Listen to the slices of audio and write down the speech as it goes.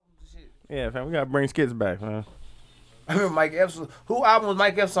Yeah, fam, we gotta bring skits back, man. I remember Mike Epps. Who album was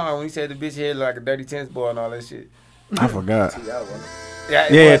Mike Epps on when he said the bitch head like a dirty tennis ball and all that shit? I forgot.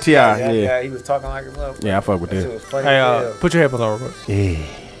 Yeah, T.I., yeah. He was talking like a motherfucker. Yeah, I fuck with That that. shit was funny. Hey, put your headphones on real quick. Yeah.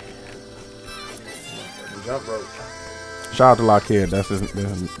 Jump rope. Shout out to Lockheed. That's his.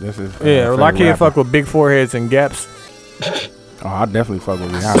 Yeah, favorite Lockheed rapper. fuck with big foreheads and gaps. Oh, I definitely fuck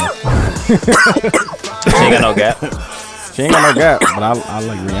with Rihanna. She ain't got no gap. She ain't got no gap, but I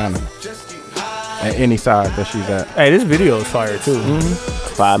like Rihanna. At any size that she's at. Hey, this video is fire too.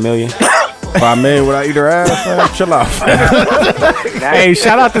 5 million. 5 million without eat her ass, man. Chill out. Hey,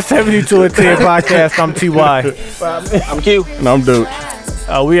 shout out to 72 and 10 podcast. I'm Ty. I'm Q. No, I'm dude.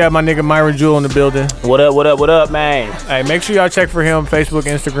 We have my nigga Myron Jewell in the building. What up, man? Hey, make sure y'all check for him. Facebook,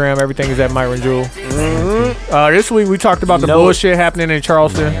 Instagram, everything is at Myron Jewell. This week we talked about the bullshit happening in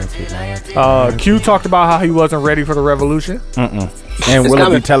Charleston. Q talked about how he wasn't ready for the revolution. And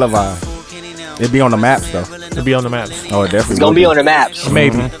will it be televised? It'd be on the maps though. To be on the maps. Oh, it definitely. It's gonna be on the maps.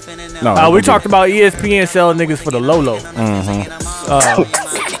 Maybe. No. We talked about ESPN selling niggas for the Lolo.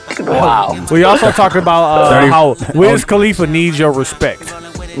 Wow. We also talked about how Wiz Khalifa needs your respect.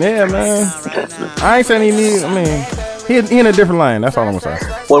 Yeah, man. I ain't saying he need. I mean, he in a different lane. That's all I'm gonna say.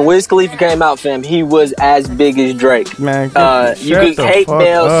 When Wiz Khalifa came out, fam, he was as big as Drake. Man, you can hate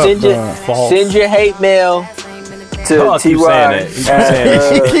mail. Send your hate mail to T.Y.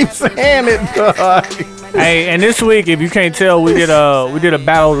 He keeps saying it. Dog. Hey, and this week, if you can't tell, we did a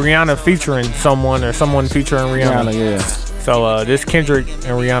battle Rihanna featuring someone or someone featuring Rihanna. Yeah. So this Kendrick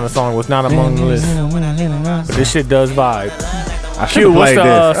and Rihanna song was not among the list, but this shit does vibe. I should have played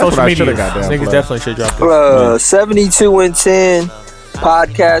this. Social media? Niggas Definitely should drop this. 72 and 10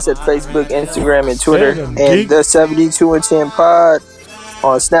 podcast at Facebook, Instagram, and Twitter, and the 72 and 10 pod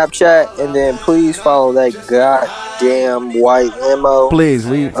on Snapchat, and then please follow that goddamn white limo. Please,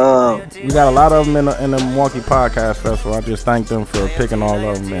 we got a lot of them in the Milwaukee Podcast Festival. I just thank them for picking all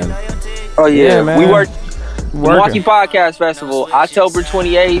of them, man. Oh yeah, man. We worked. Milwaukee Podcast Festival, October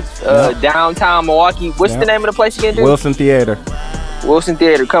 28th, downtown Milwaukee. What's the name of the place again, dude? Wilson Theater.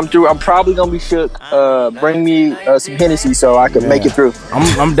 Come through. I'm probably gonna be shook. Bring me some Hennessy so I can make it through.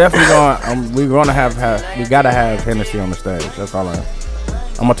 I'm definitely going. We gotta have Hennessy on the stage. That's all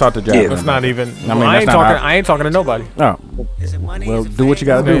I'm gonna talk to Jack. That's not even. I mean, I ain't talking to nobody. No. Well, do what you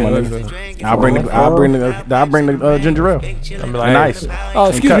gotta do, man. I'll bring the ginger ale. I'm like, nice. Oh,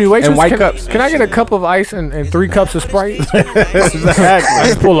 excuse me, waitress. And white cups. Can I get a cup of ice and 3 cups of Sprite? Exactly. I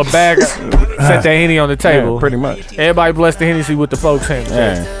just pull a bag, set that Henny on the table. Yeah, pretty much. Everybody bless the Hennessy with the folks' hands.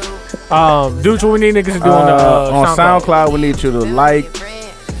 Yeah. Dude, what we need niggas to do on SoundCloud, we need you to like,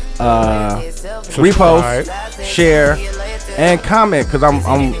 repost, share, and comment, because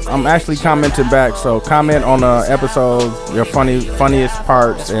I'm actually commenting back. So comment on the episodes, your funniest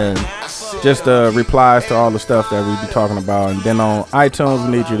parts, and just replies to all the stuff that we be talking about. And then on iTunes,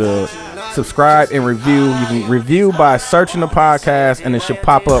 we need you to subscribe and review. You can review by searching the podcast, and it should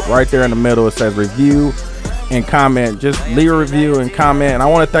pop up right there in the middle. It says review and comment. Just leave a review and comment. And I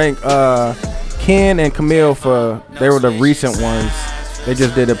want to thank Ken and Camille they were the recent ones. They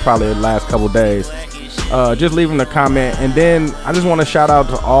just did it probably the last couple days. Just leaving a comment, and then I just want to shout out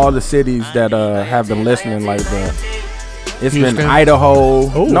to all the cities that have been listening. Like it's Houston. Been Idaho.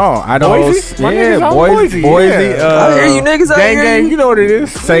 Ooh. No, Idaho. Boise? Yeah, Boise. Boise. I hear you niggas. Gang, you know what it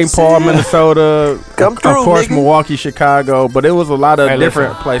is. St. Paul, Minnesota. Come through, of course, nigga. Milwaukee, Chicago. But it was a lot of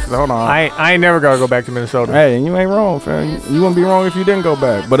different listen. places. Hold on. I ain't never gotta go back to Minnesota. Hey, you ain't wrong, fam. You wouldn't be wrong if you didn't go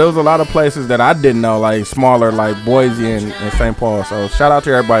back. But there was a lot of places that I didn't know, like smaller, like Boise and St. Paul. So shout out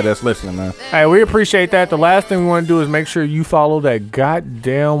to everybody that's listening, man. Hey, we appreciate that. The last thing we want to do is make sure you follow that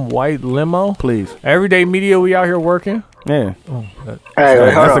goddamn white limo. Please. Everyday Media, we out here working. Yeah. Hey,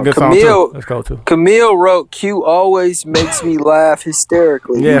 wait, hold That's a on. good song, too. Let's go to. Camille wrote, "Q always makes me laugh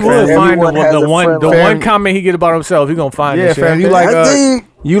hysterically." Yeah, He will fam. find Everyone has the a one friend. one comment he get about himself. He gonna find Yeah, this shit. fam. You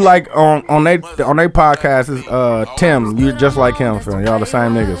I like on their podcast is Tim. You just like him, fam. Y'all the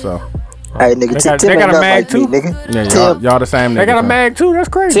same nigga, so. Hey, nigga, They Tim got ain't a nothing mag like too? me, nigga. Yeah, y'all the same nigga. They got a fam. mag too. That's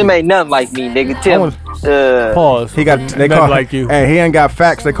crazy. Tim ain't nothing like me, nigga. Tim, Pause. He got they Nothing call like you. Hey, he ain't got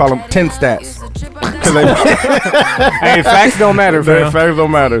facts. They call him 10 stats. Hey, facts don't matter, fam. Facts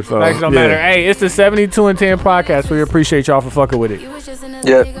don't matter. So Facts don't matter. Hey, it's the 72 and 10 podcast. We appreciate y'all for fucking with it.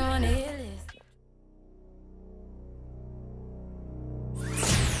 Yep.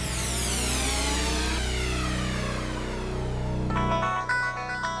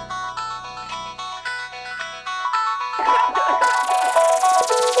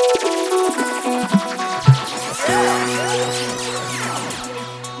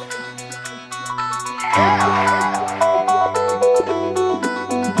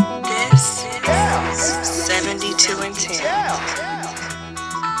 This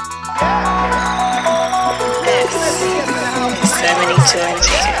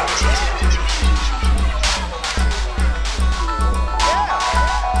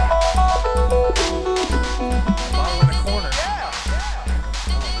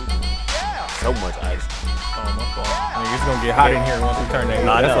gonna get hot in here once we turn that.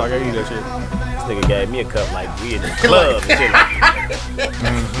 Nah, I That's know. why I gotta eat that shit. This nigga gave me a cup like we in the club and shit. Like,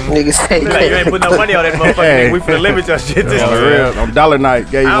 Niggas say like, you ain't put no money on that motherfucker. Hey. Nigga. We finna limit your shit. This On the real, on Dollar Night,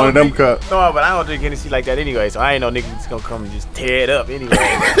 gave you I one of don't them cups. No, but I don't drink Hennessy like that anyway, so I ain't no nigga that's gonna come and just tear it up anyway.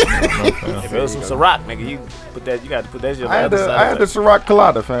 If it was some Ciroc, nigga, you got to put that shit on the I other side. had the Ciroc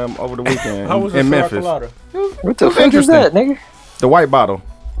Colada, fam, over the weekend How was in the Memphis. Colada? what the fuck is that, nigga? The white bottle.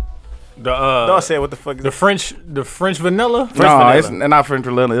 The Don't say what the fuck is the French vanilla. No, vanilla. it's not French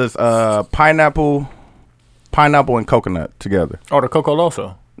vanilla. It's pineapple and coconut together. Oh, the Coco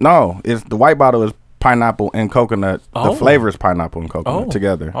Loso. No, it's the white bottle is pineapple and coconut. Oh. The flavor is pineapple and coconut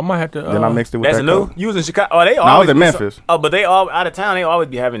together. I might have to. Then I mixed it with That's that new. Coke. You was in Chicago. Oh, they I always was in be Memphis. but they all out of town. They always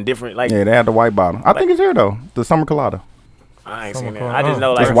be having different like. Yeah, they had the white bottle. I think it's here though. The summer colada. I ain't seen that. Colada. I just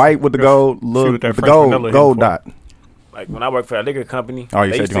know like It's white with the gold, little what that the French vanilla gold hitting for. dot. like when I worked for a liquor company. Oh,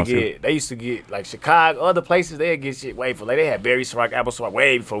 you they said used you to gonna get. They used to get like Chicago, other places. They would get shit way for like they had berry Ciroc, apple Ciroc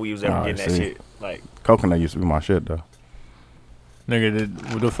way before we was ever Oh, I getting that see. shit. Like Coconut used to be my shit though.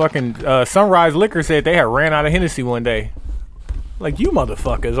 Nigga, the fucking Sunrise Liquor said they had ran out of Hennessy one day. Like, you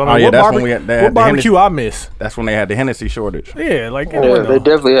motherfuckers. I Oh, yeah, what that's when we had- they had what the barbecue I miss? That's when they had the Hennessy shortage. Yeah, like, Yeah, they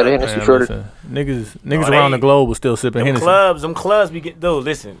definitely had a Hennessy shortage. Niggas Oh, around they- the globe was still sipping Hennessy. them clubs be get. Dude,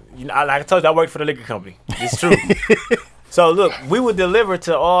 listen. You know, like I told you, I worked for the liquor company. It's true. So look, we would deliver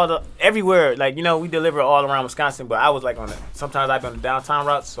to everywhere. Like we deliver all around Wisconsin. But I was like sometimes I'd be on the downtown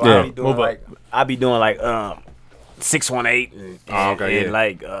routes, so Yeah. I'd be doing like 618 and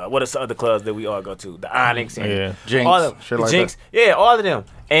like what are some other clubs that we all go to? The Onyx and Jinx, all of shit the like Jinx. that. Yeah, all of them.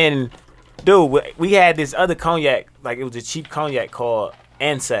 And dude, we had this other cognac, like it was a cheap cognac called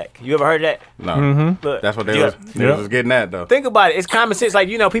Anzac. You ever heard of that? No, Look, that's what they yeah. was getting at though. Think about it. It's common sense. Like,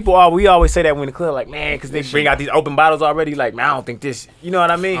 we always say that when the club, like, man, because they bring out these open bottles already. Like, man, I don't think this, you know what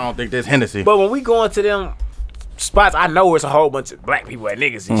I mean? I don't think there's Hennessy. But when we go into them spots, I know it's a whole bunch of black people at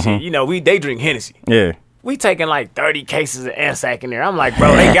niggas and shit. They drink Hennessy. Yeah. We taking like 30 cases of Anzac in there. I'm like,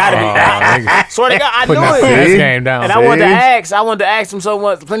 bro, they gotta be. I swear to God, I knew Putting that it. finesse game down. And I wanted to ask them so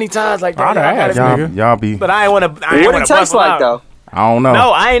much, plenty times, like, I'd ask, nigga. Y'all be. but I ain't want to. What it tastes like though? I don't know.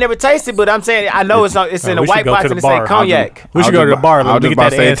 No, I ain't never tasted, but I'm saying I know it's in a we should white go box to and the it say bar. cognac. We should go to the bar. I was Let me just get about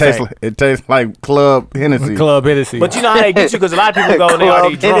that to say Anzac. it tastes like Club Hennessy. Club Hennessy. But you know how they get you because a lot of people go and they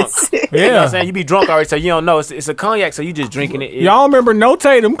already drunk. Hennessy. You know what yeah. I'm saying? You be drunk already, so you don't know. It's a cognac, so you just drinking it. Y'all remember Note?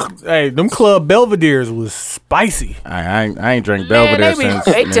 Them Club Belvedere's was spicy. I ain't drank Man, Belvedere they be- since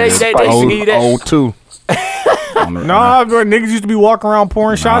they tell you they used to give you that. 02. Nah, bro, niggas used to be walking around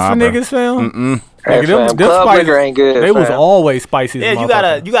pouring shots for bro. niggas, fam. Hey, Nigga, them fam, club spices, liquor ain't good. They was fam. always spicy. as Yeah,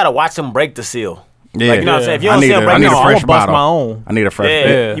 motherfucker. you gotta watch them break the seal. Yeah. Like, you know what I'm saying? If you I don't need see them a- break I need the a seal, I'm fresh gonna bust bottle. my own. I need a fresh.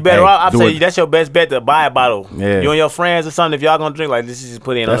 yeah, you better. Hey, I'll do say it. you that's your best bet to buy a bottle. Yeah. You and your friends or something. If y'all gonna drink, like this, is just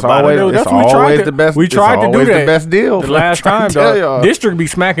put it in That's on the bottle. always, That's it's what we tried always to- the best. we tried it's to do always that the best deal. The last time, Tell dog. y'all. District be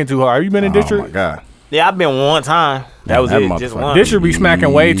smacking too hard. You been in Oh my District? god. Yeah, I've been one time. That was that it. Just motherfucker. one. District be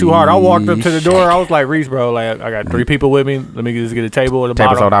smacking way too hard. I walked up to the door. I was like, Reese, bro, like I got 3 people with me. Let me just get a table and a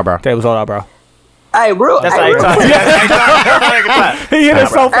Table bottle. soda, bro. Table soda, bro. Hey, bro. That's hey, how you real talk. quick, He hit it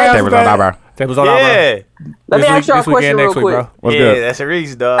so fast. Table soda, bro. Table soda, bro. Yeah, Let me ask y'all a question real quick. bro. What's yeah, good? that's a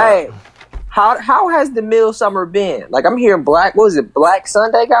Reese, dog. Hey, how has the mill summer been? Like, I'm hearing Black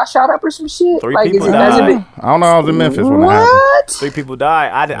Sunday got shot up or some shit? 3 like, people has it died. been? I don't know. I was in Memphis when it happened. What? 3 people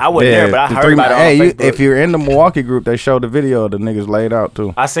died. I wasn't there, but I the heard three- about it on Hey, Facebook. if you're in the Milwaukee group, they showed the video of the niggas laid out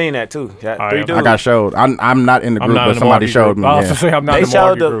too. I seen that too. Yeah, Oh, 3 yeah. dudes. I got showed. I'm not in the I'm group, not but in the somebody Milwaukee showed group. me. I was Yeah. to say I'm not They in the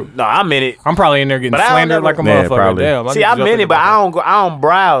showed Milwaukee the. group. No, I'm in it. I'm probably in there getting But I don't slandered never- like a Yeah, motherfucker. probably. Damn, I See, need to I'm jump in it, but the- I don't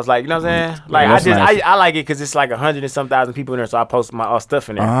browse. Like, you know what I'm saying? Like, Yeah, that's nice. I like it because it's like 100 and some thousand people in there, so I post my stuff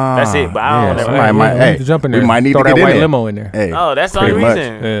in there. That's it. But I yeah, don't ever. somebody might- we hey, need to jump in we there. might need Throw to that get in white there. limo in there. Hey, Oh, that's the only pretty much.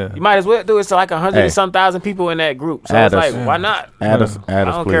 reason. Yeah. You might as well do it. So like 100 Hey. and some thousand people in that group. So Add it's us. like, why not? Add us, I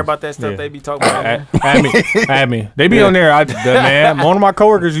don't please. care about that stuff Yeah. they be talking about. Add me. They be on there. Man, one of my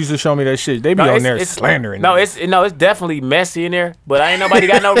coworkers used to show me that shit. They be on there slandering. No, niggas. it's definitely messy in there, but ain't nobody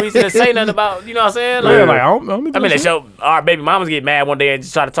got no reason to say nothing about. You know what I'm saying? Yeah, like, I I mean, they show our baby mamas get mad one day and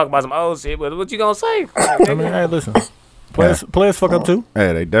just try to talk about some old shit. But what you gonna say? I mean, hey, listen. Players fuck up too.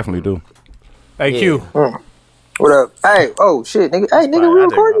 Hey, they definitely do. Hey, Q. What up? Hey, oh shit, nigga. Hey, nigga, we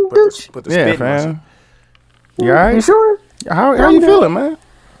recording, bitch. Put the Yeah, spit in my shit. fam. You You alright? sure? How you feeling, man?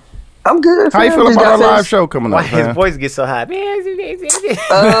 I'm good. How you fam. feeling Just about our got live finished. show coming Why up, his man? voice gets so high?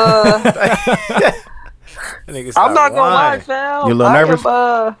 I'm not gonna lie, fam. You a little nervous?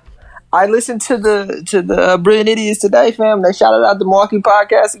 I listened to the Brilliant Idiots today, fam. They shouted out the Milwaukee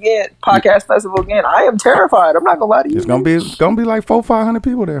podcast festival again. I am terrified. I'm not gonna lie to you. It's gonna be like 400-500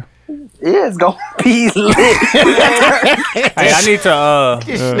 people there. Yeah, it's gonna be lit. Hey, I need to.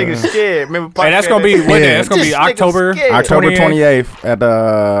 This nigga scared. Remember? Hey, that's gonna be what? That's gonna be This nigga October. scared. October 28th. 28th at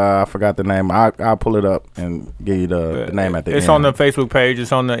I forgot the name. I'll pull it up and give you the name at the end. It's on the Facebook page.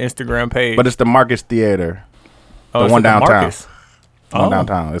 It's on the Instagram page. But it's the Marcus Theater. oh, the one it's at downtown. Marcus. One Oh.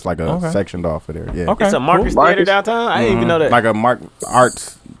 downtown. It's like a Okay. sectioned off of there. Yeah. Okay. It's a Marcus cool. Theater downtown. I didn't even know that. Like a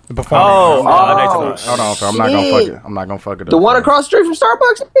Arts. Performing. Oh, Oh, Hold on, so I'm not gonna fuck it. I'm not gonna fuck it up. The one across the street from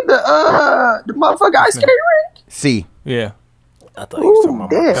Starbucks, the motherfucker ice skating rink. C. Yeah. I thought he was talking Ooh, about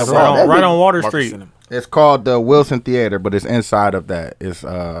damn. Marcus. That's Oh, right that on, right big- on Water Marcus Street. Center. It's called the Wilson Theater, but it's inside of that. It's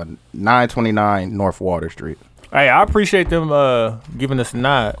 929 North Water Street. Hey, I appreciate them giving us a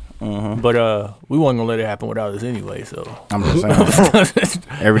nod, but we wasn't gonna let it happen without us anyway. So I'm just saying.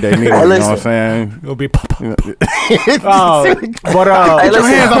 Everyday meeting, you know what I'm saying? it'll be pop. Hey, But listen,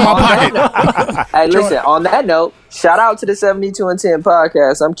 hands on my pocket. Hey, listen. On that note, shout out to the 72 and 10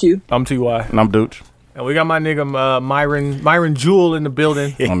 podcast. I'm Q. I'm Ty, And I'm Dooch. and we got my nigga Myron Jewel in the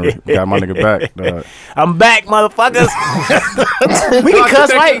building. Got my nigga back. dog. I'm back, motherfuckers. We can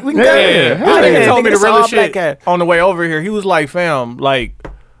cuss, right? We can cuss. Yeah, Yeah, that nigga told me the it's real all shit black cat. on the way over here. He was like, "Fam, like,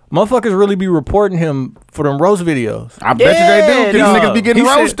 motherfuckers really be reporting him for them roast videos." I bet you they do. 'Cause these niggas be getting He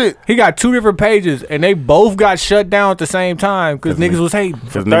said- roasted. He got 2 different pages, and they both got shut down at the same time because niggas was hating.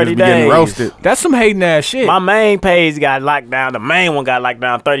 Because 30 niggas be getting days. roasted. That's some hating ass shit. My main page got locked down. The main one got locked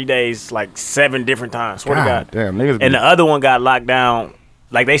down 30 days, like 7 different times. Swear to God. Damn, niggas be And the other one got locked down.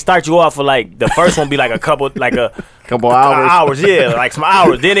 Like they start you off for like the first one be like a couple couple hours. yeah, like some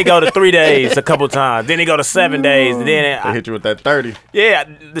hours. Then they go to 3 days a couple times. Then they go to 7 days. And then They hit you with that 30. yeah,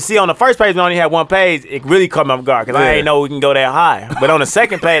 see on the first page we only had 1 page. It really caught me off guard because I Yeah. ain't know we can go that high. But on the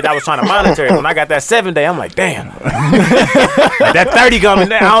second page, I was trying to monitor it. When I got that 7 day, I'm like, damn, like that 30 coming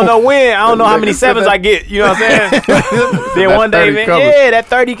down. I don't know when. I don't know how many 7s I get. You know what I'm saying? Then That one day, 30 man, coming. yeah, that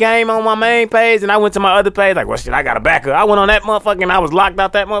 30 came on my main page, and I went to my other page like, well, shit, I got to back up. I went on that motherfucker, and I was locked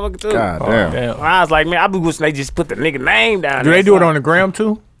out that motherfucker too. God damn. Damn. I was like, man, I be wishing they just put the nigga name down. Do there. they do it on the gram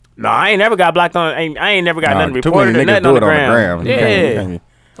too? No, I ain't never got blocked on. I ain't never got Nah, nothing too many reported or niggas nothing do on it the on the gram. gram. You can't- you Yeah. can't-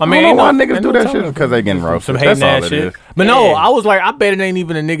 I I mean, don't know why ain't niggas do no that telling. shit. Because they getting roasted. Some That's hating all ass it shit. is. But no, Yeah. I was like, I bet it ain't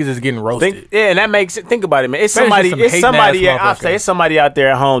even the niggas that's getting roasted. And that makes it. Think about it, man. It's Bet it's somebody. just some It's hating-ass somebody. I'll motherfucker. say it's somebody out there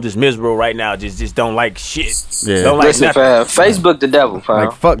at home just miserable right now. Just don't like shit. Yeah. Don't like Listen, nothing. fam. Facebook the devil, fam.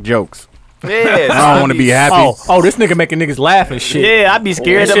 Like, fuck jokes. Yeah, I don't want to be happy. Oh, this nigga making niggas laugh and shit. Yeah, I'd be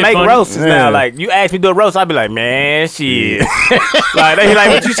scared That to shit make funny. roasts Yeah. now. Like you ask me to do a roast, I'd be like, man, shit. Like they like,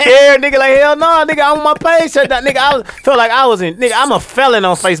 what you scared, nigga? Like hell no, nigga. I'm on my page. Shut that, nigga. Felt like I was in. Nigga, I'm a felon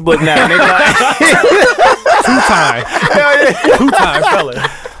on Facebook now, nigga. Like, 2-time. hell yeah. 2-time fella.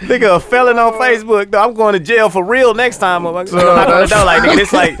 Nigga, a felon on Facebook. Though. I'm going to jail for real next time. I'm knock on the door like, nigga,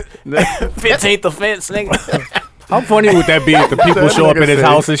 this like 15th offense, nigga. How funny would that be if the people That show up nigga in his said-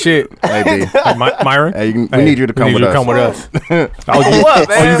 house and shit? Hey, B. Myron? Hey, we need you to come we with need us. you to come with us. What, Oh,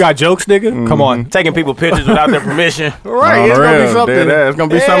 man? you got jokes, nigga? Come on. Taking people pictures without their permission. Right, On it's the gonna be real, something. dead ass. It's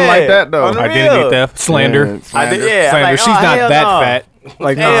gonna be something like that though. On the Identity real. theft, slander. Yeah, I slander. did, yeah. Slander. I'm like, She's oh, not hell that no. fat.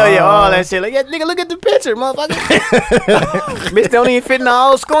 Like, Hell nah. yeah, all that shit. Like, yeah, nigga, look at the picture, motherfucker. Bitch don't even fit in the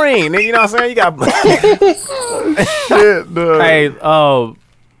whole screen. Nigga, you know what I'm saying? You got. Shit, dog. Hey,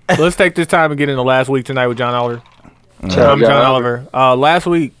 let's take this time and get into last week tonight with John Oliver. Ciao, I'm John Oliver. Last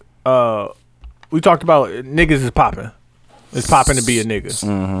week, we talked about niggas is popping. It's popping to be a nigga.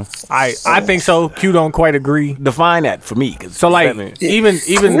 Mm-hmm. I think so. Q don't quite agree. Define that for me. Cause So like even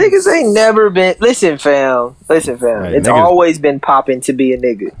Niggas ain't never been. Listen, fam. Hey, it's niggas- always been popping to be a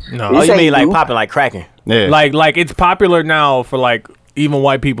nigga. No. oh, This you ain't mean like new. popping, like cracking? Yeah. like it's popular now for like even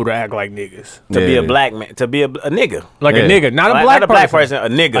white people to act like niggas. To be Yeah. a black man, to be a nigga. Like Yeah. a nigga, not a Like, black not a black person, a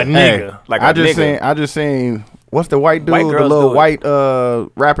nigga. A nigga. Like I a just nigga. I just seen what's the white dude, White the girls little do it. white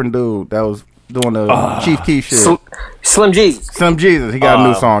rapping dude that was doing the Chief Keef shit. Slim Jesus. Some Jesus, he got a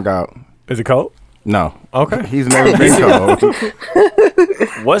new song out. Is it cold? No, Okay. he's never been cold.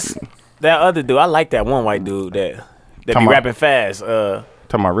 What's that other dude? I like that one white dude that be Talking about- rapping fast. Talking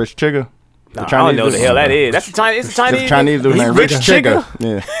about Rich Chigga. I don't know what the hell that is. That's the Chinese. It's a Chinese. It's a Chinese dude He's named Rich Chigga.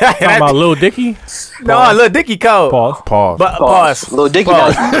 Yeah. Talking about Lil Dicky? No, Lil Dicky Cole. Pause. Pause. But pause. Lil Dicky.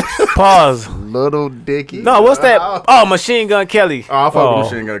 Pause. Pause. Little Dicky. No, what's that? Oh, Machine Gun Kelly. Oh, I fuck Oh. with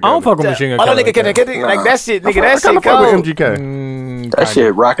Machine Gun I don't Kelly. fuck with Machine Gun Oh, no, Kelly. nigga, like that shit, nigga, that I kinda shit fuck cold. with MGK. That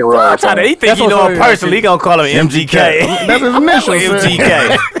shit rock and roll. I'm trying to, he think That's you what know I'm him saying. personally. He gonna call him MGK. That's his initials.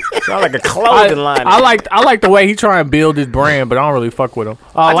 MGK. Sound like a clothing line. I like the way he try and build his brand, but I don't really fuck with him.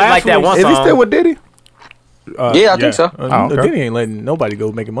 I just last like that week- one Is he song. still with Diddy? Yeah, I think so. Oh, okay. Diddy ain't letting nobody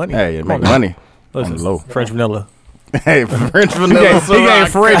go making money. Hey, Come make on now. money. Listen, On the low. French vanilla. Hey, French He vanilla. gave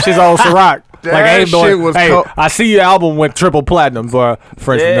French his old Ciroc. That shit was cold. I see your album went triple platinum for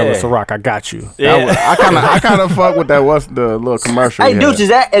French Vanilla Ciroc. I got you. Yeah. I kind of fuck with that. What's the little commercial? Hey, dude, is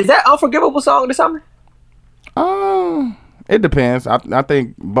that Unforgivable song this summer? It depends. I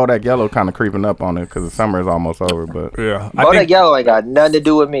think Bodak Yellow kind of creeping up on it because the summer is almost over. But Yeah. Bodak Yellow ain't got nothing to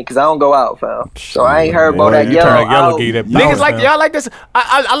do with me because I don't go out, fam. So I ain't heard Bodak Yellow. Niggas like y'all like this.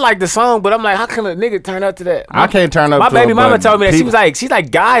 I like the song, but I'm like, how can a nigga turn up to that? I can't turn up. My to baby it, mama but told me that people- she's like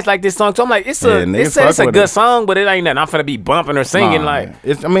guys like this song. So I'm like, it's a good song, but it ain't nothing I'm finna be bumping or singing like.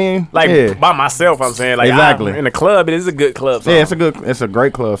 It's. I mean, by myself. I'm saying like Exactly. in the club. It is a good club song. Yeah, it's a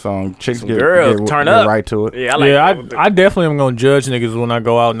great club song. Chicks get girls turn get up right to it. Yeah, I like. I definitely am gonna judge niggas when I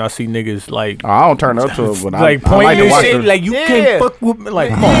go out and I see niggas like I don't turn up to it, but like I pointing like to and watch shit. it. Like you can't fuck with me. Like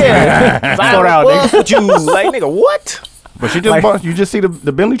come on, Yeah. man. I Slow down, nigga. with you like nigga what? But she just bought. You just see the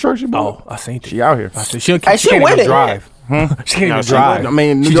Bentley truck she bought. Oh, I seen it. She out here. I said she Hey, can't she even winning. drive. She can't even drive. I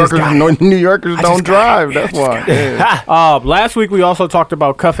mean, New She just got Yorkers. New Yorkers don't drive. That's why. Yeah. Last week we also talked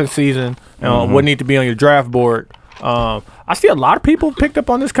about cuffing season and what need to be on your draft board. I see a lot of people picked up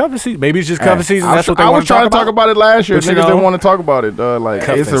on this cuffing season. Maybe it's just cuffing season. That's what they I want was trying to talk about it last year. But you Niggas know, didn't want to talk about it. Like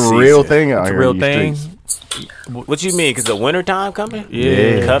Cuffing it's a real season. thing out It's a here. real in these thing. streets. What you mean? Cause the winter time coming?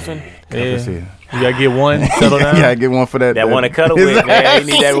 Yeah. Cuffing. Yeah. season. You gotta get one, settle down. Yeah, get one for that. That one to cuddle with, man.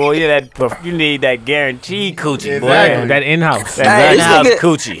 You need that. Well, you need that guaranteed coochie, boy. Exactly. That in-house. That Hey, this in-house nigga-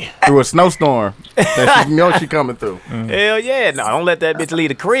 coochie. through a snowstorm. That she know she coming through. Hell yeah! No, don't let that bitch leave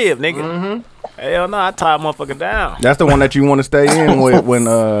the crib, nigga. Hell no, I tie a motherfucker down. That's the one that you want to stay in with when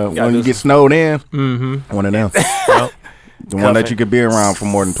you get snowed in. One of them. The one that you could be around for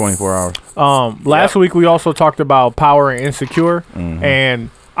more than 24 hours. Last week we also talked about Power and Insecure, and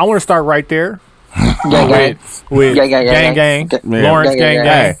I want to start right there with Gang, Lawrence Gang.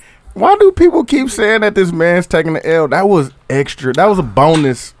 Hey, why do people keep saying that this man's taking the L? That was extra. That was a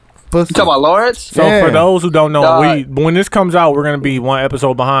bonus. Pussy. You talking about Lawrence? So Yeah. for those who don't know, Dog. when this comes out, we're gonna be one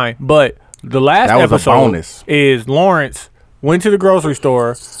episode behind. But the last That was a episode bonus. is Lawrence went to the grocery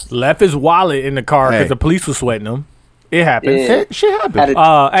store, left his wallet in the car because Hey. the police was sweating him. It happens. Yeah. Hey, shit happened.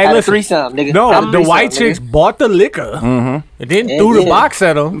 Hey, Had a listen. threesome, nigga. Had No, a the threesome, white nigga. chicks bought the liquor and then threw the yeah. box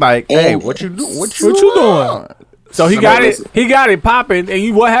at him. Like, hey, And- what you do? What you doing? So he got it. listen. He got it popping. And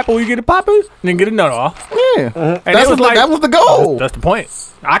you, what happened when you get it popping? Then get a nut off. Yeah, And that it was like that was the goal. That's the point.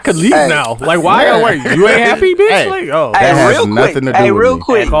 I could leave Hey. now. Like, why? Yeah. Wait, you ain't happy, bitch? Hey. Like, oh, Hey, That has real quick. nothing to do Hey, with real me.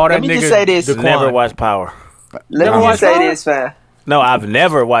 quick. Call that Let me just nigga say this. the- Never Quan. watched Power. Let me watched just say Power? this, fam. No, I've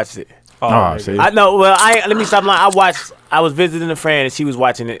never watched it. Oh, see. I know. Well, let me stop lying. I was visiting a friend and she was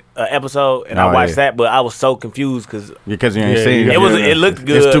watching an episode, and I Oh, watched yeah. that, but I was so confused because Because you ain't Yeah, seen yeah. It looked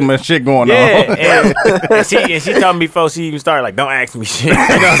good. There's too much shit going yeah, on. and she told me before she even started, like, don't ask me shit. You know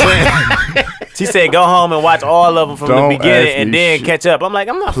what I'm saying? She said, go home and watch all of them from Don't the beginning ask and me then shit. catch up. I'm like,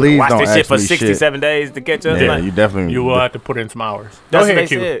 I'm not Please gonna watch don't this shit ask for me shit. 67 days to catch up. Yeah, Like, you definitely. you will have to put in some hours. Go that's what ahead, they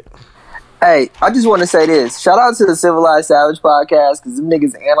Q. said. Hey, I just want to say this. Shout out to the Civilized Savage podcast because them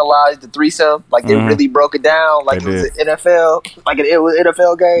niggas analyzed the threesome like they really broke it down like They it was an NFL, like it was an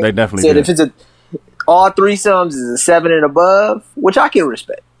NFL game. They definitely said did. if it's all threesomes is a 7 and above, which I can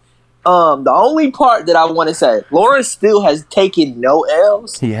respect. The only part that I want to say, Lawrence still has taken no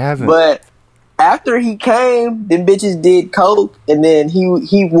L's. He hasn't. But after he came, them bitches did coke, and then he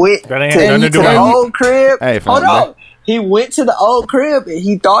went That ain't to, nothing to do the with it. old crib. Hey, fam, Hold on. He went to the old crib, and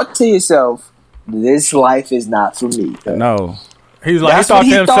he thought to himself, this life is not for me. No. He was like, That's he thought what to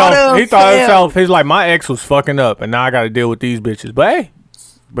he himself, thought of, he thought to fam. himself, he's like, my ex was fucking up, and now I got to deal with these bitches. But hey,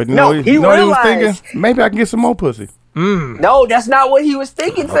 But you No, know, he you know what he was realized- thinking? Maybe I can get some more pussy. No, that's not what he was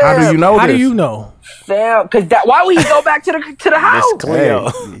thinking, fam. How do you know how this? do you know? Fam, because why would he go back to the house?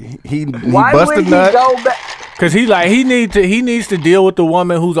 Hey, he Why busted would he nut. go back? Because he needs to deal with the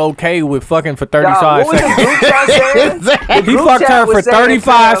woman who's okay with fucking for Dog, 35 what was the seconds. group chat saying? The He group fucked chat her was for saying,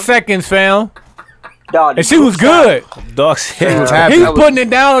 35 fam, seconds, fam. dog, the And she group was chat- good. Dog said, was He happy. was putting it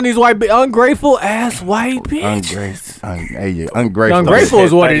down on these ungrateful ass white bitches. Ungrateful. Ungrateful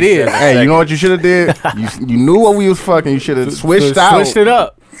is what it is. Hey, you know what you should have did? You knew what we was fucking. You should have switched out. Switched it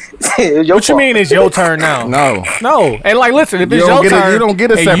up. It was your What you fault. mean it's your turn now? No. And like, listen, if You it's don't your get a- turn, you don't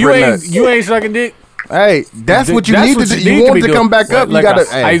get a and separate you ain't sucking dick. Hey, that's what you That's need what to do. need You want be to doing. come back up. Like, you gotta.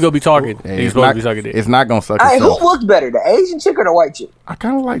 how you gonna be talking? Hey, You it's supposed not, to be sucking dick. it's not gonna suck Hey, who itself. looked better, the Asian chick or the white chick? I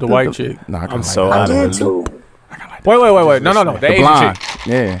kind of like The white chick. No, I kinda I'm like so that. out of I it. did too. Wait. No. The The Asian blonde. chick.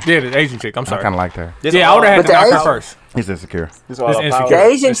 Yeah, Yeah, the Asian chick. I'm I sorry. kind of like her. Yeah, I would have had But to the knock her Asian- first. He's insecure. It's insecure. The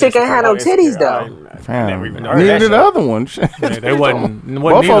Asian chick ain't had no titties though. Fam. never even heard Neither that did the shit. other one. Yeah, they wasn't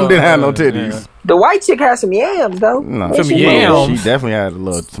Both of them neither. didn't have no Yeah. titties. The white chick had some yams though. No, Some She- yams. She definitely had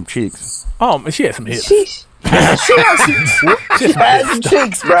some cheeks. Oh, she had some hips. She She had some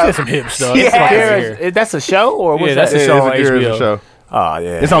cheeks, bro. Just some hip stuff. That's a show or what's that's that? a show on It's a HBO. show. Oh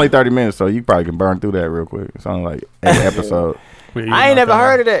yeah. It's only 30 minutes, so you probably can burn through that real quick. It's only like 8 episodes. I ain't never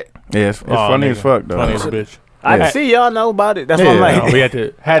heard of that. Yeah, it's funny as fuck though. Funny as a bitch. I Yeah. can see y'all know about it. That's what I'm Yeah. like. No, we had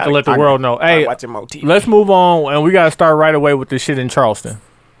to let the world know. Hey, watching more TV. let's move on, and we got to start right away with this shit in Charleston.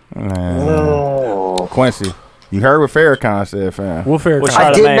 Man. Quincy, you heard what Farrakhan said, fam. What fair What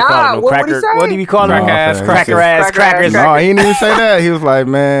time? I did Charlamagne not. called him? What would he Cracker. say? What do you call No, him? fam, he Cracker said- ass crackers. No, he didn't even say that. He was like,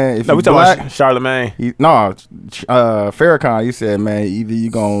 man, if No, you we talking black, about Charlamagne. Farrakhan, he said, man, either you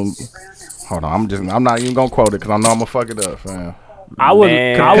gon' hold on, I'm not even gonna quote it because I know I'm gonna fuck it up, fam. I would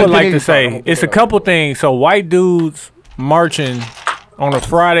Man. like Continue. to say it's a couple things. So white dudes marching on a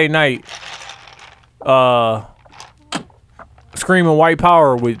Friday night, screaming white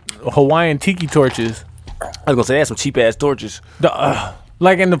power with Hawaiian tiki torches. I was gonna say that's some cheap ass torches.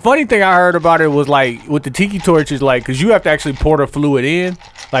 Like, and the funny thing I heard about it was like with the tiki torches, like, cause you have to actually pour the fluid in.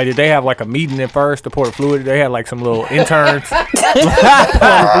 Like, did they have like a meeting at first to pour the fluid? They had like some little interns pour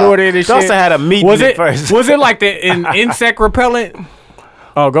the fluid in and They shit. also had a meeting was at it first. Was it like the insect repellent?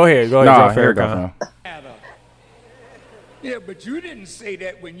 Oh, go ahead, No, Jeff here it go, Farrakhan. fam. Yeah, but you didn't say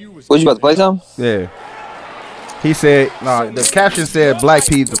that when you was. What, you about to play something? Yeah. He said, no, the caption said,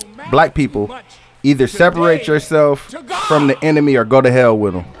 black people, either separate yourself from the enemy or go to hell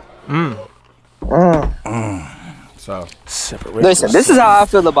with them. So, Listen, this is how I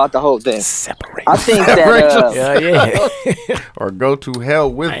feel about the whole thing. Separate. I think that Yeah. or go to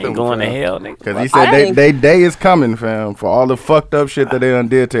hell with I them. ain't going to fam. hell, nigga. Because he I said think- they day is coming, fam, for all the fucked up shit that they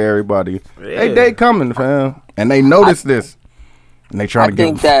undid to everybody. They day coming, fam. And they notice this. And they trying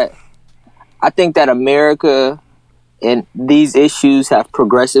to get I think that America and these issues have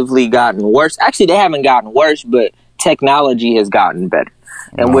progressively gotten worse. Actually, they haven't gotten worse, but technology has gotten better.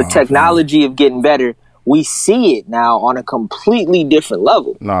 And with technology of getting better, we see it now on a completely different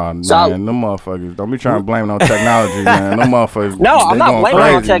level. Nah, So- man, them motherfuckers. Don't be trying to blame it on technology, man. Them motherfuckers. No, they I'm not going blaming it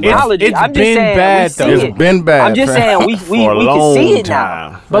on crazy, bro. technology. It's I'm just been saying bad, we though. see It's it. been bad. I'm just fam. saying we For a can see long it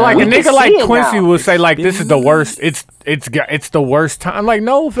time. now. But like We a can nigga see like it Quincy now. would say, like, this is the worst. It's the worst time. Like,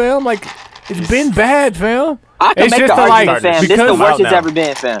 no, fam. Like, it's been bad, fam. I can It's make just the to, like, argument, fam. This is because- the worst it's now. ever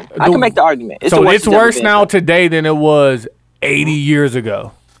been, fam. I can make the argument. It's the So worst it's it's ever worse been, now fam. today than it was 80 years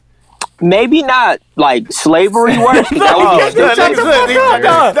ago. Maybe not like slavery worse. 'cause that would be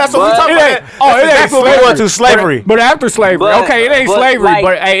That's what we But- talking It ain't- about. oh, it ain't That's what we slavery. went to slavery. But after slavery, But- okay, it ain't but, slavery, like-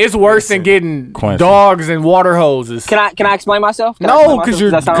 but hey, it's worse than getting Quincy. dogs and water hoses. Can I explain myself? Can I No, explain because myself?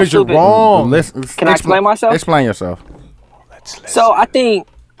 you're That sounds because you're stupid. wrong. Can I explain myself? Explain yourself. So I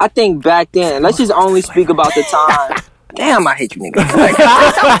think back then, let's just only speak about the time. Damn, I hate you niggas.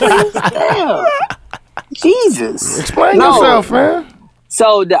 Like, damn. Jesus. Explain No. yourself, man.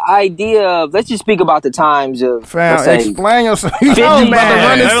 So the idea of, let's just speak about the times of, Fam, let's say, explain yourself. You 50, know you about to man.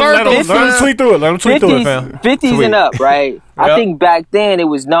 run in circles, Let him man. tweet through it. Let him tweet through it, fam. 50s and up, right? I Yep. think back then it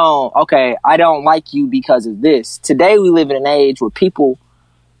was known, okay, I don't like you because of this. Today we live in an age where people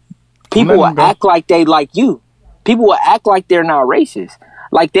Let will him go. act like they like you. People will act like they're not racist.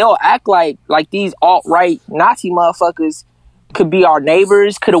 Like they'll act like these alt-right Nazi motherfuckers could be our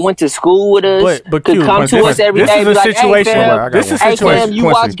neighbors, could have went to school with us, But could Q, come Quincy, to us every this day is and be a like, situation. hey, I fam, got This is one. a hey, situation. fam, you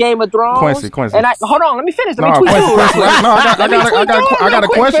Quincy. watch Game of Thrones? Quincy. And hold on, let me finish. Let No, me tweet Quincy, through it Quincy, real quick. no, I Let me tweet through it got a real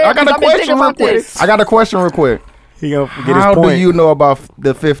quick, question. fam, I got a 'cause I've been question thinking real about quick. this. I got a question real quick. He gonna get his How do point. you know about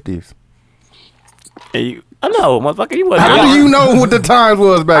the 50s? I know, motherfucker. You wasn't. How do you know what the times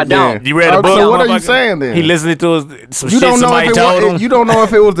was back I don't. then? You read a So book, what are you motherfucker? saying then? He listening to some you shit don't know somebody if it told him. was, you don't know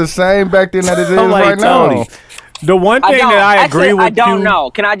if it was the same back then that it is Somebody right told now. him. The one thing that I agree with I don't you. know.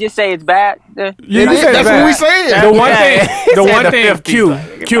 Can I just say it's bad? Yeah, It you is. said That's that. what we said. The one Yeah. thing, He the said one the thing,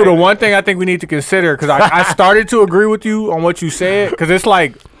 50s, Q, the one thing I think we need to consider, because I started to agree with you on what you said, because it's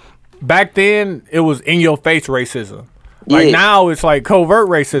like back then it was in your face racism. Like Yeah. now it's like covert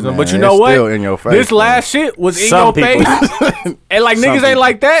racism. Man, but you know it's what? still in your face, This man. last shit was in Some your people. face, and like Some niggas people. ain't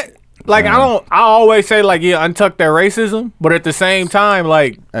like that. Like I always say like untuck that racism, but at the same time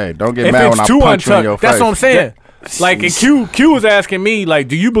like Hey, don't get if mad it's when I too punch you in untucked, your face. that's what I'm saying. Like and Q was asking me like,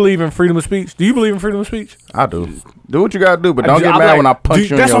 do you believe in freedom of speech? Do you believe in freedom of speech? I do. Do what you gotta do, but don't get I'm mad like, when I punch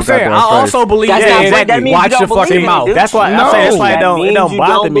you in That's your what I'm saying. goddamn I face. also believe That's yeah, not- exactly. that means you Watch don't your believe fucking in it, mouth. dude. That's why No. I'm saying. That's why That it don't means you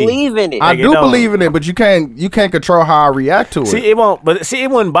bother don't me. believe in it. I Like, it do don't- believe in it, but you can't control how I react to it. See, it won't. But see,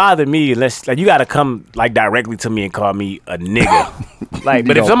 it wouldn't bother me unless like you got to come like directly to me and call me a nigga. Like,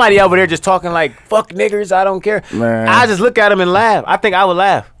 but if don't. somebody over there just talking like "fuck niggers," I don't care. Man. I just look at him and laugh. I think I would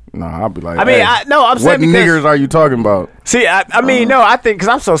laugh. No, I'll be like, I mean, hey, I'm saying what because niggers are you talking about? see, I mean, no, I think because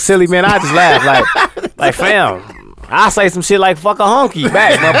I'm so silly, man. I just laugh like fam. I say some shit like "fuck a honky"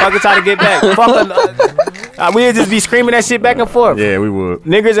 back, motherfucker. Try to get back. Fuck a. We'd just be screaming that shit back and forth. Yeah, we would.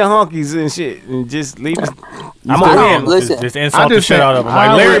 Niggers and honkies and shit, and just leave us. I'm I a don't win. listen. Just insult the just shit think- out of him. Like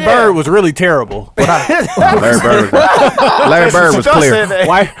I- Larry yeah. Bird was really terrible. Larry Bird was clear.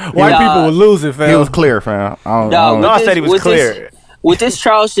 White Nah. people would lose it, fam. He was clear, fam. I Dog, don't, No, I with said he was with clear. With this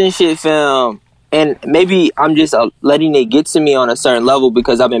Charleston shit, fam, and maybe I'm just letting it get to me on a certain level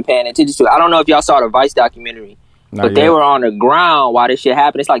because I've been paying attention to it. I don't know if y'all saw the Vice documentary, but they were on the ground while this shit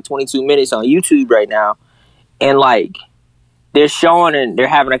happened. It's like 22 minutes on YouTube right now. And like, they're showing and they're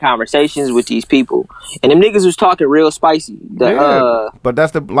having conversations with these people. And them niggas was talking real spicy. but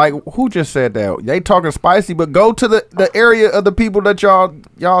that's the like who just said that? They talking spicy, but go to the area of the people that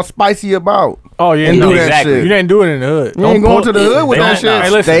y'all spicy about. Oh yeah, and no, do that exactly. shit. You didn't do it in the hood. You ain't going to the hood with they that won't. shit. Hey,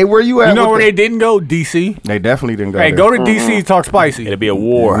 listen, Stay where you at. You know with where it. they didn't go? DC. They definitely didn't go. Hey, there. go to DC. Talk spicy. It'll be a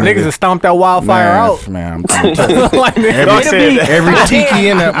war. Niggas have stomped that wildfire out. Man, I'm telling you. Like, Dog said that. Every tiki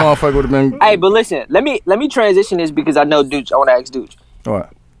in that motherfucker would have been. Hey, but listen, let me transition this because I know Dooch. I want to ask Dooch.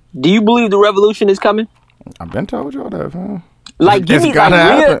 What? Do you believe the revolution is coming? I've been told y'all that, fam. Like, give It's me gotta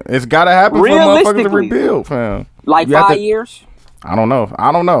like happen. It's gotta happen for motherfuckers to realistically. rebuild, fam. like You have 5 to- years? I don't know.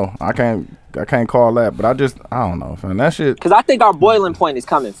 I can't call that, but I don't know, fam. That shit. Because I think our boiling point is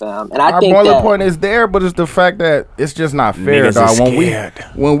coming, fam. And I Our think boiling that point is there, but it's the fact that it's just not fair, Niggas dog. is scared.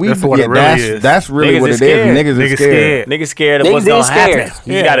 When we That's what it really is. that's really Niggas what is it is. scared. Niggas is Niggas scared. scared. Niggas scared of niggas what's is gonna scared.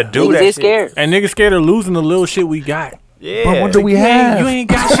 happen. You Yeah. gotta do niggas that is shit. scared. And niggas scared of losing the little shit we got. Yeah. But what do we have? You ain't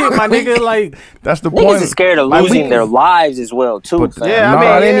got shit, my nigga. Like, That's the Niggas point. is scared of Like, losing their lives as well, too, But, fam. Yeah, I no, mean,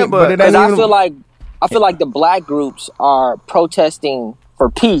 it ain't yeah, even- but- it ain't Because I even- feel like the black groups are protesting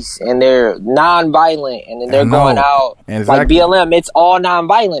for peace and they're non-violent and then they're I going know. out Exactly. like BLM. It's all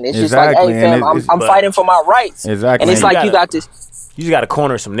non-violent. It's just like, Exactly, hey, and fam, it's- I'm but- fighting for my rights. Exactly. And it's And like you you gotta- got this. You just gotta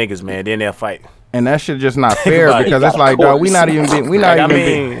corner some niggas, man. Then they'll fight. And that shit just not fair about it. because it's like, dog, we not even being, we not Like, I even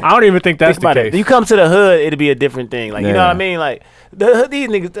mean, being. I don't even think that's think about the it. case. You come to the hood, it'll be a different thing. Like, you know Yeah. what I mean? Like, these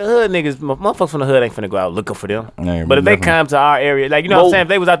niggas, the hood niggas, motherfuckers from the hood ain't finna go out looking for them. Yeah, but if they definitely. come to our area, like, you know what I'm saying? If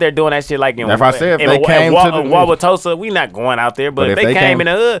they was out there doing that shit, like, in, That's what I said, if in they came to the- Wauwatosa, we not going out there. But if they came in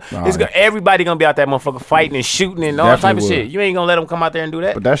the hood, Nah, it's everybody gonna be out there motherfucker fighting and shooting and all type of Definitely shit. would. You ain't gonna let them come out there and do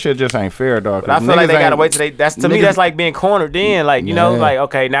that. But that shit just ain't fair, dog. But I 'cause feel like they niggas gotta ain't- wait till they. That's to me. niggas- That's like being cornered. Then, like you know, Yeah. like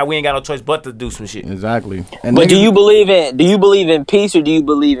okay, now we ain't got no choice but to do some shit. Exactly. And But do niggas- you believe in peace or do you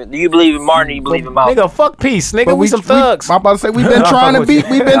believe in Martin or do you believe in Malcolm? Nigga, fuck peace, nigga. But We some thugs. I'm about to say we've been I'm trying to fucking be with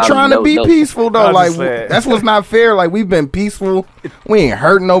you. we've been I'm trying to no- be no. peaceful though. I'm Like just saying. that's what's not fair. Like we've been peaceful. We ain't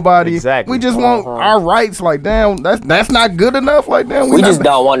hurt nobody. Exactly. We just want our rights. Like damn, that's not good enough. Like damn, We not- just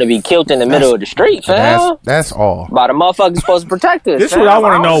don't want to be killed in the middle of the street, fam. That's all. By the motherfuckers supposed to protect us. This is fam. what I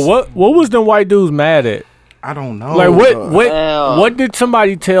want to know. What was them white dudes mad at? I don't know. Like, Damn. what did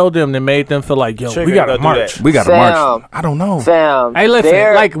somebody tell them that made them feel like, yo, Trigger we gotta to do march? that. We got to Fam. march. I don't know. Fam. Hey, listen,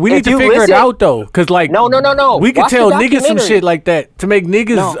 there- like we if need to you figure listen- it out though, cause like No. we could Watch the tell niggas some documentary. shit like that to make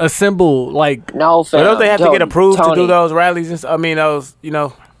niggas No. assemble. Like, No, fam. But don't they have to Yo, get approved to Tony, do those rallies and stuff? I mean, those, you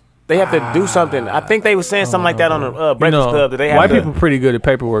know, they have to do something. I think they were saying something like that on the you Breakfast know, Club that they have white to. people pretty good at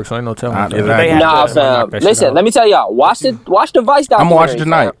paperwork, so ain't no telling. Exactly. They have Nah, to fam. knock that shit Listen, out. let me tell y'all. Watch the Vice documentary. I'm gonna watch it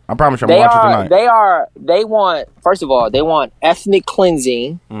tonight. fam. I promise you, I'm gonna watch it tonight. They want, first of all, they want ethnic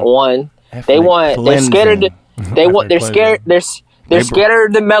cleansing. One, they Ethnic want, they're scared of the, they want, they're Ethnic scared, they're scared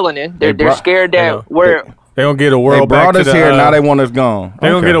of the melanin. They're brought- scared that we're, They gonna get a They world back brought to us the. here. Now they want us gone. They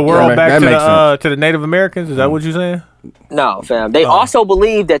gonna Okay. get a world That back to makes sense. to the Native Americans. Is that what you saying? no, fam. They also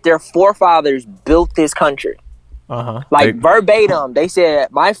believe that their forefathers built this country. Like verbatim, they said,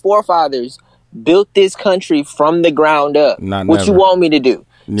 my forefathers built this country from the ground up. Not what you never. want me to do?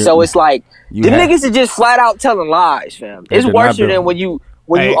 You- So it's like, you the have- niggas are just flat out telling lies, fam. They It's did worse not build- than when you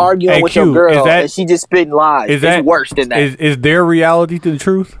Hey, arguing hey, with Q, your girl is that- and she just spitting lies. Is that It's worse than that. Is their reality to the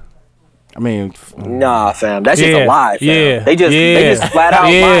truth? I mean, Nah, fam. That's just a lie, fam. Yeah, They just flat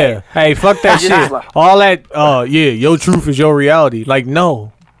out yeah. lying. Hey, fuck that They just shit. lie. All that, your truth is your reality. Like,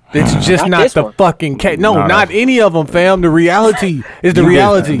 no. It's just Not not this the one. fucking case. No, Nah, not any of them, fam. The reality is the you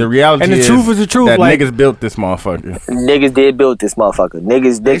reality. get- The reality and the truth is the truth. That Like, niggas built this motherfucker. Niggas did build this motherfucker.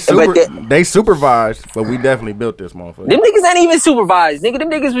 Niggas They, did. But they supervised, but we definitely built this motherfucker. them niggas ain't even supervised. Nigga, them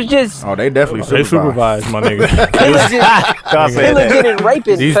niggas was just, Oh, they definitely they supervised. supervise, my nigga. they was just God said that. pillaging and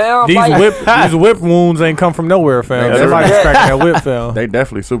raping, these fam. these Like, whip wounds ain't come from nowhere, fam. They Somebody's definitely- cracking that whip, fam. They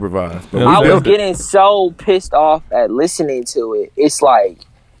definitely supervised. But Yeah, we I was built it. getting so pissed off at listening to it. It's like,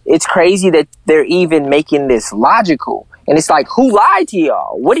 it's crazy that they're even making this logical. And it's like, who lied to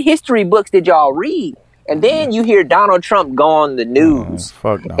y'all? What history books did y'all read? And then you hear Donald Trump go on the news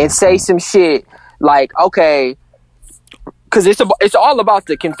Fuck no. and say some shit like, okay, because it's all about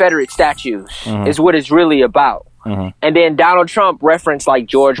the Confederate statues is what it's really about. And then Donald Trump referenced like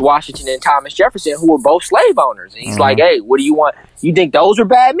George Washington and Thomas Jefferson, who were both slave owners. And he's like, hey, what do you want? You think those were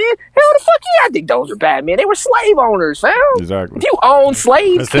bad men? Hell the fuck yeah, I think those were bad men. They were slave owners, fam. Exactly. If you own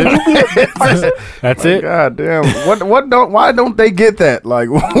slaves, can you be a good person? That's it. God damn. Why don't they get that? Like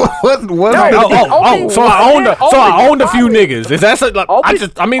what So I owned a few niggas. Is that so, like,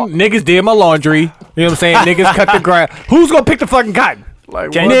 niggas did my laundry. You know what I'm saying? Niggas cut the grass. Who's gonna pick the fucking cotton?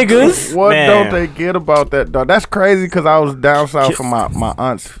 Like niggas. What Man. don't they get about that, dog? That's crazy because I was down south for my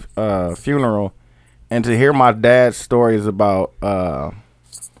aunt's funeral, and to hear my dad's stories about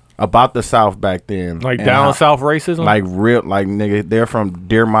the South back then, Like and down how- south racism. like real, like nigga, they're from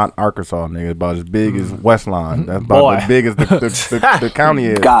Dearmont, Arkansas, nigga, about as big as Westlawn. That's about Boy. as big as the county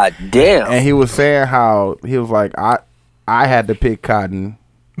is. God damn. And he was saying how he was like, I had to pick cotton.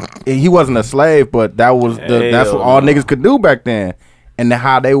 He wasn't a slave, but that's what all niggas could do back then. And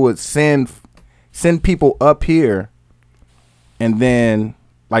how they would send people up here, and then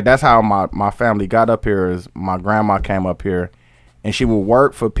like that's how my family got up here. Is my grandma came up here, and she would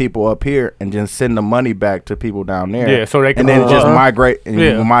work for people up here, and then send the money back to people down there. Yeah, so they can- and then just migrate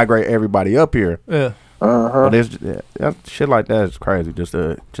Yeah. migrate everybody up here. yeah. But it's that shit like that is crazy. Just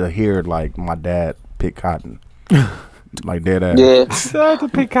to hear like my dad pick cotton, like dead ass. Yeah. Shout out to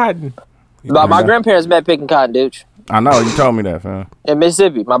pick cotton. My grandparents met picking cotton, dude. I know you told me that, fam. In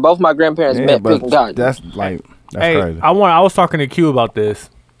Mississippi. Both my grandparents met but picking cotton. that's crazy. I was talking to Q about this.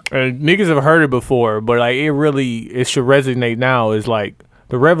 Niggas have heard it before, but like it should resonate now. Is like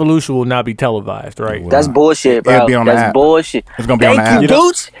the revolution will not be televised, right? That's bullshit, bro. It'll be on the That's app. bullshit. It's gonna be on the Thank app. you,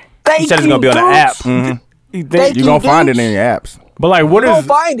 dudes. Thank you, said it's gonna be on the app. dudes. Mm-hmm. You're gonna find it in your apps. But like, what Don't is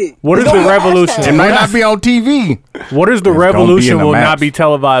find it. what is Go the on revolution? It might not be on TV. What is the It's gonna be revolution in the will not maps. be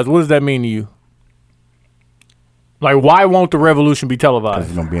televised? What does that mean to you? Like, why won't the revolution be It's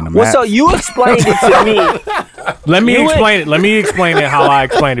televised? gonna be in the Well, maps. so you explained it to me. Let me explain it. Let me explain it how I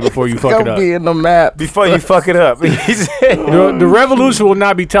explained it before you It's fuck it gonna up. be in the maps. Before you fuck it up. He said, The revolution will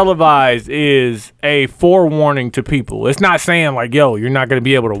not be televised is a forewarning to people. It's not saying like, yo, you're not going to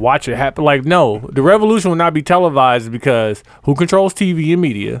be able to watch it happen. Like, no, the revolution will not be televised because who controls TV and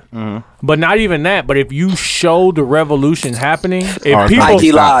media? But not even that. But if you show the revolution happening, if it's people, not.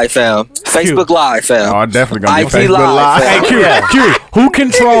 IG Live, fam. Facebook Live, fam. Oh, definitely gonna be IG Facebook Live, Live. fam. Hey, Q, who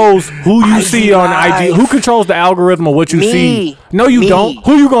controls who you IG see on Live. IG? Who controls the algorithm of what you Me. see? No, you Me. don't.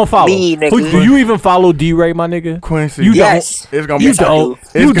 Who you gonna follow? Me, nigga. Do you even follow D-Ray, my nigga? Quincy. You Yes. It's gonna be. You don't.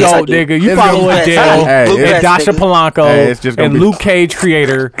 It's You gonna- don't, nigga. You it's follow gonna- Adele Hey, Luke and Best, Dasha nigga. Polanco Hey, it's just gonna and be- Luke Cage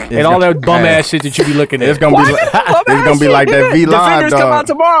creator and all gonna- that bum hey. ass shit that you be looking at. It's gonna be. It's gonna be like that V Live, Defenders come out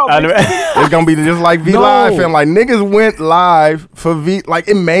dog. tomorrow. It's gonna be just like V No. Live, fam. Like niggas went live for V. Like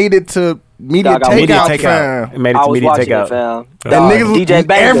it made it to media Dog, I was takeout, watching fam. It made it I to was media watching it, takeout. fam. And Dog, niggas was, DJ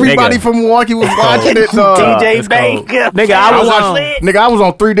Baker. everybody Nigga. from Milwaukee was watching it, dog. DJ It's cold. Baker. Nigga, I was I on. watched, nigga, I was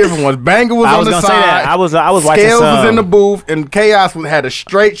on 3 different ones. Banger was I on was the gonna side. say that. I was watching Scales some. was in the booth, and Chaos had a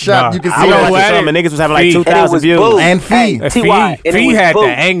straight shot. Nah. You can I see was know that. what? watching some, and niggas was having like Fee. 2,000 was views. boo. And Fee. Hey, Fee T.Y. and it was had boo. the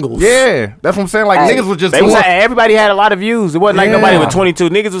angles. Yeah, that's what I'm saying. Like Hey, niggas was just They was doing. everybody had a lot of views. It wasn't like Yeah. nobody with 22.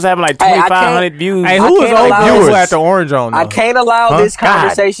 Niggas was having like Hey, I 2,500 views. Hey, I who was can't old allow viewers this. at the orange on? I can't allow this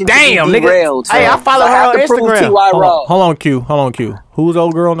conversation damn, to be nigga. derailed. Hey, I fam. follow her have on to prove Instagram. T.Y. wrong. Hold on, Q. Who was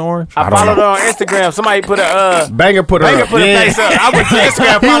old girl in the orange? I followed her on Instagram. Somebody put a Banger put her Banger up. put a face up. I went to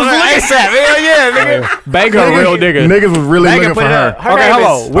Instagram, followed her ASAP. Hell yeah, nigga. Banger, a real nigga. Niggas was really Banger looking put for it her. up. Her Okay, name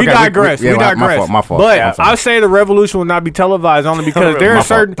hold is- on. We Okay, digress. yeah, We my digress. fault, my fault. But Yeah, I say the revolution will not be televised only because there My are fault.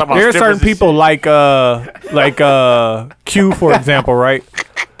 certain Talking about there are certain strippers and people like Q, for example, right?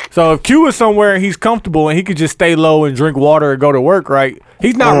 So if Q is somewhere and he's comfortable and he could just stay low and drink water and go to work, right?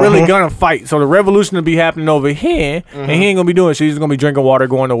 He's not really gonna fight. So the revolution will be happening over here, and he ain't gonna be doing shit. He's just gonna be drinking water,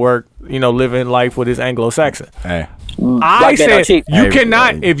 going to work, living life with his Anglo-Saxon. Hey, I Black man said on cheap. you Hey,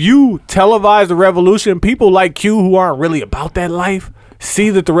 cannot. hey. If you televise the revolution, people like Q who aren't really about that life see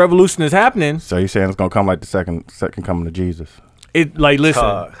that the revolution is happening. so you saying it's gonna come like the second coming of Jesus? It like listen,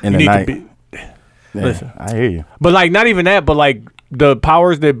 In you the need night. to be. Yeah, Listen. I hear you. But like not even that, but like the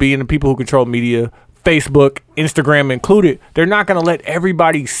powers that be and the people who control media, Facebook, Instagram included, they're not gonna let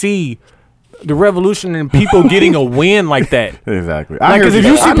everybody see the revolution and people getting a win like that. Exactly. Like, because if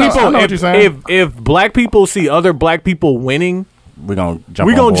you see I know people, what you're saying. if black people see other black people winning, we're gonna jump.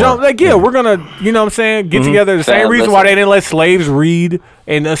 we on gonna board. jump. Like, yeah, we're gonna, you know what I'm saying, get together. The same Fam, reason why listen. they didn't let slaves read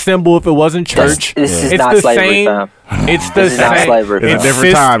and assemble if it wasn't church. This is It's not the slavery, same. fam. It's the This is not same. slavery, It's a fam.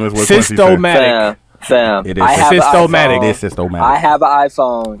 different time, is what Quincy said. Systematic. Fam, It is. I have an Systematic. iPhone. It is systematic. I have an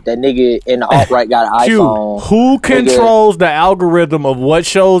iPhone. That nigga in the alt-right got an Q, iPhone. who controls the algorithm of what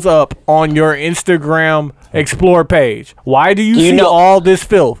shows up on your Instagram Explore page? Why do you see know- all this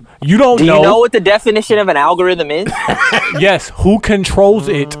filth? You don't Do you know what the definition of an algorithm is? Yes. Who controls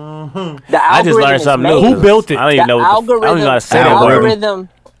it? The I just algorithm learned is something made. new. Who built it? I don't even know. I don't even know how to say The that word. algorithm.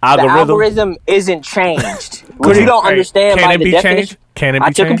 The algorithm isn't changed. What you don't understand can by it the be definition. changed? Can it be I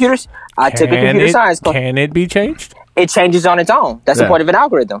took changed? computers. I took a computer science class. Can it be changed? It changes on its own. That's the point of an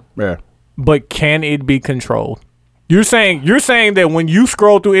algorithm. Yeah. But can it be controlled? You're saying that when you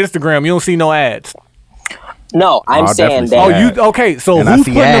scroll through Instagram, you don't see no ads. No, I'm I'll saying definitely that. see Oh, you okay? So And I who's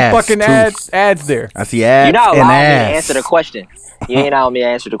see putting the ads, fucking too. ads there? I see ads You're not and allowing me to ass. answer the question. You ain't allowing me to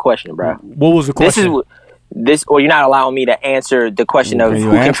answer the question, bro. What was the question? Or you're not allowing me to answer the question of Can you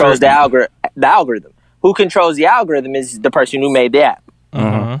who answer controls it? the algorithm. Who controls the algorithm is the person who made the app.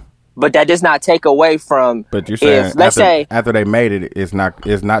 But that does not take away from. But you're saying if, let's say, after they made it, it's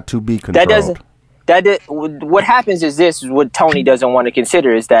not to be controlled. that doesn't. What happens is this is what Tony doesn't want to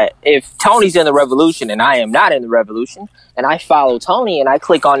consider is that if Tony's in the revolution and I am not in the revolution and I follow Tony and I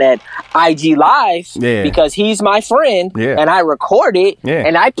click on that IG live because he's my friend and I record it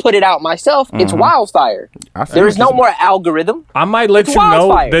and I put it out myself, it's wildfire. There is no more algorithm. I might let It's you know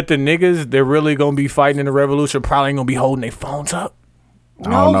wildfire. that the niggas they're really gonna be fighting in the revolution probably ain't gonna be holding their phones up. I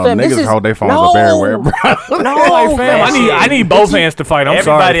don't know. fam, this Niggas is- hold their phones no. up everywhere, bro. No, Like, fam, I need both hands to fight. I'm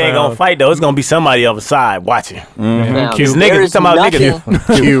Everybody sorry, ain't gonna fight though. It's gonna be somebody on the side watching. Now, Q. Niggas, there is talking about nothing-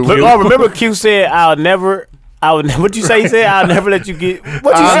 niggas. Remember Q said, I would. What you say? He said, "I'll never let you get."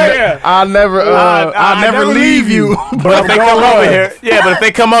 What you say? I'll never leave you. But if they come over here, but if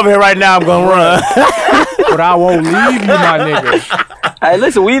they come over here right now, I'm gonna run. but I won't leave you, my nigga. Hey,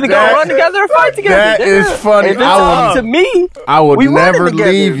 listen, we either gonna run together or fight together. That is funny. If it's up to me, I would we running never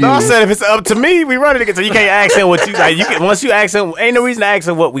together. leave you. No, I said if it's up to me, we run it again. So you can't ask him what you like. You can, once you ask him, ain't no reason to ask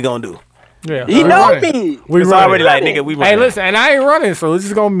him what we gonna do. Yeah, he we know running. me. We It's running. already like nigga, we run. Hey, listen, and I ain't running, so it's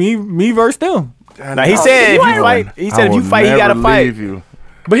just gonna me versus them. Now he said if you fight, he said if you fight, he gotta fight. You.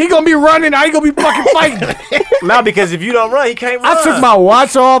 But he gonna be running. I ain't gonna be fucking fighting. No, because if you don't run, he can't run. I took my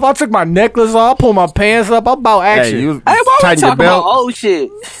watch off. I took my necklace off. Pulled my pants up. I'm about action. Hey, you Hey, why we tighten your talking about belt. old shit?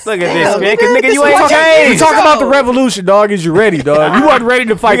 Look at this, man. Because nigga, this you is ain't what- we changed. talking about the revolution, dog. Is you ready, dog? You wasn't ready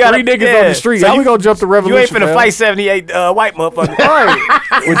to fight gotta- three niggas yeah. on the street. So How you- we gonna jump the revolution? You ain't finna fam? fight 78 white motherfuckers.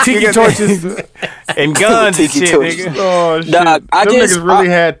 Right. With tiki torches. And guns and Tiki shit, torches. nigga. Oh shit! Dog, I Them just- niggas really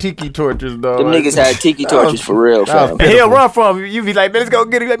had tiki torches, though. Them niggas had tiki torches for real, fam. And he'll run from you. You be like, man, let's go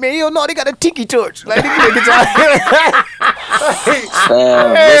get him. Like, man, you don't know they got a tiki torch. Like, nigga, get your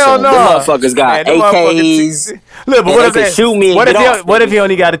Fam, Hell listen, no. them motherfuckers got Man, them AKs. Look, but And what they if could that? shoot me and What if get off. what if he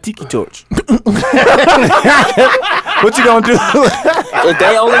only got a tiki torch? What you gonna do? If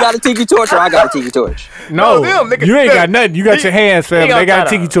they only got a tiki torch, or I got a tiki torch. No, them, nigga. you ain't got nothing. You got He- your hands, fam. he got They got a that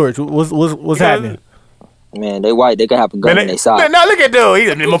tiki torch. What's happening? Man, they white. They could have a gun in their sock. Man, now look at dude. He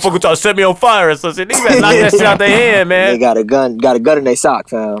the motherfucker trying to set me on fire or something. He better knock that shit out their hand, man. They got a gun in their sock,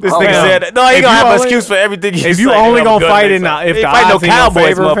 fam. This Oh, nigga man. said, no, he If gonna you have an only- excuse for everything. If you only gonna fight in if the fight no odds in your Cowboys,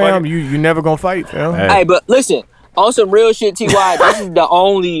 favor, fam, motherfucker. you never gonna fight, fam. Hey, but listen, on some real shit, TY, this is the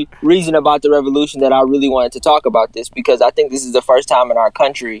only reason about the revolution that I really wanted to talk about this, because I think this is the first time in our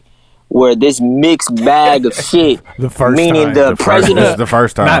country where this mixed bag of shit, The first meaning time. the This is president. the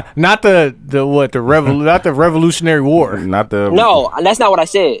first time. Not the Revolutionary War. Not the No, that's not what I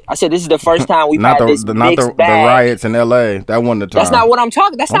said. I said this is the first time we've not had the, this the not mixed the, the bag. riots in L.A. That wasn't the time. That's not what I'm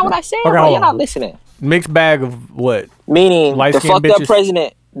talking. That's not what I said. Okay, bro. hold You're on. not listening. Mixed bag of what? Meaning the Light-skinned fucked up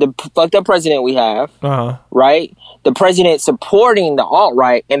bitches. president, we have, Uh-huh. right? The president supporting the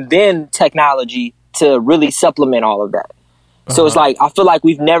alt-right, and then technology to really supplement all of that. So it's like, I feel like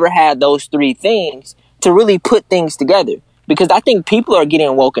we've never had those three things to really put things together, because I think people are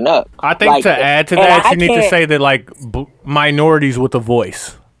getting woken up. I think Like, to add to and that, I you need to can't- say that like minorities with a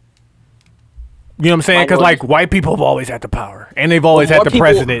voice. You know what I'm saying? Because like white people have always had the power, and they've always had more the people-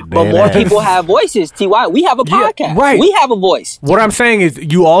 president. But more people have voices, TY. We have a Yeah, podcast. right. We have a voice. What I'm saying is,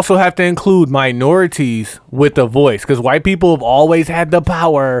 you also have to include minorities with a voice, because white people have always had the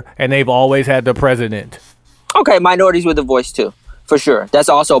power, and they've always had the president. Okay, minorities with a voice too, for sure. That's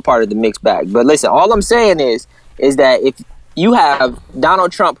also part of the mixed bag. But listen, all I'm saying is that if you have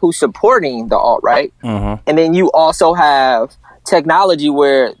Donald Trump who's supporting the alt-right, and then you also have technology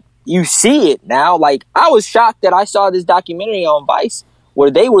where you see it now. Like, I was shocked that I saw this documentary on Vice where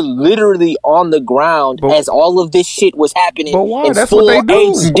they were literally on the ground as all of this shit was happening But why? in That's full what they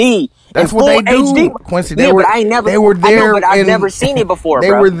do. HD. That's in what full they do, HD. Quincy. Yeah, but I ain't never. They were there. I know, but I've in- never seen it before. They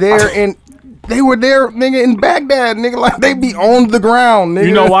bro. were there in. they were there, nigga, in Baghdad, nigga. Like they be on the ground, nigga.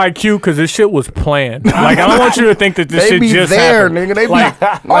 You know why, Q? Because this shit was planned. Like I don't want you to think that this They shit be just there, happened. nigga. They be Like,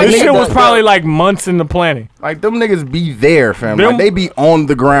 like, this nigga, shit was probably like months in the planning. like them niggas be there, fam. Them- Like they be on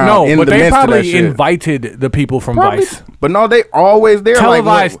the ground. No, in but the they midst of that probably shit. invited the people from Probably- Vice. But no, they always there.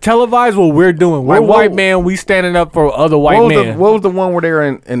 Televised, Like, televise what we're doing. We're Like, what- white man. We standing up for other white men. what was the one where they were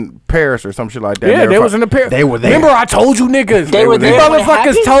in Paris or some shit like that? Yeah, were they fu- was in the Paris. They were there. Remember, I told you niggas. They were These there when it motherfuckers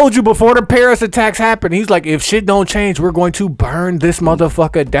happened? told you before the Paris attacks happened. He's like, if shit don't change, we're going to burn this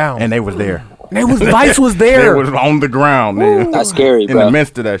motherfucker down. and they was there. they was Vice was They there. was on the ground, nigga. That's scary, in bro. the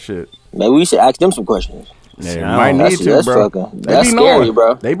midst of that shit. Maybe we should ask them some questions. Yeah, you might need to, That's bro. fucking- They that's be scary, knowing.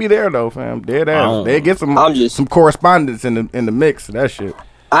 bro. They be there though, fam. Dead ass. don't- They get some I'm just- some correspondence in the mix of that shit.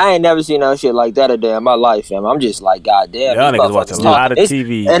 I ain't never seen no shit like that a day in my life, fam. I'm just like, goddamn. Y'all these niggas watch a motherfuckers lot of talking.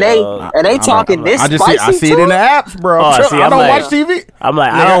 TV, and dog. they talking this I just spicy see it too? in the apps, bro. Oh, Sure, see, I I'm don't like- watch TV. I'm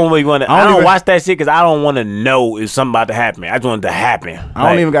like, Nigga, I don't really want to. I I don't don't even- watch that shit because I don't want to know if something about to happen. I just want it to happen. I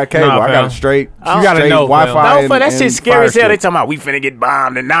don't even got cable. Nah, I got fam. it straight. You gotta straight know, fam. Wi-Fi. No, and- for that and shit scary fire as hell. They stick. talking about we finna get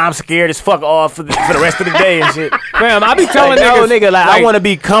bombed, and now I'm scared as fuck off for the rest of the day and shit. Fam, I be telling Like, no, niggas, nigga, like I want to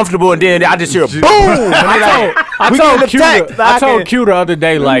be comfortable, and then I just hear a boom. I We told getting Q, attacked. I I told can- Q the other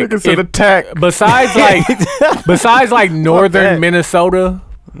day, like, Nigga said if- attack. besides like northern that. Minnesota,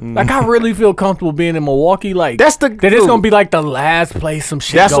 like I really feel comfortable being in Milwaukee. Like That's the- that it's dude. gonna be like the last place some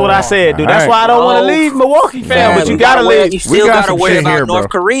shit. That's go what I on. said, dude. That's Alright. why I don't want to No. leave Milwaukee, fam. But you gotta leave. You still got gotta some worry shit about here, bro. North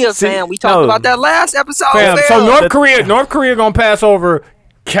Korea, See, fam. We talked no. about that last episode. Fam, fam. so North Korea gonna pass over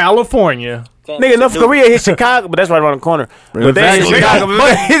California. Nigga, North Korea hit Chicago, but that's right around the corner. But they hit Exactly.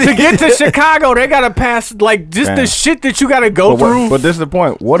 Chicago. To get to Chicago, they gotta pass like just the Fam. shit that you gotta go through. But this is the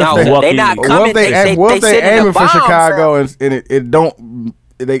point. What if No, they? they not What coming. if they sitting in aiming the for bomb, Chicago fam. and it don't?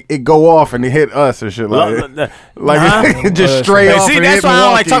 It go off and it hit us and shit like like just straight Hey, off. see, and that's hit why I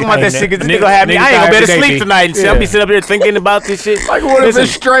don't like Milwaukee. talking about that Hey, shit. Cause this nigga- nigga gonna have me. nigga I ain't gonna be able to die every sleep day. tonight and shit. I'll be sitting up here thinking about this shit. Like what if Listen,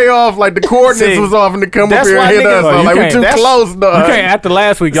 it's straight off? Like the coordinates See, was off and they come up that's here and why hit niggas- us. Bro, Like you we too can't- close, dog. You can't after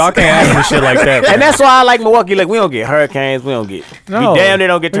last week, y'all can't ask me shit like that. And that's why I like Milwaukee. Like we don't get hurricanes, we don't get. No. We damn near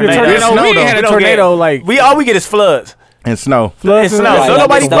don't get Nigga, tornadoes. tornado, we ain't though. had a We don't tornado get- like We all we get is floods. And snow. floods It's and snow. like, So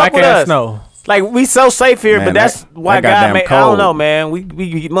nobody black fuck with ass us. snow. Like we so safe here, Man, but that's that why God goddamn made. I cold. don't know, man. We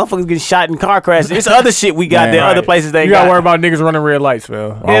motherfuckers getting shot in car crashes. It's other shit we got Man, there. right. Other places they You got. gotta worry about niggas running red lights, man.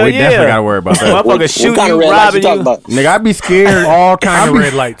 Oh, Hell we yeah. definitely gotta worry about that. Motherfuckers What shoot kind you, of red lights you robbing talking you. about? Nigga, I be scared. All kind I of be-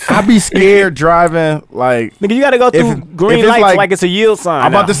 red lights. I be scared driving like. Nigga, you gotta go through If green it's lights like- like it's a yield sign.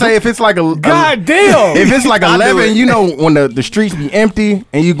 I'm about to say if it's like a God damn. If it's like I do 11, it. you know when the streets be empty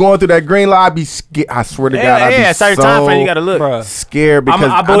and you going through that green light, I be scared. I swear to God, I be yeah, certain so time frame you gotta look. Bruh. scared because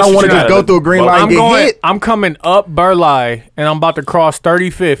I I don't bullshit want to you just gotta go through a green Well, light and get hit. I'm coming up Burleigh, and I'm about to cross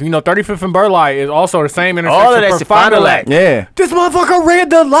 35th. You know, 35th and Burleigh is also the same intersection All of that for shit, Fond du Fond du Lac. Lac. Yeah, This motherfucker read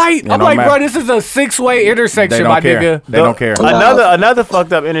the light. I'm don't like, matter. bro, this is a 6-way they intersection, my don't care. nigga. They don't care. Another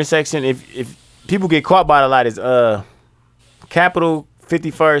fucked up intersection. If people get caught by the light is Capitol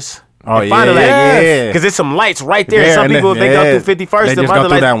 51st. Oh, and Fond du yeah, Lac. yeah. Because there's some lights right there. Yeah, Some and people, if they yeah. go through 51st, They the just other go through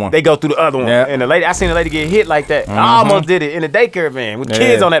lights, that one. they go through the other one. Yeah. And the lady, I seen a lady get hit like that. I almost did it in a daycare van with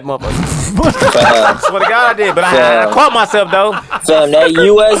kids on that motherfucker. I swear to God I did, but I caught myself though. Fam, that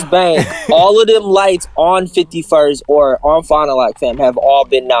U.S. Bank, all of them lights on 51st or on Fond du Lac, fam, have all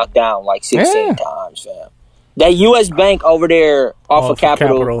been knocked down like 16 Yeah. times, fam. That U.S. Bank over there off of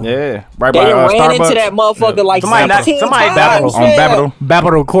Capitol, Yeah, right they by done ran Starbucks. into that motherfucker like Somebody 16 somebody times, battled on fam. Babel.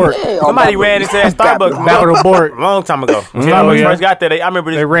 Babel Court. Yeah, on Somebody Babel. ran into that Starbucks Babel Board. a long time ago. When Hell Starbucks yeah. first got there, I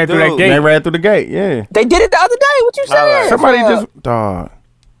remember this They ran through that dude. gate. They ran through the gate. Yeah, They did it the other day. What you saying? somebody fam? just dog.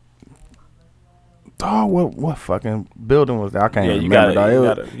 What fucking building was that? I can't Yeah, you remember. gotta- dog. you It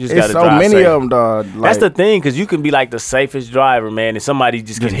gotta- was- you just it's gotta so drive many safe. of them, dog. That's Like, the thing, because you can be like the safest driver, man, and somebody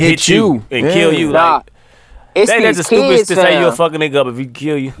just can Just hit hit you you. and Yeah. kill you. Nah, Like, it's that's these the stupidest kids, to say you'll fam. fucking nigga up if he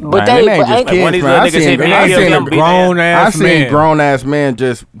kill you. But Man, they, they ain't but just ain't, kids, one of these man. little I niggas hit seen, me, I I They killed seen them, seen beat grown their I ass seen man. grown ass men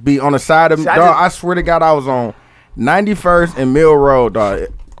just be on the side of See, I dog. just- I swear to God, I was on 91st and Mill Road, dog.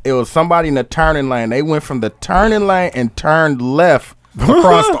 It was somebody in the turning lane. They went from the turning lane and turned left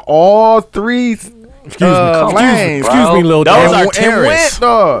across all three lanes. Excuse me, little Those dog. are And went, terrorists.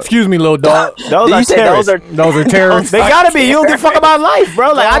 dog. Excuse me, little dog. Those Did are you say terrorists. Those are terrorists. They gotta be. You don't give a fuck about life,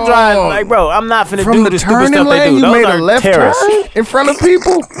 bro. Like I drive, Dog. like bro, I'm not finna From do the the stupid turning stuff they lane, do. you Those made are a left terrorists. turn in front of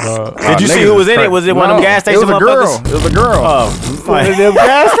people. Did you see who was in it? Was it one of them gas station It was a girl. motherfuckers? It was a girl. Oh, One of them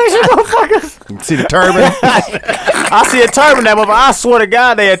gas station motherfuckers. See the turban? I see a turban that motherfucker. I swear to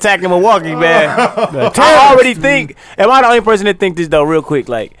God, they attacking Milwaukee, man. I already think. Am I the only person that think this though? Real quick,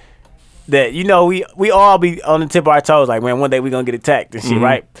 like that. You know, we all be on the tip of our toes. Like, man, one day we gonna get attacked and shit,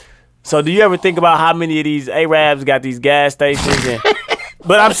 right? So, do you ever think about how many of these Arabs got these gas stations and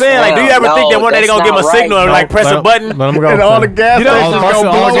But I'm saying, like, do you ever think that one day they gonna give him a signal and like press a button? Let him go. And all the gas stations gonna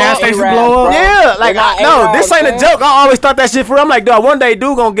all the gas blow up. stations blow up. Yeah, like not no, A-Rab, this ain't a man. joke. I always thought that shit for real. I'm like, dog, one day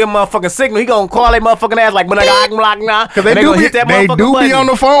dude gonna give him a motherfucking signal. He gonna call that motherfucking ass like, Cause they do gonna be, hit that they motherfucking do be button. on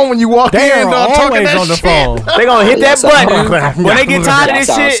the phone when you walk They in. are dog, talking always that on the shit. phone. They gonna hit that Y'all button when they get tired of Y'all this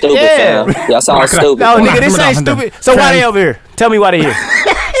sound shit. stupid, Yeah. fam. Y'all sound stupid. No, fam. nigga, this ain't stupid. So why they over here? Tell me why they here.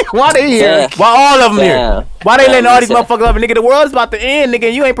 Why they here? Yeah. Why all of them here? Yeah. Why they letting all these Listen. motherfuckers up? Nigga, the world is about to end, nigga,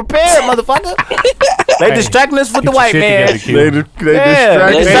 and you ain't prepared, motherfucker. They distracting us with the Get your white shit man. together, Q. They Yeah.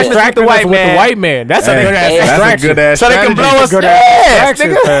 distracted. Listen. Hey, Distracting us with the white man. That's a good ass that's a distraction. good ass So they can strategy. blow us Good ass, ass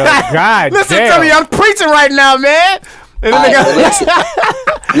distraction, nigga. fam. God Listen damn. to me, I'm preaching right now, man. And then they Alright, gonna,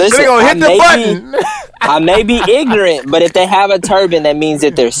 listen, they gonna hit the button. I may be ignorant, but if they have a turban, that means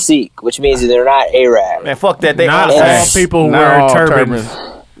that they're Sikh, which means that they're not Arab. Man, fuck that. They Not all all Yes. people Not wear all turbans.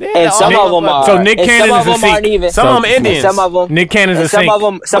 And some of them are. So Nick and Cannon's some of a them aren't Sikh. even. Some of them Indians. Some of them. Nick Cannon's a And some Sikh. of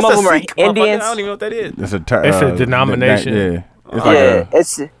them. Some of them are Indians. I don't even know what that is. It's a, It's a denomination. Yeah. It's like Yeah,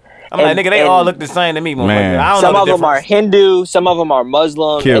 it's. I'm like, and- nigga, they and all look the same to me, motherfucker. Man. I don't Some know of the them are difference. Hindu. Some of them are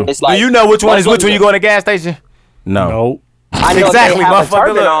Muslim. Q. And it's like. Do you know which one is which Muslims when you are- go in the gas station? no. Nope. I know Exactly, they have a motherfucker,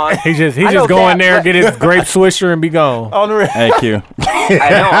 turban look. on. He just I know go in that, there and but- get his grape swisher and be gone. On the real. Hey, Q.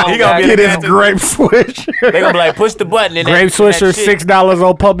 I know. He gonna be Get the his gas grape switch. They gonna be like, push the button. And Grape that swisher, shit- $6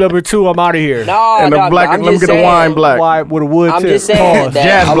 on pub number 2. I'm out of here. No, And the no, black, I'm let me just get a saying, wine black. Why with a wood I'm tip? just saying Pause. that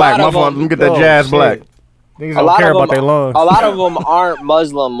Jazz a black. lot My of fault. them- Let me get that Oh, jazz shit. black. Niggas A don't lot care of about them, their lungs. a lot of them aren't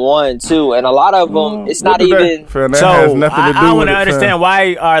Muslim. One, two, and a lot of them. It's not even. That So has nothing to do I with want to it, understand fam.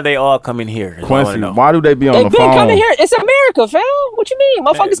 why are they all coming here? is what I wanna Quincy, know. why do they be on They've the been phone? coming here. It's America, fam. What you mean,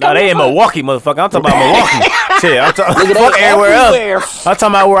 motherfuckers No, coming they here? in Milwaukee, motherfucker. I'm talking about Milwaukee. Shit, I'm talking Nigga, fuck they everywhere everywhere. else. I'm talking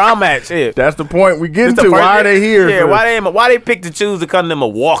about where I'm at. Shit. That's the point we getting It's the to. first- Why are they here? Yeah, for? why they pick to choose to come to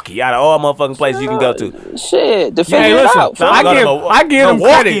Milwaukee out of all motherfucking places you can go to? Shit, to Hey, figure it listen, out. So fam. I'm gonna I give them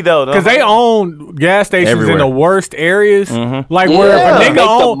Milwaukee, credit though, because they own gas stations Everywhere. in the worst areas. Like Yeah. where if a Make nigga the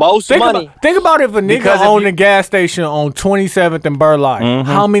own most think money. About, think about if a nigga Because if owned you- a gas station on 27th and Burleigh,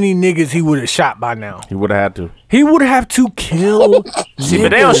 how many niggas he would have shot by now? He would have had to. He would have to kill. Shit,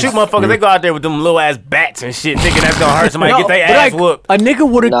 but they don't shoot motherfuckers. They go out there with them little ass bats and shit, thinking that's gonna hurt somebody, No, get their but ass like, whooped. a nigga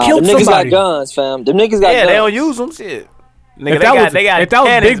would have Nah, killed them niggas somebody. got guns, fam. Them niggas got Yeah, guns. they don't use them. Shit. Nigga, If they that got was- they got if that was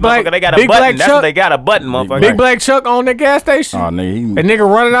cannons, Big Black- motherfucker. They got a Big button. Black That's Chuck- what they got, a button, motherfucker. Big Black Chuck on that gas station. Oh, nigga. A nigga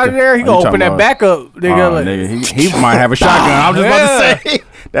running out of there, he You gonna talking open that about- back up. Nigga, Oh, like, nigga, he might have a shotgun. I was just about to say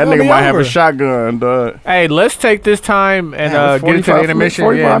that It'll nigga be might have over. a shotgun, dog. Hey, let's take this time and Damn, it's get into the 45 intermission.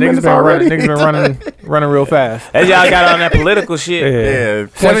 45 Yeah, niggas minutes been, already. niggas been running real fast. As y'all got on that political shit. Yeah,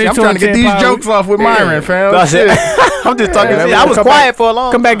 72 I'm trying to get and 10 these pounds. jokes off with Myron, fam. That's it. Shit. I'm just talking Yeah, shit. man, I was come quiet back- for a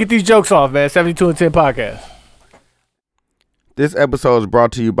long Come back, get these jokes off, man. 72 and 10 podcast. This episode is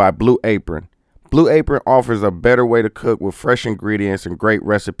brought to you by Blue Apron. Blue Apron offers a better way to cook with fresh ingredients and great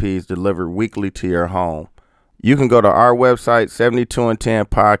recipes delivered weekly to your home. You can go to our website,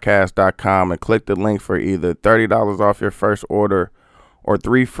 72and10podcast.com, and click the link for either $30 off your first order or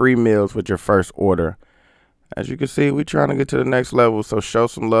 3 free meals with your first order. As you can see, we're trying to get to the next level, so show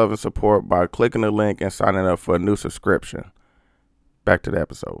some love and support by clicking the link and signing up for a new subscription. Back to the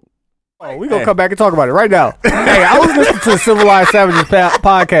episode. Oh, we gonna come back and talk about it right now. Hey, I was listening to the Civilized Savages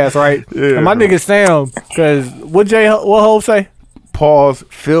podcast, right? Yeah, and my bro. nigga Sam, because what Hov say? Pause.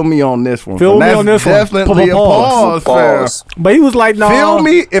 Feel me on this one. Feel me That's on this one. definitely a pause, Pause. fam. But he was like, no. Feel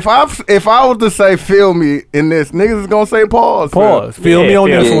me? If I was to say feel me in this, niggas is gonna say pause. fam. Pause. Feel me on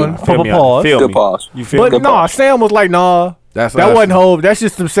feel this me. one. Feel me on- Pause. feel Good me. pause. You feel But me? no, Sam was like, nah. That's That us. wasn't Hov. That's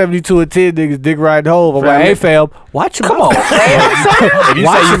just some 72 and 10 niggas dick riding Hov. I'm like, hey, fam, watch your mouth. If you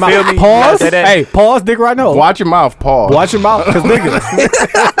Watch say your you mouth. feel me, you gotta Pause. say that. Hey, pause, dick riding Hov. Watch your mouth. Pause. Watch your mouth, because niggas.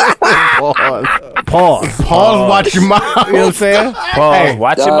 Pause. Pause. Pause. Watch your mouth. You know what I'm saying? Pause. Hey,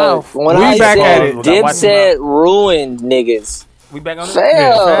 Watch your Dog, mouth. When We I back said at it. Watch your Dipset ruined niggas. We back on Fam,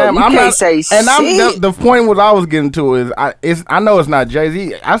 that? Fam, you I'm can't not, say and I'm shit. the point what I was getting to is I know it's not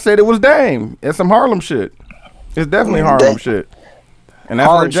Jay-Z. I said it was Dame. It's some Harlem shit. It's definitely Harlem shit. And that's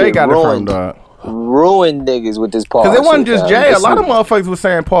Harlem where Jay shit got it from, ruined. dog. Ruined niggas with this pause. Because it wasn't shit, just fam. Jay. A This lot of is- motherfuckers was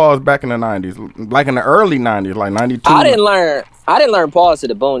saying pause back in the 90s. Like in the early 90s, like 92. I didn't learn pause to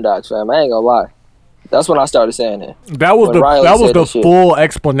the Boondocks, fam. I ain't gonna lie. That's when I started saying it. that was When the Riley that was said the that shit. full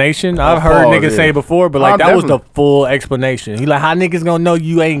explanation. I've heard pause, niggas yeah. say before, but like Oh, that was the definitely. full explanation. He like, how niggas gonna know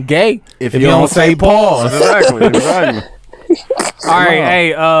you ain't gay If you don't say pause. Exactly. Exactly. All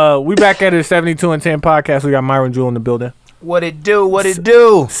right, hey, we back at the 72 and 10 podcast. We got Myron Jewell in the building. What it do? What it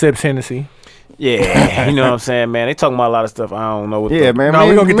do? Sips Hennessy. Yeah, you know what I'm saying, man. They talking about a lot of stuff. I don't know what. Yeah, man. No,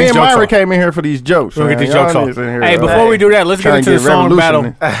 we gonna get me these and jokes Myra off. came in here for these jokes. We're gonna get these Y'all jokes off. niggas in here, Hey, before we do that, let's get trying into to the song battle.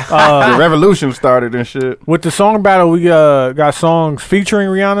 the revolution started and shit. With the song battle, we got songs featuring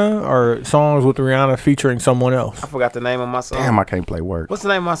Rihanna or songs with Rihanna featuring someone else. I forgot the name of my song. Damn, I can't play work. What's the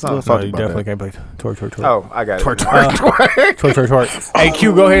name of my song? Let's No, talk you about definitely that. can't play twerk, twerk, twerk. Oh, I got it. Twerk, twerk, Twerk. Hey,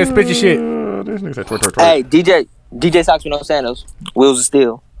 Q, go ahead and spit your shit. This nigga said twerk, twerk, twerk. Hey, DJ Socks with no sandals. Wheels of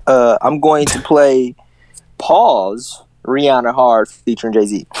Steel. I'm going to play Pause, Rihanna Hard featuring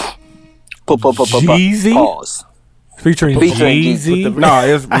Jay-Z. Jeezy? Pause. Featuring Featuring Jeezy. No,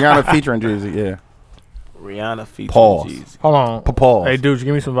 it's Rihanna featuring Jeezy. Yeah. Rihanna featuring Pause. Jeezy. Hold on. Pause. Hey, dude,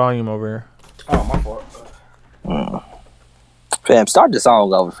 give me some volume over here. Oh, my fault. Fam, start the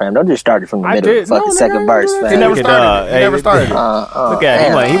song over, fam. Don't just start it from the I middle. did. It's like No, the nigga, second I verse, did that. fam. He never Look at started. that. He never Hey, started. Look at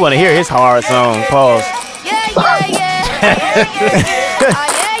damn. him. He want to hear his hard song. Pause.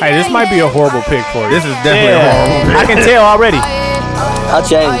 Hey, this might be a horrible pick for you. This is definitely a horrible Yeah, I pick. can tell already. I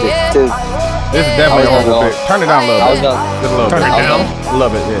changed it, too. This is definitely a I was horrible gonna pick. Turn it down a little I was bit. gonna, Just a little Turn bit. it down.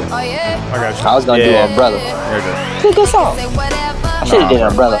 Love it, yeah. I got you. I was gonna do Yeah. Umbrella. There you go. It's a good song. I should have did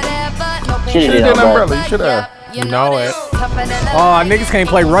Umbrella. Should have You did did an Umbrella. umbrella. You should have. You know it. Oh, niggas can't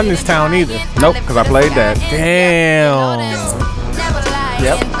play Run This Town either. Nope, because I played that. Damn.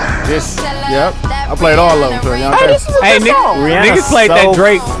 Yep. I played all of them. So y'all can- Hey, Rihanna's niggas played so- that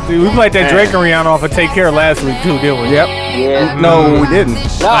Drake. Dude, we played that Drake and Rihanna off of Take Care last week too, didn't we? Yep. Yeah. No, we didn't.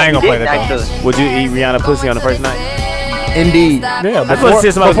 No, I ain't gonna we play didn't, that, though. actually. Would you eat Rihanna pussy on the first night? Indeed. Yeah, That's before, what it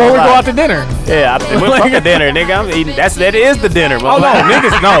says about before we my go life. out to dinner. Yeah, we fuck a dinner, nigga. I'm eating. That is the dinner. Oh no,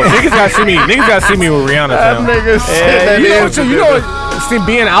 niggas gotta see me. Niggas gotta see me with Rihanna. That Fam. nigga said that You know is what? You the know what? See,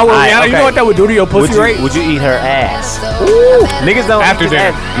 being out with Alright, Rihanna, you know okay. what that would do to your pussy rate? Would you eat her ass? Niggas don't After eat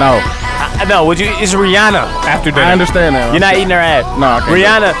dinner. ass. No, No, would you? It's Rihanna. After I dinner. understand that. You're not eating her ass. No, I can't.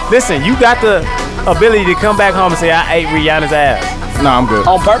 Rihanna, listen, you got the ability to come back home and say, I ate Rihanna's ass. No, I'm good.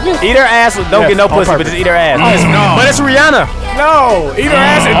 On purpose? Eat her ass, don't Yes, get no on pussy, but purpose. just eat her ass. no. But it's Rihanna. No, eat her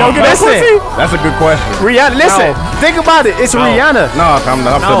ass and don't get no Listen. pussy. That's a good question. Rihanna, listen, think about it. It's Rihanna. No, I'm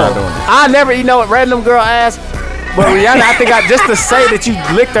still not doing it. I never eat no random girl ass. But Rihanna, I think just to say that you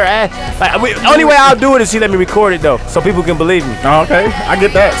licked her ass. Like, only way I'll do it is she let me record it though, so people can believe me. Oh, okay, I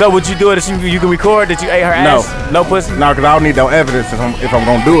get that. So would you do it if you can record that you ate her No. ass? No pussy? No, because I don't need no evidence if I'm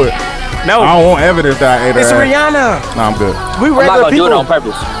gonna do it. No. I don't want evidence that I ate her It's ass. Rihanna. No, I'm good. We I'm not regular gonna do it people. on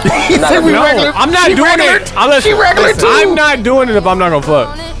purpose. I'm not said we gonna do it. regular. I'm not She doing regular. it. Listen, regular too. I'm not doing it if I'm not gonna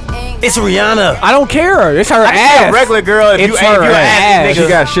fuck. It's Rihanna. I don't care. It's her I can see ass. a regular girl if you It's ate her your ass. ass, She nigga.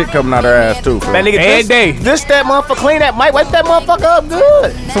 got shit coming out her ass too. Bro. That nigga Every day. this that motherfucker clean that might wipe that motherfucker up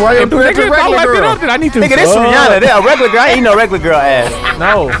good. So why you do that to Nigga, if I regular wipe it girl? up, then I need to. Nigga, this fuck. Rihanna. That a regular girl. I ain't eat no regular girl ass.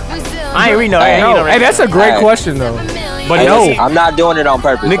 No, I ain't read no. I ain't eat no no. regular. Hey, that's a great Alright. question though. But Hey, no, listen, I'm not doing it on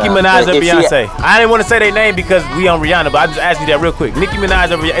purpose. Nicki fam. Minaj and If she- Beyonce. I didn't want to say their name because we on Rihanna, but I just asked you that real quick. Nicki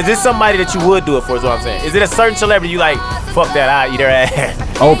Minaj and Rihanna. Is this somebody that you would do it for? Is what I'm saying. Is it a certain celebrity you like? Fuck that. I eat her ass.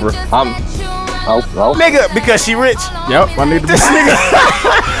 Oprah. Oh, Nigga, because she rich. Yep, I need to. This nigga.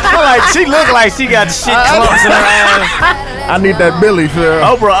 I'm like, she look like she got shit clumps in her ass. I need that Billy feel.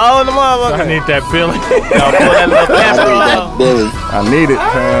 Oprah, oh the I motherfucker. need that feeling. Yo, pull that little pamper off. Billy. I need it.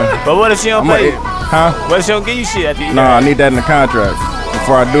 But what if she don't I'm pay like, you? huh? What if she don't give you shit after you eat No, her I ass? need that in the contract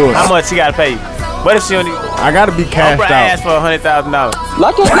before I do it. How much she gotta pay you? What if she only I gotta be cashed Oprah out. asked for $100,000?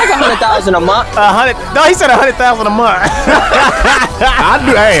 Like $100,000 a month. No, he said $100,000 a month.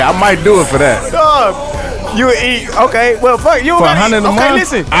 Hey, I might do it for that. Dog, you would eat. Okay, well, fuck you. For Gotta $100 eat. a Okay, month.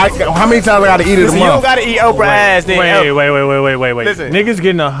 listen. How many times I gotta eat it a Listen, you don't month? gotta eat Oprah ass. Then Wait. Listen. Niggas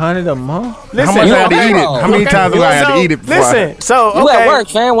getting 100 a month? Listen, How much you I gotta okay? eat it? How many Okay. times do I have to eat it before? Listen, so You okay. at work,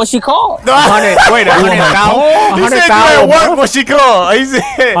 fam, when she called. Wait, Wait, 100,000? He said you at 100,000 a work month? when she called. He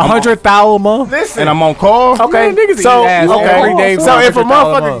said, 100,000 a month? listen. And I'm on call? Okay, Man, niggas so eat ass every day for so if a 100,000 a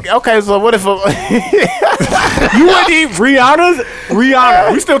motherfucker, okay, so what if a You wouldn't eat Rihanna's?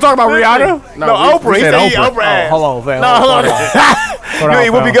 Rihanna. We still talking about Rihanna? No, we Oprah. He said said eat Oprah. Oprah ass. Hold on, fam. No, hold on. Hold You on,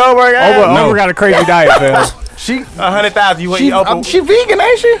 eat Whoopi fam. Goldberg ass? Oprah got a crazy diet, fam. She 100,000. You would eat she, Oprah? she vegan,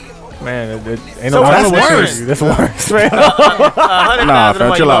 ain't she? Man, it ain't So no that's telling what she worse. is. That's worse, man. 100,000 Nah, a fam,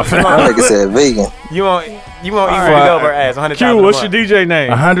 month. chill out, fam. Nigga said vegan. You won't eat right. Whoopi Goldberg ass. 100,000 Q, a what's your month. DJ name?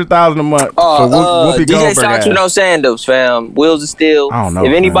 100,000 a month for Whoopi DJ Goldberg. Socks with ass. no sandals, fam. Wheels of Steel. I don't know, If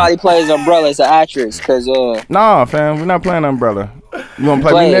fam. anybody plays Umbrella, it's an actress. Cause Nah, fam, we're not playing Umbrella. You wanna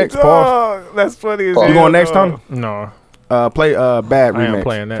play Play me it. next, Paul? Oh, that's funny as You You hell, going next, dog. Tony? No. Play Bad I ain't remix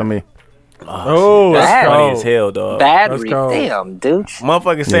playing that. for me. Oh, That's Bad. funny as hell, dog. bad Let's read. go. Damn, dude.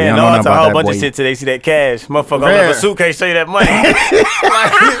 Motherfuckers saying y'all no know to a about whole that, bunch boy. of shit till they see that cash. Motherfucker open Man. up a suitcase, show you that money.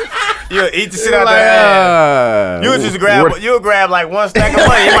 You'll eat the shit out that ass. You'll grab like one stack of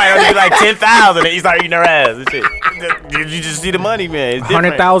money. It might only be like 10,000 and you start eating her ass and shit. You just see the money, man. It's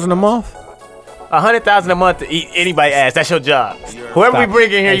different. 100,000 a month. 100,000 a month to eat anybody's ass. That's your job. Whoever we bring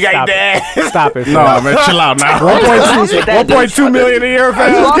in here, you gotta eat the ass. Stop it. No, man, chill out now. 1.2 million a year,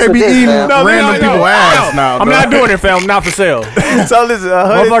 fam. You can't be eating No, random no. people's ass now. I'm not doing it, fam. Not for sale. So listen,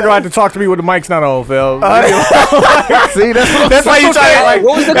 Motherfucker have to talk to me with the mic's not on, fam. See, that's why you try to Like,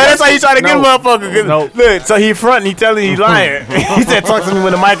 what was the that's why you try to get a No. motherfucker. 'Cause No. Look, so he fronting, he telling you he lying. He said talk to me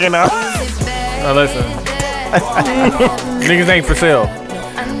with the mic in on. Now listen. Niggas ain't for sale.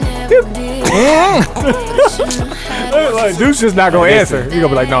 Like, dude's just not gonna answer. You gonna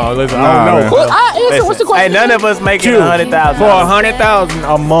be like, no, listen, I don't know. man. Well, I answer. What's the question? Hey, none of us making For 100,000. 100,000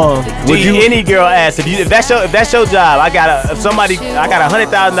 a month. Would you any girl ass if that's your job? I got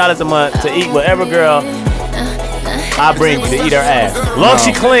 $100,000 a month to eat whatever girl I bring to eat her ass. Long as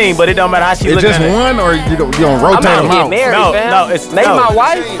she clean, but it don't matter how she It's looking. just one, or you don't rotate I'm them not out. getting married, No, fam. no, it's Maybe no. my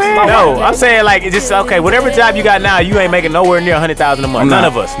wife. No, I'm saying like it's just okay. Whatever job you got now, you ain't making nowhere near 100,000 a month. Nah. None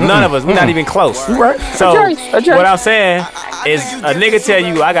of us. None of us. We're not even close. Right. So That's right. what I'm saying is a nigga tell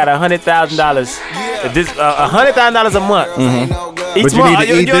you I got $100,000. This $100,000 a month. Each But you month, need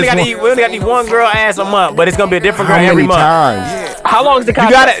to eat you only this got to one. eat. We only got to eat one girl ass a month, but it's gonna be a different girl How every many month. times? How long is the You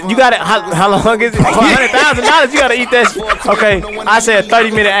contract? got it. How long is it? For $100,000, you gotta eat that. Okay, I said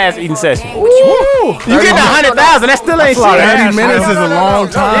 30-minute ass eating session. You get the 100,000. That still ain't shit. 30 minutes is a long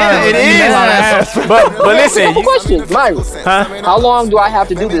time. Yeah, it is. That's a lot of ass. But listen, Simple question, Myra. huh? How long do I have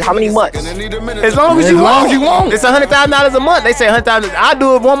to do this? How many months? As long as As you long want. as you want. It's $100,000 a month. They say 100,000. I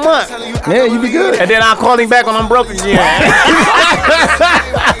do it 1 month, Yeah, you be good. and then I'll call him back when I'm broke again.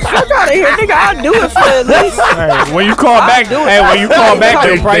 Fuck out of here, nigga. I'll do it for at least. Hey, when you call back, do it. hey, when you call back,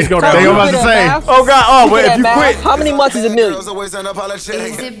 the Hey, price go down. They about to say, Oh God! Oh, but if you quit, How many months is a million?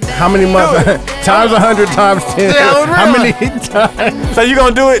 how many months? Times 100 times 10. Yeah, I would How many realize. times? so you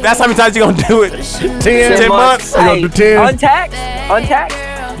gonna do it? That's how many times you gonna do it? 10 months. You gonna do 10? Untaxed? Untaxed?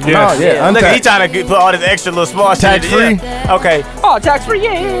 Oh, yeah. Look, he Untaxed. trying to put all this extra little small shit. Tax in free? it. Yeah. Okay. Oh, tax free?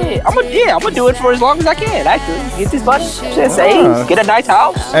 Yeah. I'm gonna do it for as long as I can. Actually, get this money, just save, get a nice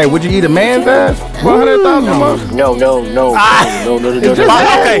house. Hey, would you eat a man's ass? 100,000 a month? No. Okay,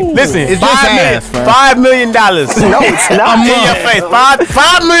 listen. It's just ass, man. $5 million. No, it's not. In your face.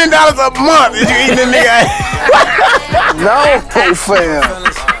 $5 million a month is you eating the nigga ass. No, fam.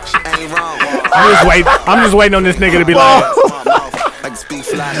 I'm just waiting on this nigga to be like, He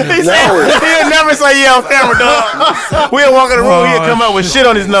said, he'll never say yeah on camera, dog. We'll walk in the room, he'll come up with shit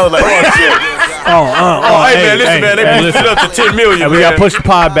on his nose like, oh shit. Hey man, listen man, they pushed it up to 10 million. hey, we gotta push the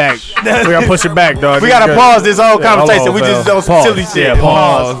pod back. We gotta push it back, dog. We gotta pause this whole Yeah, hold conversation. on, We just fam. on some silly shit. Yeah,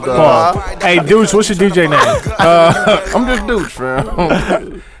 pause. Hey, dudes, what's your DJ name? I'm just douche,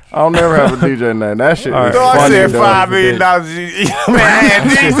 fam. I'll never have a DJ name. That shit is Dog funny. said dog. $5 million. Man,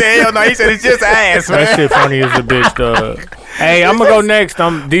 he said hell no. He said it's just ass, man. That shit funny as a bitch, dog. Hey, I'm gonna go next.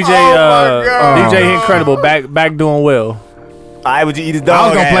 I'm DJ. Oh, my God. DJ Incredible, back doing well. Alright, would you eat his I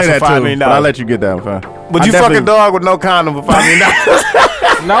dog was gonna play ass that for $5 too, million? but I'll let you get that, fam. Would I you fuck a definitely- dog with no condom for $5 million?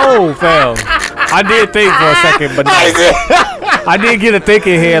 No, fam. I did think for a second, but no. I did get a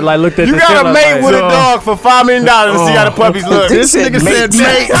thinking head. Like looked at You the got shit, a like, mate with a dog for $5 million and see how the puppies look. This nigga said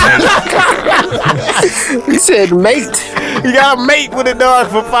mate. He said mate. You got a mate with a dog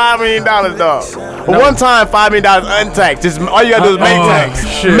for $5 million, dog. One time, $5 million untaxed. Just all you gotta do is mate tax.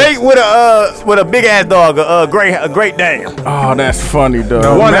 shit. Mate with a big ass dog, a great Dane. Oh, that's funny, dog.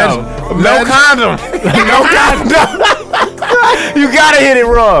 No condom. No condom. You gotta hit it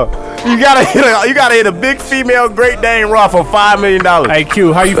raw. You gotta hit a big female Great Dane raw for $5 million. Hey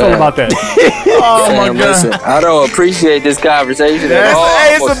Q, how you feel about that? Oh my Damn, god. listen, I don't appreciate this conversation at Hey, all.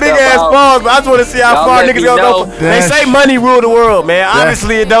 it's a big ass pause, but I just want to see how Y'all far let niggas me gonna know. go. They say money rule the world, man.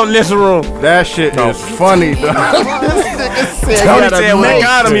 Obviously, it don't in this room. That shit is funny, dog. Tony said with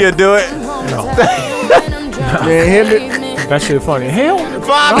economy will do it. Man, hit it. That shit funny. Hell,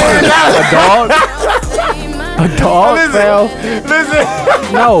 $5 million. a dog, a dog, fam. Listen.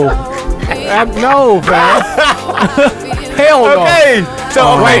 No, no, fam. Hell no. Okay. So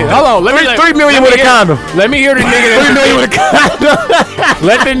Wait, hold on. Let me $3 million with a condom. Let me hear the nigga. $3 million with a condom.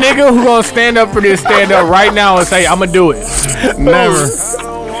 Let the nigga who gonna stand up for this stand up right now and say, "I'ma do it." Never.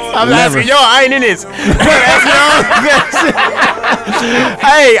 I'm Never. asking y'all. I ain't in this.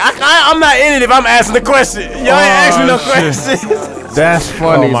 Hey, I'm not in it if I'm asking the question. Y'all ain't asking no questions. That's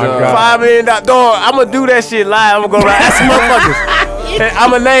funny, Oh my dog. God. $5 million. Dog, I'm gonna do that shit live. I'm gonna go ask some motherfuckers.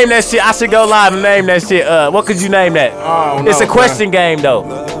 I'm gonna name that shit. I should go live and name that shit. What could you name that? Oh, It's no, a question game though.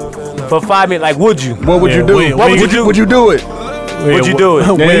 For $5 million, like, would you? What would Yeah, you do? we- What we- would you do? Would you do it? Would you do it?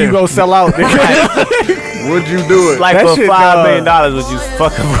 When Yeah. you go sell out? Would you do it? Like That for shit, $5 million, would you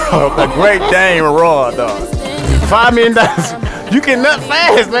fucking Raw? A Great Dane Raw, dog. $5 million. You can nut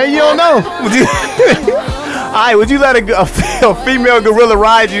fast, man. You don't know. Would you? All right, would you let a female gorilla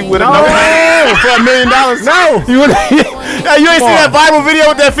ride you with a for $1 million? No. You ain't see that viral video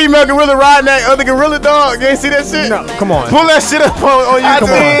with that female gorilla riding that other gorilla dog? You ain't see that shit? No, come on. Pull that shit up on YouTube.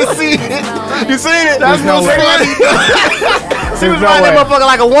 Come on. See it. You seen it? There's no way. She was no riding that way. motherfucker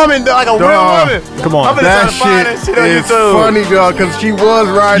like a woman, like a real woman. Come on. I'm gonna try to find that shit on is YouTube. funny, dog, because she was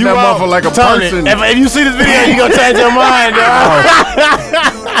riding that won't. motherfucker like a Tony, person. If you see this video, you gonna change your mind, dog.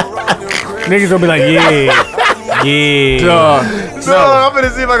 Niggas gonna be like, yeah. Dog, No, I'm gonna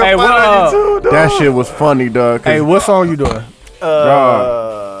see if I can Hey, find it on YouTube, dog. that shit was funny, dog. 'cause Hey, what song you doing? Man,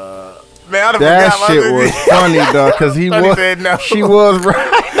 I done that forgot my shit video. was funny, dog, because Tony said no. she was right.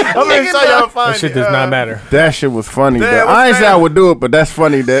 I'm gonna show y'all find That shit it. does not matter. That shit was funny, Damn, dog. what's I ain't say that? I would do it, but that's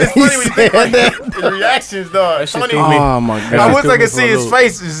funny that he Funny when you think said about that. the reactions, dog. shit Tony, threw me. Oh my I god. wish I could threw me see for a his loop.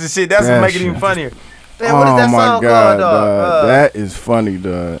 face and shit. That's That what make it shit. even funnier. Damn, what is Oh that my song god, called, dog? that is funny,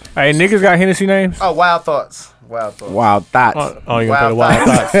 dog. Hey, niggas got Hennessy names? Oh, Wild Thoughts. Wild Thoughts. Wild thoughts. Oh, you gonna play the Wild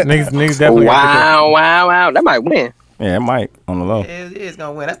Wild Thoughts. Niggas definitely got Wow. That might win. Yeah, it might on the low. It is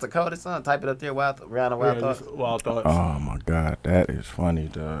gonna win. That's the coldest song. Type it up there. Round of Wild Thoughts. Wild Thoughts. Oh my god, that is funny,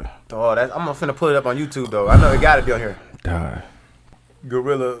 dog. Oh, I'm finna put it up on YouTube though. I know it gotta be on here. Dog.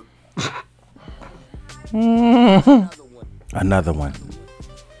 Gorilla. Another one.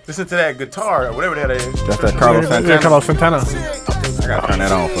 Listen to that guitar or whatever that is. That's that Carlos Yeah, Santana. Carlos Santana. I gotta turn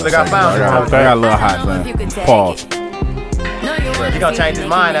that on for a Look, I second. found it. I got a little hot, man. Pause. He gonna change his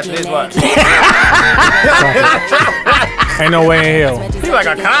mind after this one. Ain't no way in hell. He like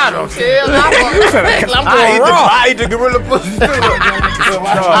a condom. I'm I eat the gorilla pussy too.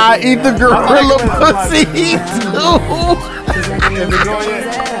 I eat the gorilla pussy too.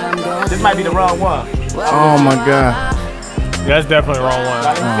 This might be the wrong one. Oh my god. That's definitely the wrong one.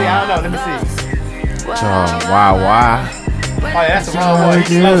 Let me see. I don't know. Let me see. Oh, wow. Oh yeah, that's the wrong one. He's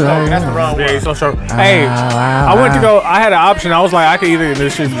slow smoking. That's the wrong Yeah, one. he's so sure. Hey, I went to go. I had an option. I was like, I could either.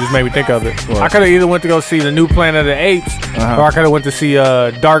 This shit just made me think of it. I could have either went to go see the new Planet of the Apes, or I could have went to see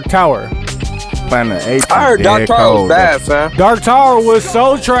Dark Tower. Planet Apes. I heard Dark dead Tower was cold. bad, fam. Dark Tower was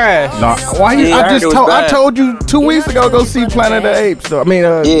so trash. No, why you? Yeah, I I heard just it was told. I bad. told you 2 weeks ago. Go see Planet of the Apes. Though. I mean,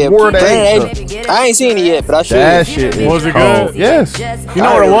 Yeah, War of the Planet Apes. Apes. I ain't seen it yet, but I should. That shit is Was it cold. good? Yes. You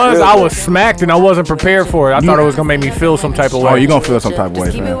know what it was? Really I good. was smacked and I wasn't prepared for it. I thought it was gonna make me feel some type of way. Oh, you gonna feel some type of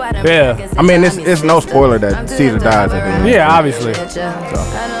way, man. Yeah. I mean, it's no spoiler that Caesar dies at the end. Yeah, obviously.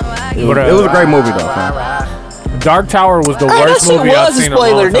 It was a great movie though, man. Dark Tower was the Hey, that worst shit movie I've was a seen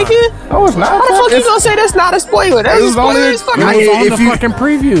spoiler, in a long time. nigga. No, it's not. How the fuck you It's- gonna say that's not a spoiler? That's It a was spoiler. only- It's fucking It was on If the you- fucking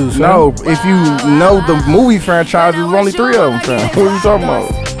previews. No, if you know the movie franchise, there's only 3 of them, fam. What are you talking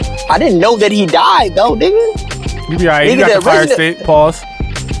about? I didn't know that he died though, nigga. You be alright. You Nigga, got the that fire original- stick. Pause.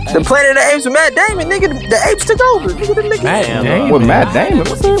 The Planet of the Apes with Matt Damon, nigga. The apes took over. Nigga, them niggas. Matt Damon. With Matt Damon?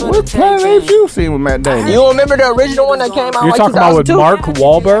 What Planet of the Apes you seen with Matt Damon? You don't remember the original one that came out You're like talking about with 2002? Mark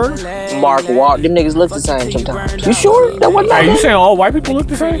Wahlberg? Mark Wahlberg. Them niggas look the same sometimes. You sure that wasn't Are you that? saying all white people look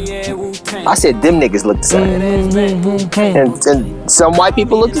the same? I said them niggas look the same. And some white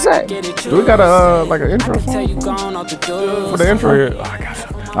people look the same. Do we got a like an intro song for the intro? Oh, I got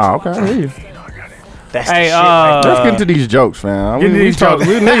something. Oh, okay. That's Hey, the shit right Let's get into these jokes, man. Get into these jokes.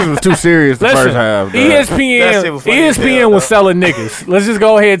 We niggas was too serious the Listen, first half. dog. That shit was funny as hell, ESPN was though. selling niggas. Let's just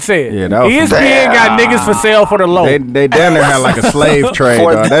go ahead and say it. Yeah, that was some- ESPN got niggas for sale for the low. They damn near had like a slave trade,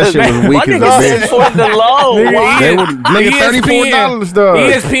 For dog. That shit was weak as a bitch. for the low. They would nigga $34, dog.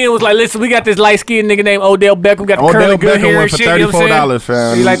 ESPN was like, listen, we got this light skinned nigga named Odell Beckham, got the Odell curly good Beckham hair went and for shit. You know what I'm saying? $34,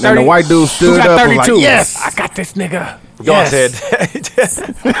 fam. He like And the 30 white dude Who stood got up and 32? was like, yes! I got this nigga. Y'all Yes.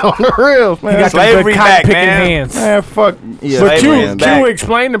 said On the real, man. He got the Slavery good back, cotton picking man. hands. Man, fuck. Yeah, But Slavery Q, is back. Q,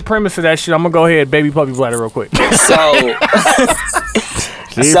 explain the premise of that shit. I'm gonna go ahead, baby puppy bladder, real quick. So,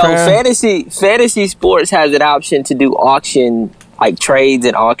 See, so fam? fantasy sports has an option to do auction, like trades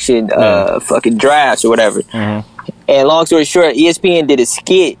and auction, fucking drafts or whatever. And long story short, ESPN did a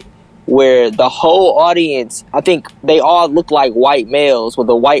skit where the whole audience, I think they all look like white males with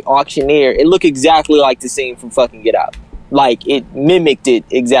a white auctioneer. It looked exactly like the scene from fucking Get Out. Like it mimicked it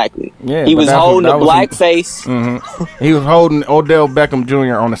exactly. Yeah, he but was that was- holding that a was black some- face. He was holding Odell Beckham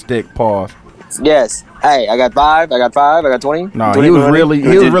Jr. on a stick. Pause. Yes. Hey, I got 5. I got 5. I got 20. No, 20, he was 20.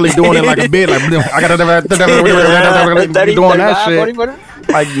 really doing it like a bit. Like I got 30, doing that 35, shit. 40, 40.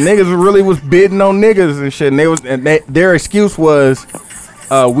 Like niggas really was bidding on niggas and shit. And their excuse was,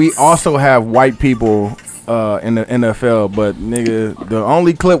 we also have white people in the NFL, but nigga, the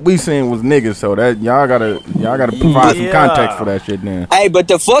only clip we seen was niggas. So that y'all gotta provide some context for that shit. Then, Hey, but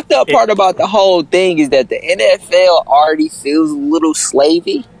the fucked up part about the whole thing is that the NFL already feels a little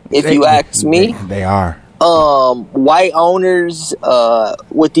slavey. If you ask me, they are. White owners,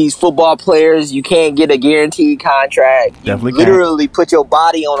 with these football players, you can't get a guaranteed contract. You Definitely literally put your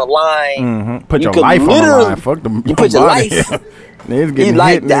body on the line. Mm-hmm. Put You your could life on the literally- line. Fuck them. You put your life. Niggas You getting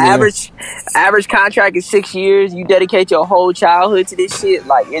like hit, the nigga. average contract is 6 years. You dedicate your whole childhood to this shit.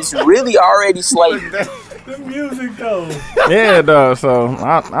 Like, it's really already slavery. The music though. Yeah, dog. So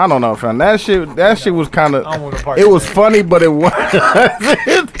I don't know, fam. That shit was kind of. I don't want to part It was funny, but it was.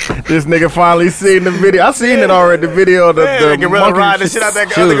 This nigga finally seen the video. I seen it already. The video of the Gorilla monkey. riding the shit out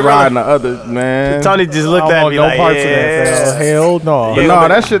that She was other gorilla. riding the other man. Tony just I looked don't at want me no like, parts of that, fam. Hell no. But no,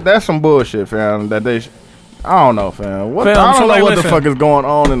 that shit. That's some bullshit, fam. That they. I don't know, fam. Fam, I so don't know like, what the listen. fuck is going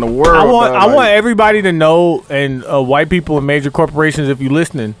on in the world. I want dog. Like, everybody to know, and white people and major corporations, if you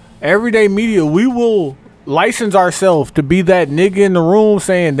listening, everyday media, we will license ourselves to be that nigga in the room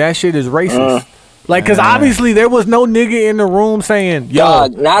saying that shit is racist. Like, because obviously there was no nigga in the room saying, yo,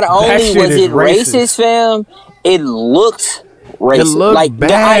 Dog, not that only shit was is it racist, fam, it looked racist. It looked like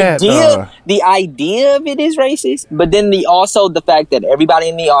bad, the idea of it is racist, but then the fact that everybody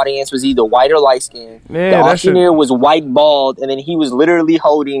in the audience was either white or light skinned. Yeah, The that shit- auctioneer was white bald, and then he was literally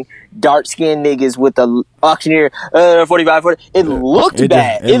holding dark skinned niggas with the auctioneer 45, 40. It looked It just-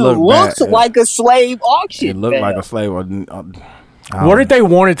 bad. it It looked looked bad, yeah. like a slave auction. It looked fam. like a slave. What did they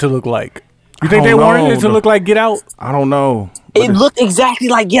want it to look like? You think I they don't wanted know, it to but- look like Get Out? I don't know. It looked exactly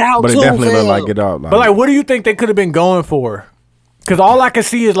like Get Out, But it too, definitely fam. looked like Get Out. But like, what do you think they could have been going for? Because all I can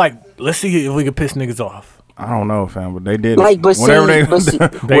see is like, let's see if we can piss niggas off. I don't know, fam, but they did Like, it. but see- Whatever they, but see-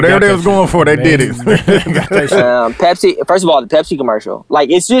 whatever got they that was going for, they did it. Pepsi. First of all, the Pepsi commercial. Like,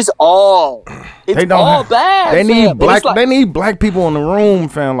 it's just all. It's They don't all have- bad. They need fam. black. It's like- They need black people in the room,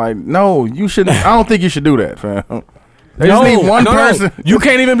 fam. Like, no, you shouldn't. I don't think you should do that, fam. They just need one person. You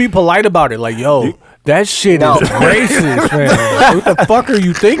can't even be polite about it. Like, yo, that shit No. is racist, man. What the fuck are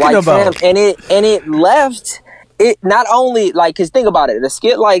you thinking like, about? fam, and it left. It not only like, cause think about it. A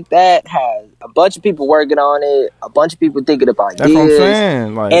skit like that has a bunch of people working on it, a bunch of people thinking about That's what I'm ideas.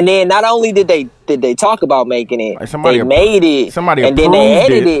 saying. Like, And then not only did they talk about making it, Like, somebody they appro- made it, somebody and then they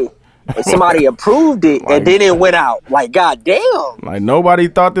approved edited it. And somebody approved it, Like- and then it went out. Like, goddamn. like nobody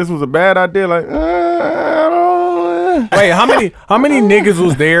thought this was a bad idea. Like, I don't. Wait, how many niggas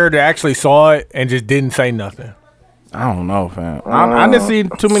was there that actually saw it and just didn't say nothing? I don't know, fam. I didn't see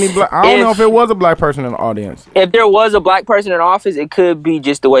too many black. I don't know if it was a black person in the audience. If there was a black person in office, it could be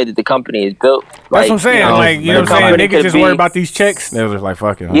just the way that the company is built. That's what I'm saying. Like, you know what I'm saying? company Niggas could just be- worry about these checks. They was just like,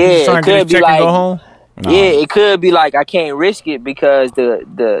 fuck it. huh? Yeah, Just trying it to get could this be check and like, go home. yeah, it could be like, I can't risk it because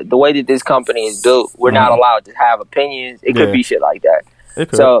the way that this company is built, we're not allowed to have opinions. It could Yeah. be shit like that. It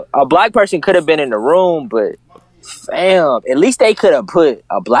could. So a black person could have been in the room, but fam, at least they could have put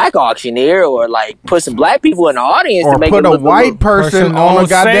a black auctioneer or like put some black people in the audience or to make put it a look white person on a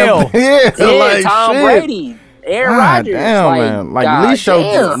goddamn. Yeah, Yeah, like Tom shit. Brady, Aaron God Rodgers. damn, like, man. Like, at least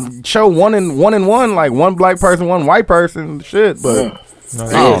show one and one, like one black person, one white person, shit. But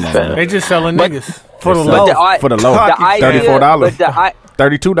I don't know. They just selling niggas for the But low. for the low, the idea- $34, but the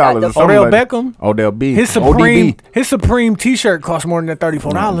 $32 or something. Odell like that. Beckham? Odell B, His Supreme T-shirt costs more than that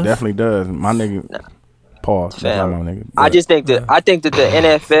 $34. definitely does. My nigga, pause. That's Fam, not my nigga. I just think that the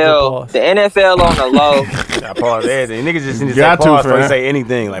NFL, pause. the NFL on the low. I pause everything. Niggas just need to say Got to, pause before they fam. say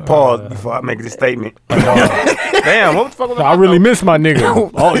anything. Like, pause before I make this statement. Damn, what the fuck was I really miss my nigga.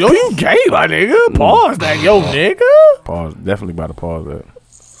 Oh, yo, you gay, my nigga. Pause that, yo, nigga. Pause. Definitely about to pause that.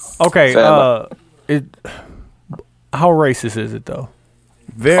 Okay, Fam. how racist is it though?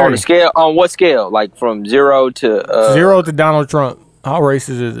 Very. On the scale, on what scale? Like from 0 to 0 to Donald Trump. How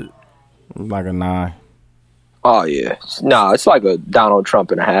racist is it? Like a 9. Oh yeah, no, it's like a Donald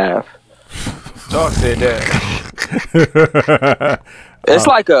Trump and a half. Dog said that. It's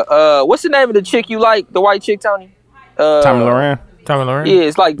like a what's the name of the chick you like? The white chick, Tony. Tommy Loren. Tommy Lauren? Yeah,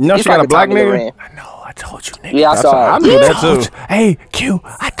 it's like You know it's she like got a black Tommy nigga? Loren. I know, I told you, nigga. Yeah, I saw I it. knew that too. Hey, Q,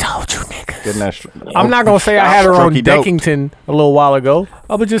 I told you, niggas. Getting that I'm not gonna say I had her on Strokey dope. Deckington a little while ago.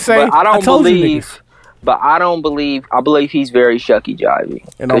 I would just say But I don't told you believe. niggas. But I don't believe. I believe he's very shucky jivey.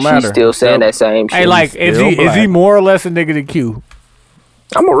 It don't She's matter. still saying that same shit. Hey, like, is still he black. more or less a nigga than Q?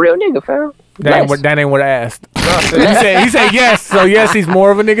 I'm a real nigga, fam. That ain't what I asked. he said yes. So yes, he's more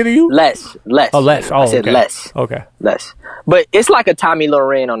of a nigga than you. Less. Oh, less. Oh, I said okay. less. Okay. Less. But it's like a Tommy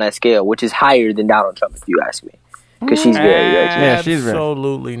Loren on that scale, which is higher than Donald Trump, if you ask me. Because she's very rich. Yeah, she's very-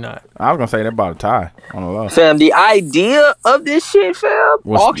 Absolutely not. I was gonna say that about a tie on the low. Fam, the idea of this shit, fam,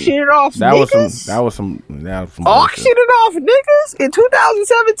 auction it off That niggas. was some Auction it off niggas in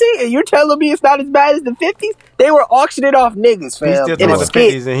 2017, and you're telling me it's not as bad as the 50s? They were auctioning off niggas, He's fam. still In talking a about the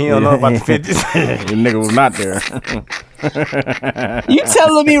skit. 50s and he don't know about the 50s. The nigga was not there. You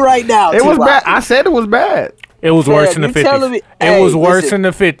telling me right now? It was T.Y. bad. I said it was bad. It was Fam, worse in the you telling 50s. me- It hey, was worse listen. in the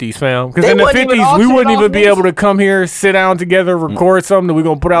 50s, fam. Because They in the wasn't even 50s, we auctioning wouldn't even off be niggas. able to come here, sit down together, record something that we're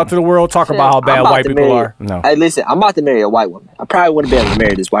going to put out to the world, talk about how I'm bad about white to people marry- are. No. Hey, listen, I'm about to marry a white woman. I probably wouldn't be able to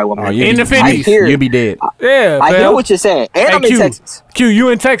marry this white woman. In the 50s. I hear, You be dead. Yeah, I fam. hear what you're saying, and Hey, I'm in Q, Texas. Q, you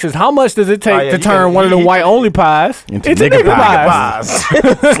in Texas. How much does it take Oh, yeah, to you turn can- one of the you- white-only pies Into into nigga nigga pies. pies?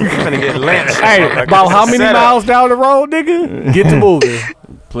 You finna get lynched. Hey, about how many miles down the road, nigga? Get to moving.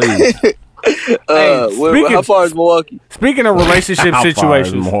 Please. speaking- How far is Milwaukee? Speaking of relationship How far is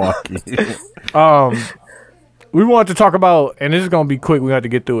situations, Milwaukee? we wanted to talk about, and this is gonna be quick. We have to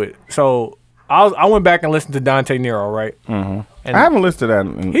get through it. So I went back and listened to Dante Nero, right? I haven't listened to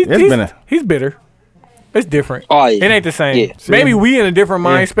that. He's bitter. It's different. Oh, yeah. It ain't the same. Yeah. Maybe we in a different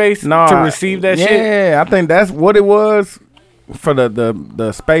mind space to receive that shit. Yeah, I think that's what it was for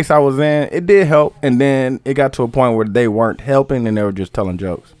the space I was in. It did help, and then it got to a point where they weren't helping and they were just telling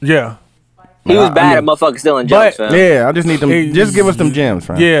jokes. Yeah. He was I bad mean- at motherfuckers stealing jokes, fam. Yeah, I just need them. Hey, Just give us them gems,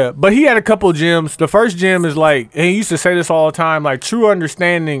 fam. Yeah, but he had a couple gems. The first gem is like, and he used to say this all the time, like true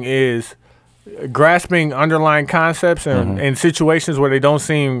understanding is grasping underlying concepts and situations where they don't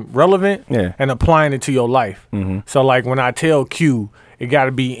seem relevant Yeah. and applying it to your life. So like when I tell Q, it got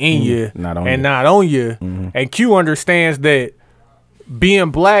to be in you not on and you. not on you. And Q understands that being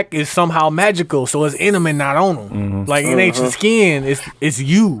black is somehow magical, so it's in him and not on him. Like it ain't your skin, it's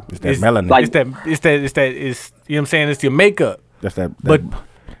you. It's that melanin. Like- It's you know what I'm saying? It's your makeup. That's that. But-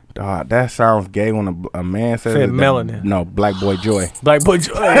 Dog, that sounds gay when a man says Said that- melanin. No, black boy joy. Black boy.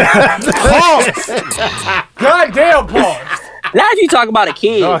 Pause. Goddamn pause. Now you talk about a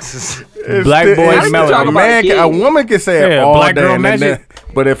kid. Black boy It's- talk melanin. A about man, kids. a woman can say it Yeah, all black day. girl and then- magic.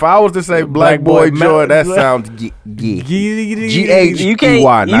 but if I was to say black boy joy, that sounds gay. G-H. You can't. EY, You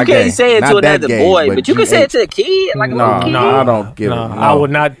not can't gay. say it Not to that another gay, boy, but you can say it GH. to a kid, like a No, little kid. no, I don't give No, it. I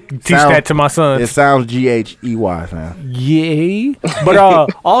would not teach Sound- that to my It sons. sounds GHEY, fam. Yay. But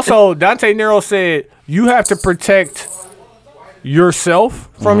also, Dante Nero said you have to protect yourself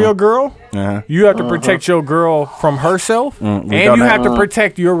from your girl. Uh-huh. You have to protect your girl from herself, we and done you that. have to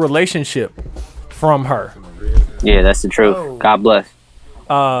protect your relationship from her. Yeah, that's the truth. God bless.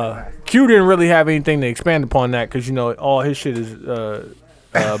 Q didn't really have anything to expand upon that because you know all his shit is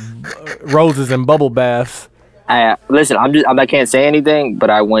roses and bubble baths. Listen, I can't say anything, but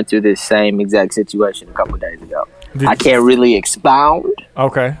I went through this same exact situation a couple days ago. I can't really expound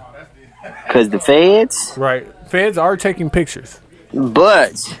Okay, because the feds. right. Feds are taking pictures.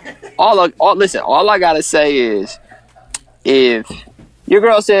 But all I gotta say is, if your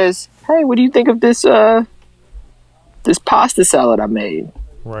girl says, "Hey, what do you think of this this pasta salad I made?"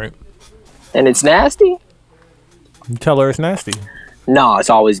 Right. and it's nasty, You tell her it's nasty. no, it's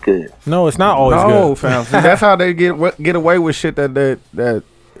always good. No, it's not always No, good. fam. See, that's how they get away with shit that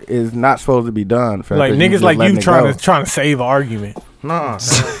is not supposed to be done, fam. Like 'cause niggas just like letting you it go. trying to save an argument. Nah,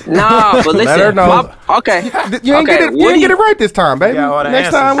 Nah, but Let her listen. know. Okay. you ain't get it. You what ain't do get it right this time, baby. got all the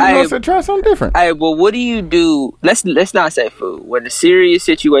Next answers. time we Hey, gonna try something different. Hey, well, what do you do? Let's not say food. When a serious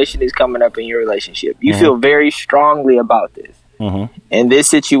situation is coming up in your relationship, you feel very strongly about this. In this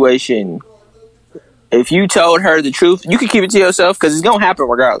situation, if you told her the truth, you can keep it to yourself because it's gonna happen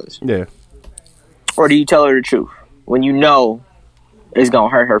regardless. Yeah. Or do you tell her the truth when you know it's gonna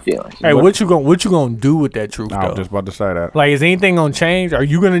hurt her feelings? Hey, what you gonna do with that truth I though? was just about to say that. Like, is anything gonna change? Are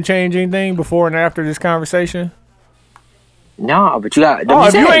you gonna change anything before and after this conversation? No, but you got. Oh,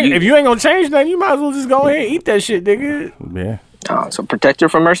 if you ain't gonna change nothing, you might as well just go ahead and eat that shit, nigga. Yeah. So protect her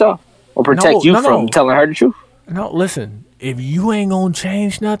from herself, or protect you from telling her the truth. No, listen. If you ain't gonna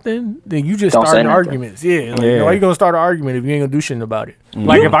change nothing, then you just Don't say starting nothing. arguments. Yeah, like, Yeah. why you gonna start an argument if you ain't gonna do shit about it?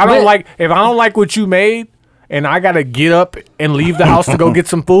 Like if I don't like what you made, and I gotta get up and leave the house to go get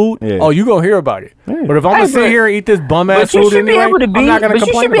some food, Yeah. oh, you gonna hear about it. But if I'm gonna sit but- here and eat this bum ass But you food should be anyway, able to be. I'm not gonna But you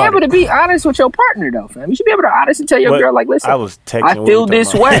complain should be about able it. to be honest with your partner, though, fam. You should be able to honestly tell your But girl, like, listen, I was texting. I what feel we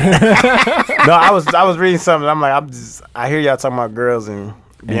this talking way. about. No, I was reading something. I'm like, I hear y'all talking about girls and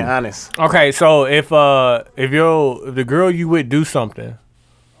being honest. Okay, so if the girl you with do something,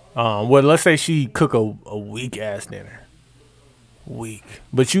 well, let's say she cook a weak ass dinner,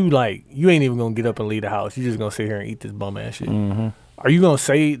 but you ain't even gonna get up and leave the house. You just gonna sit here and eat this bum ass shit. Are you gonna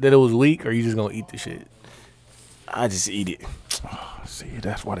say that it was weak, or you just gonna eat the shit? I just eat it. See,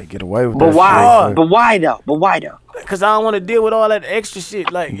 that's why they get away with But that why? shit. But why though? But why though? Cause I don't want to deal with all that extra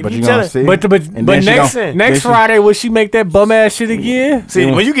shit. Like if But you you tell gonna her, see. But And then she next gon- next then she- Friday, will she make that bum ass shit again? see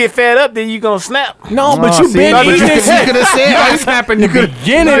when you get fed up, then you gonna snap. No, but No, you see, been but eating you this could- shit. you coulda said- No, this happened in the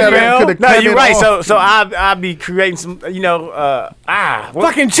beginning, coulda- man. coulda- No, cut you're it right. off. So I'll be creating some, what?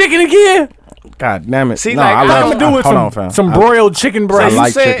 Fucking chicken again. God damn it. See, no, like, I I'm love. I'm gonna do with hold on, fam. some broiled chicken I So breast. you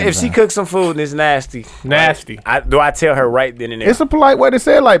like saying chicken, if she man. cooks some food and it's nasty, Nasty. do I tell her right then and there? It's a polite way to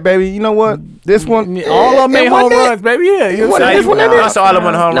say it, like, baby, you know what? This one, All of them it made wasn't home it. runs, baby. Yeah, you know what What I'm is saying? this one? That's all I'm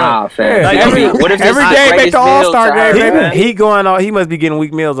on home Nah, run. fam. Like, What every- if- what if this every is the day make greatest the meal All-Star to game, her, baby. man? He going on. He must be getting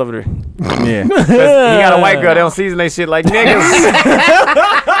weak meals over there. Yeah. 'Cause he got a white girl. They don't season they shit like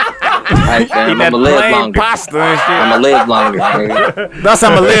niggas. Hey, fam, that I'ma live plain longer. pasta and shit. I'ma live longer. nigga. That's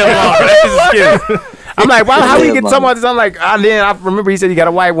how I'm live longer. That shit is scary. I'm like, why? How you Live get so much? I'm like, then I remember he said he got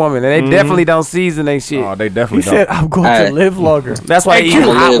a white woman, and they definitely don't season they shit. Oh, they He definitely said, don't. "I'm going Hey. to live longer." That's why Hey, he eat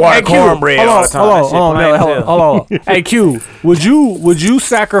Q, hot water hey, Q, cornbread all the hold time. on, That shit hold plain on, as hell. hold on. Hey Q, would you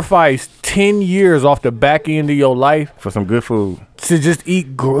sacrifice 10 years off the back end of your life For some good food. to just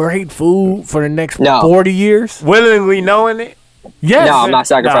eat great food for the next No. 40 years? Willingly knowing it. Yes. No, I'm not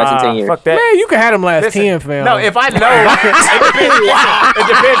sacrificing 10 years. Fuck that. Man, you can have them last Listen, 10, fam. No, if I know, it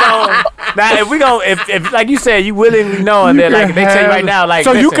depends on. Now, if we gon' if like you said, you willingly know, and then like they tell you right now, like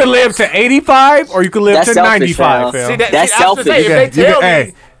so you listen, could live to 85 or you could live That's to selfish, 95, fam. fam. See, That's see, I was selfish. gonna say, if they tell me,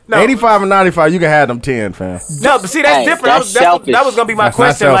 hey, no, 85 and 95, you can have them 10, fam. no, but see, that's Hey, different. that's selfish. That was gonna be my That's not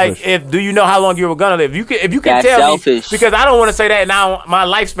question. Like, selfish. if do you know how long you were gonna live? If you can That's tell selfish. me, because I don't want to say that now. My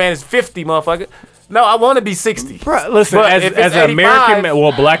lifespan is 50, motherfucker. No, I want to be 60. Bruh, listen, But as if it's an 85 American man,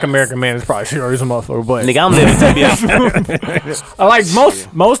 well, black American man is probably serious as a motherfucker, but Nigga, I'm living to be I like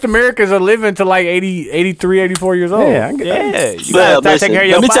most Americans are living to like 80, 83, 84 years old. Yeah, I get that. Yeah, you But gotta listen, take care of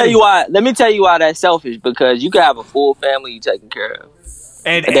your let me body. tell you why. Let me tell you why that's selfish. Because you can have a full family you taking care of.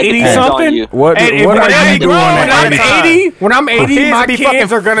 And That 80 depends on something. you. What And if are when you I'm doing when I'm at 80? 80, when I'm 80, Kids my be kids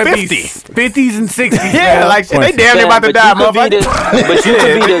fucking are gonna 50. be 50s and 60s. Yeah, man. like shit, they damn near about to But die, you could be motherfucker. but you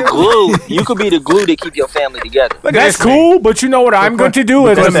could be the glue. You could be the glue to keep your family together. Look at That's this thing. cool, but you know what I'm going to do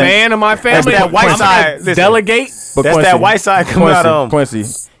as a Quincy, man of my family? that white I'm gonna side. Listen. delegate. But That's that white side coming out of 'em. Quincy,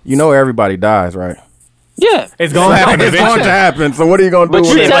 you know everybody dies, right? Yeah. It's gonna happen It's going to eventually. happen. So what are you going to But do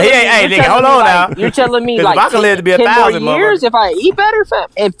you with but it? he ain't- hey, nigga, hold on now. You're telling me 'Cause like if I could live to be 10 1,000, more years if I eat better, fam,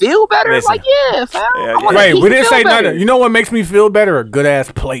 and feel better. Listen. Like yeah, fam. Yeah, I wanna Wait, eat we and didn't feel say better. nothing. You know what makes me feel better? A good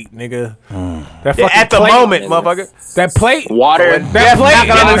ass plate, nigga. That fucking At the plate, moment, motherfucker. that plate, Water. that plate,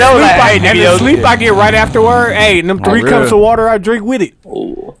 knocking on and the the door sleep, like, I, hey, and nigga, the yo. sleep I get right afterward. Hey, and them 3 really? cups of water I drink with it,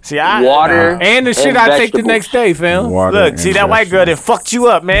 Ooh. See, I Water and the shit and I take the vegetables. next day, fam. Water Look, and see that white girl that fucked you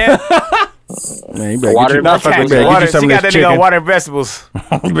up, man. Man, you better Water get and you, vegetables. you better get Water, you some she of got this that nigga on chicken. water and vegetables.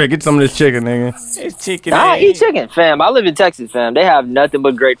 You better get some of this chicken, nigga. It's chicken. I man. eat chicken, fam. I live in Texas, fam. They have nothing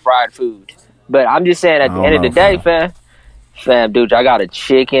but great fried food. But I'm just saying, at the I end of don't the know, day, fam, dude, I got a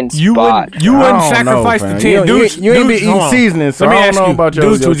chicken You spot. wouldn't, you I wouldn't don't know, sacrifice fam. the 10 You dudes. ain't been dudes, eating hold on. seasoning, so Let me I don't ask know you, about your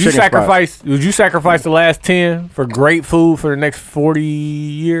dudes, would you chicken spot. sacrifice? Would you sacrifice the last 10 for great food for the next 40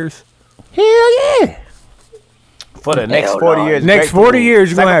 years? Hell yeah. For the next Hell 40 no. years. Next great 40 food. years,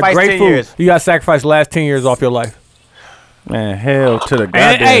 you're gonna have Sacrifice great 10 food. years. You got to sacrifice the last 10 years off your life. Man, hell to the And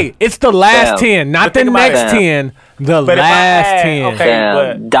goddamn. hey, it's the last Damn. 10, not But the think about next it. 10. The But if I last had- 10. okay. Fam,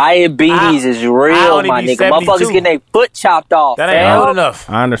 but diabetes is real, only my be nigga. 72. Motherfuckers getting their foot chopped off. That ain't fam. old enough.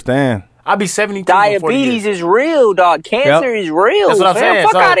 I understand. I'll be 72 in 40 Diabetes years. is real, dog. Cancer is real. That's what I'm fam. saying.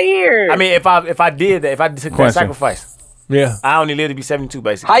 Fuck So, out of here. I mean, if I did that, if I took that Question. sacrifice, Yeah. I only live to be 72,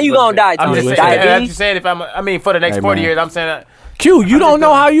 basically. How you gonna die, I'm just Tony? saying. I'm Diabetes? just saying if I mean, for the next Hey, 40 man. years, I'm saying. Q, you don't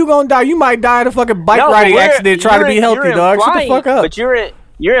know how you gonna die. You might die in a fucking bike No, riding but accident trying to be healthy, you're dog. Shut the implying- fuck up. But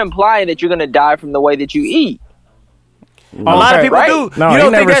you're implying that you're gonna die from the way that you eat. A lot of Okay. people Right. do. No, you he don't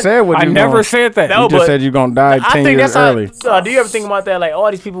think never that's, said what I you never gonna, said that. No, You just but said you're going to die 10 think years that's early. how. Do you ever think about that? Like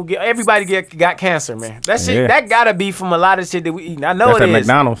all these people get, everybody got cancer, man. That shit, Yeah. that gotta be from a lot of shit that we eat. I know That's it at is.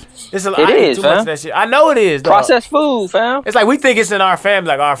 McDonald's. It's a, It I eat is, too much fam. of that shit. I know it is. Dog. Processed food, fam. It's like we think it's in our family,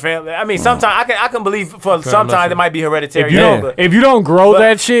 like our family. I mean, sometimes I can believe for sometimes it might be hereditary. If you, yeah, don't, but if you don't grow but-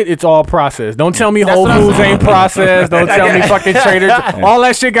 that shit, it's all processed. Don't tell me Whole what I'm Foods saying. ain't processed. Don't tell me fucking Trader Joe's. All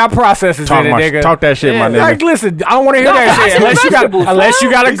that shit got processes Talk, in it, nigga. talk that shit, my Yeah. ness. Like, listen, I don't want to hear that I shit said unless you got vegetables, a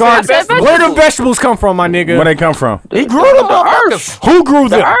fam. garden. said Where the vegetables. vegetables come from, my nigga? Where they come from? he grew them The motherfuckers. earth. Who grew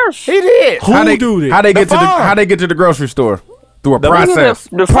The them? earth. He did. Who How they do this? How they get to the farm. How they get to the grocery store? Through a process.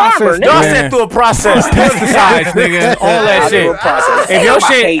 The farmer, Process. nigga. Y'all Man. said through a process. Pesticides, nigga. All that I do shit. a process. If your I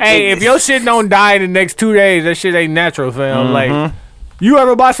shit, hate hey, niggas. if your shit don't die in the next 2 days, that shit ain't natural, fam. Like, you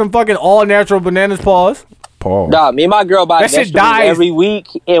ever buy some fucking all natural bananas? Pause. Paul. Nah, me and my girl buy That shit vegetables dies. every week.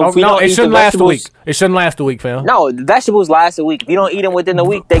 And Oh, if we no, don't it eat the shouldn't last a vegetables, week. It shouldn't last a week, fam. No, the vegetables last a week. If you don't eat them within the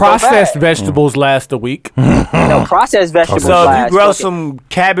week, they Processed go bad. vegetables last a week. No, processed vegetables So if last. you grow Okay. some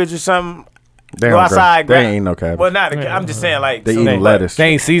cabbage or something, They go don't outside. They grab- ain't no cabbage. Well, not. I'm just saying, like They so- eating lettuce. They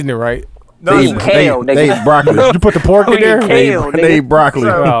ain't seasoning right. No, They it's- eat kale, They nigga. eat broccoli. You put the pork in We eat there? kale, They eat nigga. broccoli.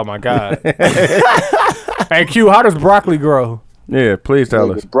 Oh my god. Hey Q, how does broccoli grow? Yeah, please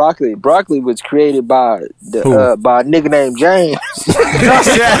tell us. Broccoli. Broccoli was created by Who? by a nigga named James.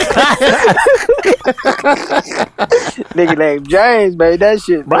 Nigga named James made that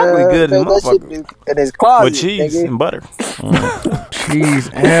shit. Broccoli man. good in Made that shit motherfucker. in his closet. with cheese nigga. and butter. Cheese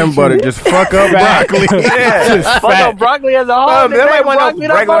and butter just fuck up broccoli. Yeah. Fuck up broccoli as a whole. Oh, nigga, nobody ain't want broccoli,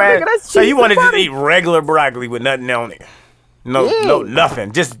 no that regular motherfucker, ass. that's So cheese you want to and just butter. eat regular broccoli with nothing on it? No, no,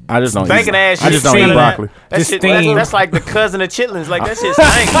 nothing. Just I just don't bacon eat- ass shit. I just don't None eat of that. broccoli. That Just shit, steam. that's like the cousin of chitlins. Like that shit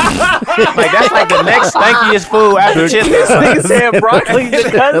stank. Like that's like the next stankiest food after chitlins. Nigga said broccoli the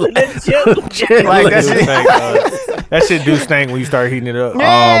cousin of chili. Like that shit. That shit do stink when you start heating it up.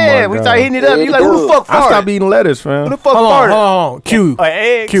 Yeah, my we God. start heating it up. Yeah, You like who the dude. fuck I stopped farted? eating lettuce, Who fam. the fuck Hold on, farted? hold on. Q,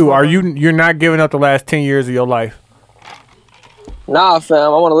 Eggs. Q, you're not giving up the last 10 years of your life? Nah, fam, I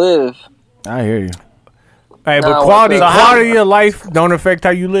want to live. I hear you. Hey, Nah, but quality so how- of your life don't affect how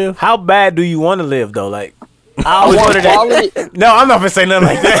you live. How bad do you want to live though? Like I always want wanted that. quality. No, I'm not gonna say nothing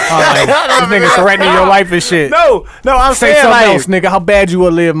like that. This nigga threatening your life and shit. No, I'm Say saying something like else, nigga. How bad you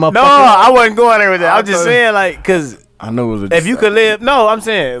would live, motherfucker? no, I wasn't going there with that. I'm just saying like cause. I knew it was a If you could live, no, I'm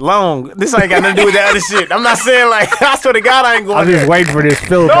saying long. This ain't got nothing to do with that other shit. I'm not saying like I swear to God I ain't going I'm there. just waiting for this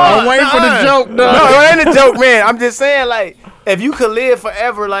Philip. No, I'm waiting for the nuh-uh. joke, dog. No, it ain't a joke, man. I'm just saying like if you could live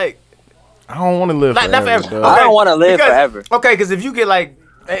forever, like I don't want to live not forever. forever. dog. I don't wanna live forever. Okay, because if you get like.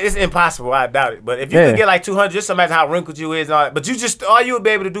 It's impossible. I doubt it. But if you Yeah. could get like 200, just imagine how wrinkled you is and all that. But you just all you would be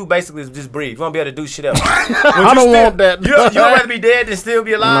able to do basically is just breathe. You won't be able to do shit else. I don't want that. You don't rather be dead than still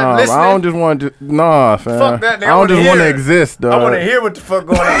be alive. Nah, listening. I don't just want to. Nah, fam. Fuck that, nigga. I I don't wanna just want to hear it. exist, dog. I want to hear what the fuck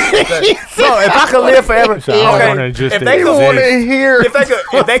going on. So if I could live forever, I don't wanna okay. just If they exist. could, want to hear. if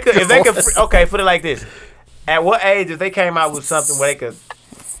they could, okay, put it like this. At what age, if they came out with something where they could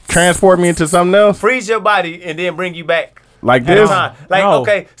Transport me into something else freeze your body and then bring you back like at a this. time? Like, No.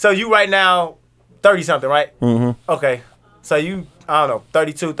 okay, so you right now 30 something, right? Mm-hmm. Okay, so you I don't know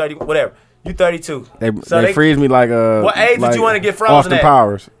 32, 30, whatever. You 32. They So they freeze me like What age would like you wanna get frozen Austin at?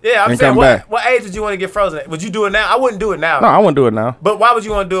 Powers. Yeah, I'm and saying come what back. what age would you want to get frozen at? Would you do it now? I wouldn't do it now. No, I wouldn't do it now. But why would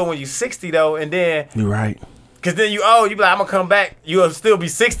you want to do it when you're 60 though? And then You're right. because then you be like I'm gonna come back. You'll still be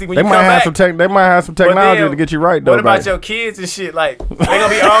 60 when They you might come have back. some tech. They might have some But technology then, to get you right though. What about back. your kids and shit? Like they gonna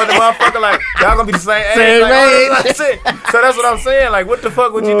be old the motherfucker. Like y'all gonna be the same age. Same Like, age. that's it. So that's what I'm saying. Like what the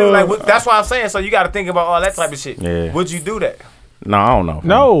fuck would you do? Like that's what I'm saying. So you got to think about all that type of shit. Yeah. Would you do that? No, I don't know. fam.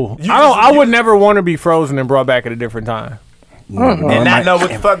 No, You I don't. just- I you- would never want to be frozen and brought back at a different time. And not know what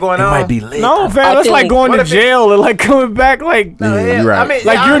the fuck going It on. might be lit. No, fam, that's think- like going What to if it- jail and like coming back like. Yeah, you're right. I mean,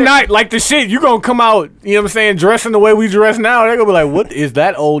 Like yeah, you're I- not like the shit. You gonna come out, you know what I'm saying, dressing the way we dress now. They're gonna be like, "What is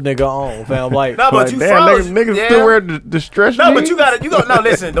that old nigga on, fam?" Like, No, but Like, you damn, froze. niggas yeah. still wear the stretch No, but jeans? you gotta. No,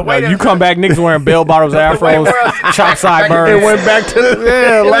 listen. The way like, that you come back, niggas wearing bell bottoms, way afros, we're- chop It sideburns. went back to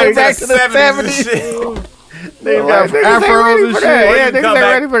the like back to the 70s 70s. and shit. They got afros and shit. Yeah, you niggas come ain't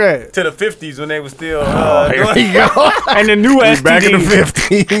back- ready for that. To the 50s when they was still. Here doing- we go. And the new We back in the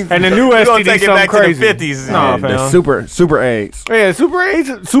STD, 50s. and the new We gonna STD take it something back crazy. to the 50s. Nah, the fam. super AIDS. Yeah, Super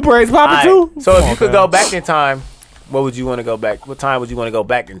 8's popping Alright, too. So Come if on, you could fam. go back in time, what would you want to go back? What time would you want to go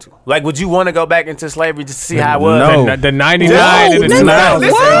back into? Like, would you want to go back into slavery just to see how it was? No. The 99 No, and the nigga, 2000.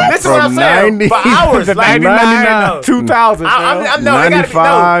 Listen, What? listen what I'm From saying. 90 For hours, The like 99, 2000. I'm no, they gotta be,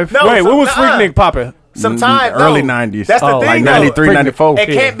 95. no, Wait, so- what was nuh-uh. Freaknik popping? Sometimes Early no. 90s. That's the Oh, thing, like though. 93, 94. It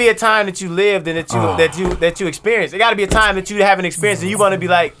can't be a time that you lived and that you experienced. It got to be a time that you haven't experienced and you want to be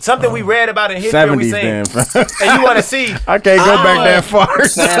like something we read about in history. or we 70s seen, then. and you want to see. I can't go back that far.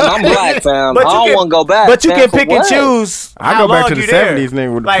 Fam, I'm black, fam. But I you don't can- want to go back. But you fam, can for pick and what? choose. I how go back long to the you there. 70s,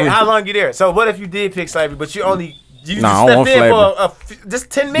 nigga, with the Like free- how long you there? So what if you did pick slavery, but you only you Nah, I just don't stepped in want for just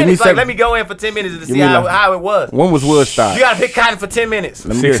 10 me minutes? Like seven- let me go in for 10 minutes to see me how, like- how it was. When was Woodstock? You gotta pick cotton for 10 minutes.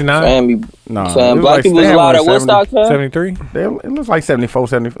 Let me get- 69, Fam, you- Nah, it fam, was black like- people was they had allowed one at in Woodstock, fam. 73. It looks like 74,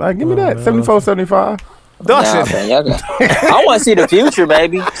 75. Like, give me that. 74, 75. Dog Nah, said- fam, y'all got- I want to see the future,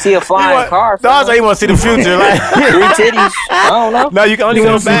 baby. See a flying car. Dog fam. say you want to see the future. Like, 3 titties. I don't know. no, you can only You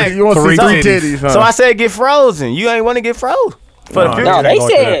go want to back. see, you wanna see Three three titties. titties, huh? So I said get frozen. You ain't want to get frozen for the Nah, future. No, I ain't they going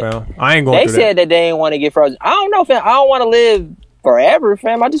through said- that, fam. I ain't going They through said that they didn't want to get frozen. I don't know, fam. I don't want to live forever,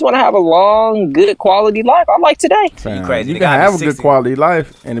 fam. I just want to have a long, good quality life. I like today. Fam, crazy. You They can gotta be have a good 60. quality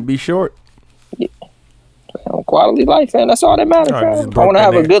life and it be short. Quality life, man. That's all that matters, Alright, just man. I broke want to that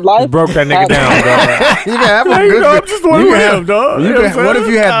have a nigga- good life. Just broke that nigga down, dog. You can have a Hey, good. I'm just want you to can live, dog. You You know can, what if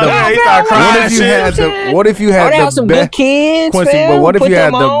you had the? Yeah, he started crying What if you and had shit. the? What if you I want to had have the some good best? kids, Quincy, fam. but what if Put you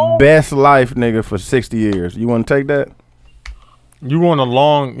had them the on. best life, nigga, for 60 years? You want to take that? You want a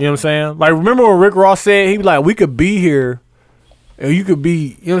long, you know what I'm saying? Like, remember when Rick Ross said, he be like, we could be here, and you could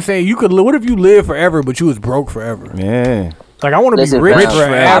be, you know what I'm saying? You could, what if you live forever, but you was broke forever? Yeah. Like, I want to be Listen, rich fam,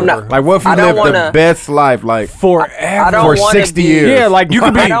 forever. I'm not- Like, what if you I don't live the wanna- best life, like forever. I don't for wanna 60 be- years? Yeah, like, you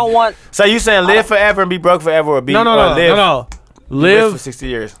could be. I don't want. So you saying live forever and be broke forever, or be No. live rich for Live 60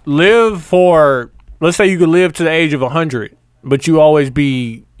 years? live for, let's say you could live to the age of 100, but you always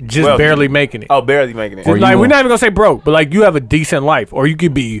be just Wealthy. barely making it. Oh, barely making it. Or you Like, we're want- not even gonna say broke, but like you have a decent life, or you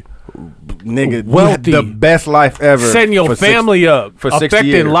could be nigga, wealthy. the best life ever. setting your for family up, for 60 affecting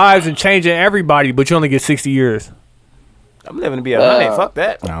years. lives and changing everybody, but you only get 60 years. I'm living to be 100. Fuck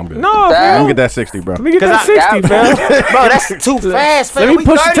that. Nah, I'm good. No, That- Let fam. me get that 60, bro. Let me get 'Cause that 60, fam. Bro, that's too fast, fam. Let me We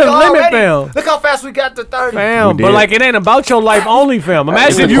push it 30 to the limit, already. fam. Look how fast we got to 30. Fam, We but did. like it ain't about your life only, fam.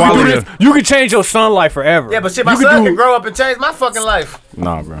 Imagine if the you could do quality this. of- You could change your son's life forever. Yeah, but shit, my You could son do- can grow up and change my fucking life.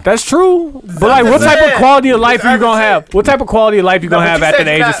 Nah, bro. That's true. But like, what type of quality of life are you gonna have? What type of quality of life you gonna No, but have you after said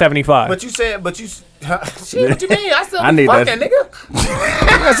the you age of got- 75? But you said, shit, what you mean? I still I be need fucking, that-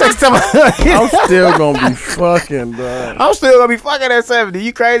 nigga. I'm still gonna be fucking, dog. I'm still gonna be fucking at 70.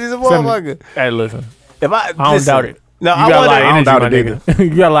 You crazy as a motherfucker. Hey, listen, If I don't doubt it. No, You I got a lot wonder. of I don't doubt energy, it my nigga.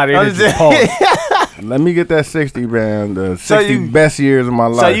 You got a lot of I'm energy. just- Pause. Let me get that 60, man. The 60 you- best years of my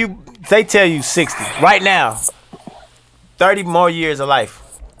life. So they tell you 60 right now. 30 more years of life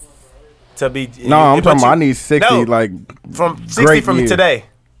to be. No, I'm talking about I need 60, No. like, from 60 great from years. today.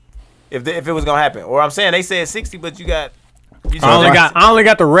 If it was gonna happen, or I'm saying they said 60, but you got. You I only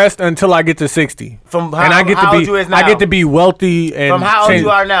got the rest until I get to 60. From And I get how to old you is be I now. get to be wealthy and From how old change- you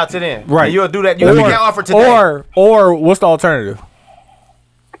are now to then. Right. And you'll do that. You'll make that offer today. Or what's the alternative?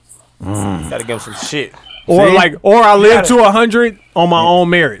 Gotta give them some shit. Or See? or I live gotta- to 100 on my own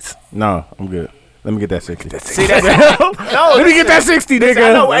merits. no, I'm good. Let me get that 60. See that? No, Let me get that 60, nigga.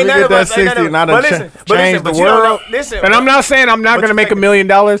 I know, Let ain't me none get of that us- ain't 60 none of- not but to listen, change the you don't know. world. Listen, And I'm not saying I'm not But gonna you make $1 think- million,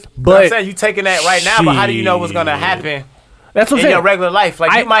 But but I'm saying you taking that right now. But how do you know what's gonna happen that's what I'm in saying. your regular life?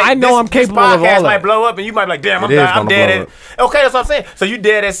 Like you might. I know I'm capable this of all podcast that. might blow up, and you might be like, "Damn, It is I'm gonna dead." blow Okay, that's what I'm saying. So you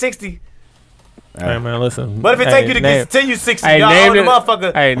dead at 60. Hey man, listen. But if it Hey, take you to name- continue 60, Hey, y'all name own the the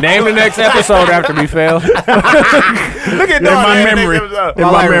motherfucker. Hey, name the next episode after me, fail. Look at In my memory. In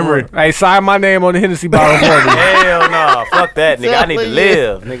my memory. Hey, sign my name on the Hennessy bottle for me. Hell no, fuck that, nigga. I need to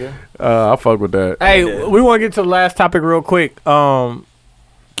live, nigga. I fuck with that. Hey, we want to get to the last topic real quick.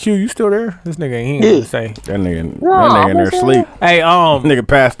 Q, you still there? This nigga ain't here to say. That nigga in there asleep. Hey, Nigga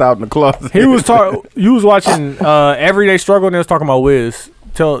passed out in the closet. he was talking. You was watching Everyday Struggle, and they was talking about Wiz.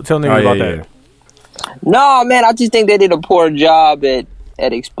 Tell niggas about that. No, man, I just think they did a poor job at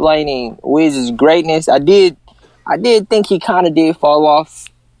explaining Wiz's greatness. I did think he kind of did fall off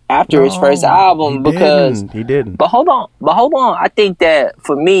after his first album because. he didn't. But hold on. I think that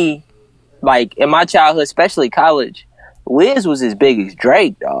for me, like in my childhood, especially college, Wiz was as big as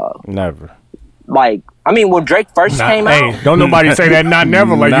Drake, dog. Never. Like, I mean, when Drake first came out, Hey, don't nobody say that. Not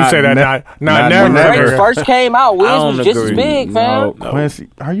never, like you Not say that. Not never. never. Drake first came out, Wiz don't was just as agree. big, fam. No, Quincy,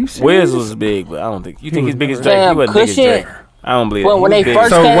 are you serious? Wiz was big, but I don't think you think he's big as Drake. Fam, He wasn't big as Cushion- Drake. I don't believe Well, it. when He they was big. first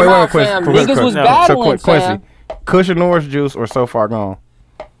So came wait, out, Quincy, fam, Quincy, niggas was no. battling, Quincy, fam. Cushion Orange Juice or So Far Gone?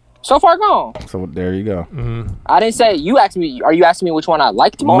 So Far Gone. So there you go. I didn't say, you asked me, are you asking me which one I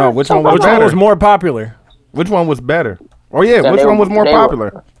liked more? No, which So one Far was Which one better? was more popular? Which one was better? Oh yeah, Yeah, which they one were- was more they were-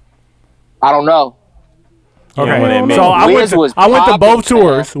 popular? I so Okay, wanna admit so it. I went Wiz to was both popping,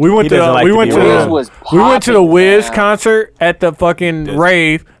 tours. We went He to doesn't like we to went be to around. Wiz was we went to the popping, Wiz fam. concert at the fucking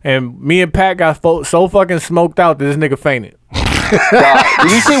rave, and me and Pat got so fucking smoked out that this nigga fainted. Dog,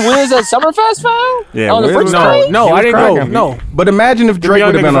 did you see Wiz at Summerfest, fam? Yeah, On the Wiz free was- stage? No, He I was didn't go. cracking. No. But imagine if Drake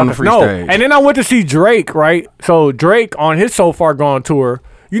Young would have been niggas on the free no. stage. And then I went to see Drake, right? So Drake on his So Far Gone tour,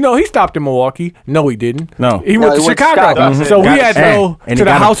 you know, he stopped in Milwaukee. No, he didn't. No. He went to he went to Chicago. Chicago. So we Got- had to go and to he the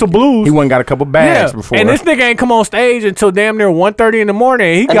got House of Blues. He went and got a couple bags before. And this nigga ain't come on stage until damn near 1:30 in the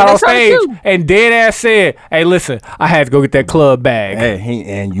morning. He And got then on they tried to stage shoot. and dead ass said, "Hey, listen, I had to go get that club bag." Hey,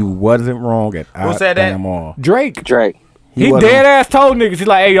 and you wasn't wrong at Who said that? damn all. Drake. Drake. He wasn't- dead ass told niggas, he's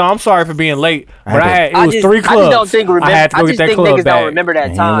like, "Hey, yo, I'm sorry for being late, but I had it was just, 3 clubs. I just don't think I had to go I get just that think club niggas bag." don't remember that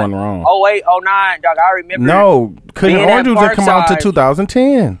And he time. wasn't wrong. 08, 09, dog. I remember. No, Cushion Being Orange at Juice didn't come out Parkside. until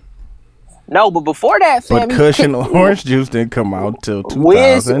 2010. No, but before that, fam. But Cushion Orange Juice didn't come out till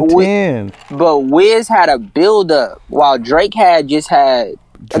Wiz- 2010. But Wiz had a build up while Drake had just had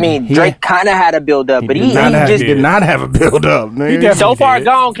I mean, Drake kind of had a build up, but he did not have a build up. So Far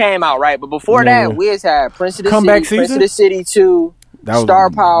Gone came out, right? But before that, Wiz had Prince of the Comeback City, season? Prince of the City 2, Star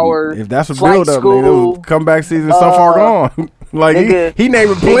Power. If that's a Flight build up, nigga, it was comeback season. So Far Gone. Like nigga, he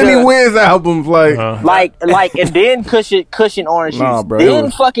named plenty Wiz albums. Like and then Cushion Orange Juice. bro,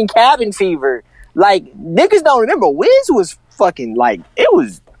 Then fucking Cabin Fever. Like niggas don't remember. Wiz was fucking like it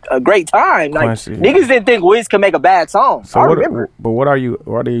was a great time. Like niggas didn't think Wiz could make a bad song. So I remember. But what are you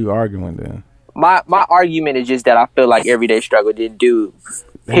arguing then? My argument is just that I feel like Everyday Struggle didn't do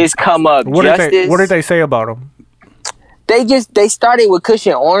his come up justice. What did they say about him? They started with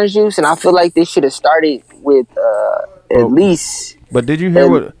Cushion Orange Juice, and I feel like they should have started with at least. But did you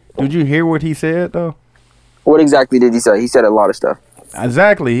hear what he said though? What exactly did he say? He said a lot of stuff.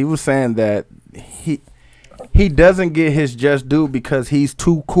 Exactly. He was saying that he doesn't get his just due because he's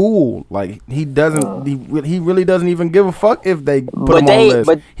too cool. Like he doesn't. He really doesn't even give a fuck if they put him on list.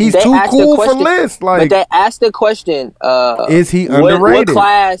 But he's too cool for lists. Like, but they asked the question: is he underrated?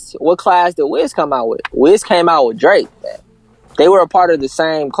 What class did Wiz come out with? Wiz came out with Drake. Man. They were a part of the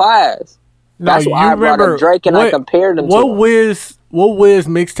same class. That's why I brought up Drake and I compared them to him. What Wiz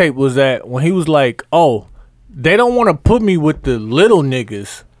mixtape was that when he was like, "Oh, they don't want to put me with the little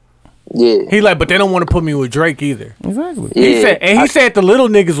niggas." Yeah. He like, but they don't want to put me with Drake either. Exactly. He said the little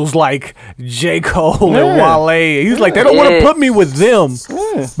niggas was like J. Cole and Wale. He was like, they don't want to put me with them.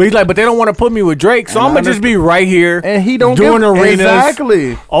 Yeah. But he's like, but they don't want to put me with Drake. So I'm gonna just be right here and he don't doing arenas.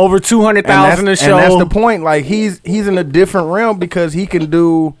 Exactly. Over 200,000 a show. And that's the point. Like he's in a different realm because he can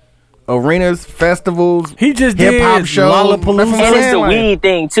do arenas, festivals. He just hip hop shows. And it's the weed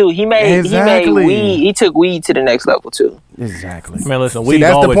thing too. He made weed. He took weed to the next level too. Exactly. Man, listen, weed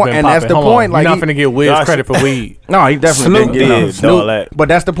always been popping. That's the point. Like, you're not finna get Wiz credit for weed. No, he definitely didn't get Snoop. But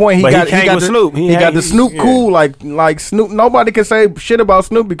that's the point. He got the Snoop cool. Like Snoop. Nobody can say shit about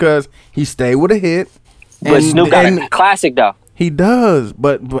Snoop because he stayed with a hit. But Snoop got a classic though. He does,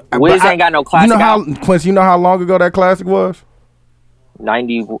 but Wiz ain't got no classic. You know how Quincy? You know how long ago that classic was?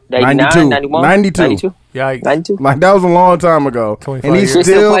 92. Yeah, 92. Like that was a long time ago, and he's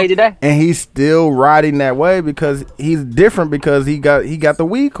still played today. And he's still riding that way because he's different because he got the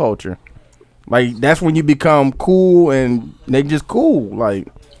weed culture. Like that's when you become cool and they just cool. Like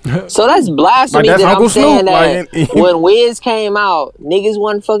so that's blasphemy. Like, that's that Uncle I'm saying Snoop. that when Wiz came out, niggas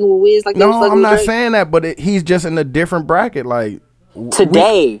wasn't fucking with Wiz like they was fucking I'm not with Drake. saying that, but he's just in a different bracket. Like.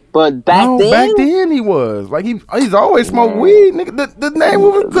 Today, but back then he was like he's always smoked weed. Nigga, the name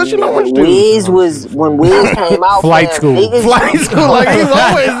was Cushion Orange Juice. Wiz was when Wiz came out. Flight school. Like he's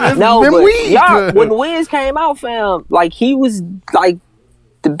always been weed. Y'all, when Wiz came out, fam, like he was like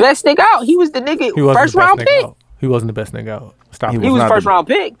the best nigga out. He was the nigga first round pick. He wasn't the best nigga out. Stop it. He was first round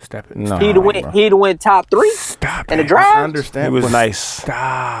pick. Stop it. No, he'd went top 3. Stop in the it. draft. I understand. He was nice.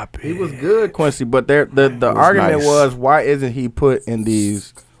 Stop it. He was good, Quincy. But the argument was why isn't he put in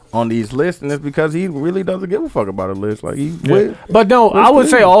on these lists? And it's because he really doesn't give a fuck about a list. Like But no, I would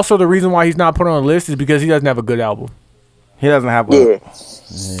say also the reason why he's not put on a list is because he doesn't have a good album. He doesn't have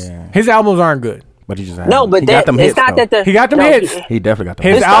His albums aren't good. But he just got them hits. He got them hits. He definitely got them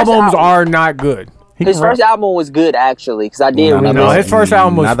hits. hits. His albums are not good. His first album was good actually, because I did. No, his first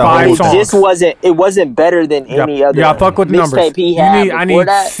album was 5 songs. It wasn't better than any other. Yeah, fuck with the numbers. He had I need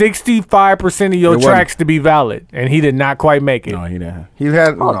 65% of your tracks to be valid, and he did not quite make it. No, he didn't.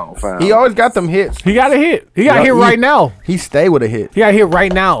 He always got them hits. He got a hit. He got a hit right now. He stayed with a hit. He got a hit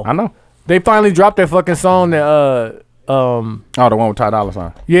right now. I know. They finally dropped that fucking song that the one with Ty Dolla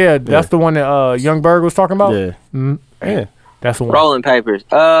 $ign. Yeah, that's the one that Young Berg was talking about. Yeah. Yeah, that's the one. Rolling Papers.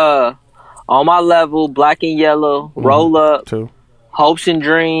 On My Level, Black and Yellow, Roll Up, 2, Hopes and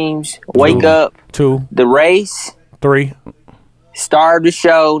Dreams, Wake Up, 2, The Race, 3, Star of the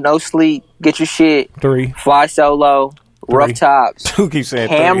Show, No Sleep, Get Your Shit, 3, Fly Solo, 3. Rough Tops, Who keeps saying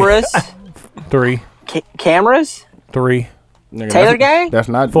Cameras, 3, Cameras, 3, Taylor Gang. That's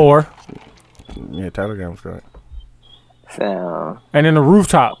not 4. Yeah, Taylor Gang was good. And then the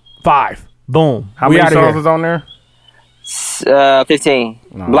Rooftop 5. Boom. How many songs is on there? 15.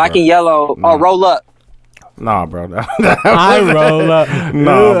 No, Black and Yellow. No. Oh, Roll Up. Nah, bro. I roll up.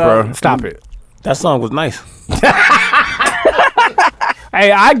 No, bro. Stop it. That song was nice.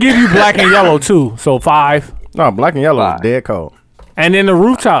 Hey, I give you Black and Yellow too. So 5. No, Black and Yellow is dead cold. And then the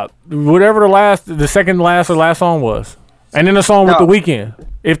Rooftop, whatever the second last or last song was. And then the song with The Weeknd,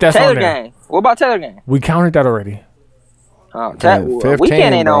 if that's Taylor on there. Gang. What about Taylor Gang? We counted that already. Oh, 15, Weeknd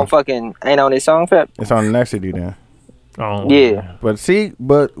ain't bro. ain't on this song, Feb. It's on the next CD then. Oh, Yeah.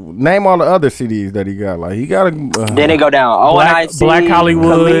 But name all the other CDs that he got. Like he got a. Then they go down. ONIC, Black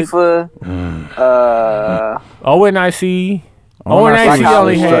Hollywood. Khalifa. ONIC. Owen actually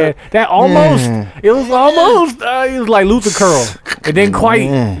College only had that almost. Yeah. It was almost. It was like Luther curl. It didn't quite.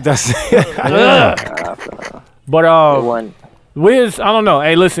 That's But One. Wiz, I don't know.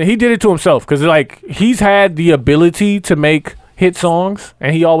 Hey, listen, he did it to himself because like he's had the ability to make hit songs,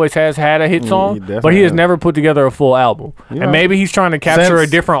 and he always has had a hit song, but definitely he has has. never put together a full album. Yeah. And maybe he's trying to capture a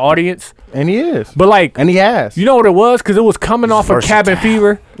Since- different audience. And he is. But like, And he has. you know what it was? Because it was coming off of versatile. Cabin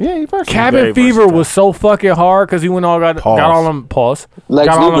Fever. Yeah, he versatile. Cabin very Fever versatile. was so fucking hard because he went all got Pause. all them pause. Lex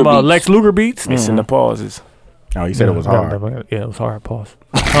got all Luger them beats. Lex Luger beats. missing the pauses. Oh, he said it was hard. Yeah, it was hard. Pause.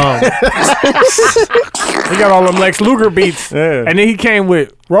 He got all them Lex Luger beats, Yeah. and then he came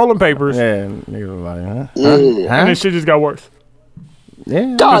with Rolling Papers, Yeah, niggas was like, huh? Yeah. and then shit just got worse.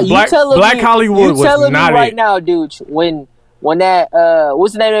 Yeah. Dog, Black- you telling Black me, Hollywood you was telling not me right it. now, dude, when that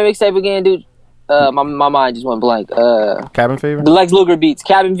what's the name of the mixtape again, dude? My mind just went blank. Cabin Fever? The Lex Luger beats,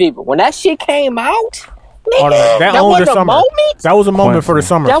 Cabin Fever. When that shit came out, Oh, nigga, that owned wasn't the a summer. moment. That was a moment for the Quincy.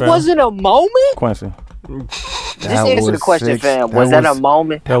 summer. That fam. wasn't a moment. Quincy. Just answer the question, fam. Was that a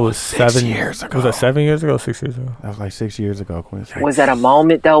moment? That was 7 years ago. Was that 7 years ago? 6 years ago? That was like 6 years ago, Quincy. Was that a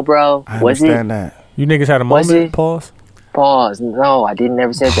moment though, bro? I Was it? understand that. You niggas had a Was moment. it? Pause. Pause. No, I didn't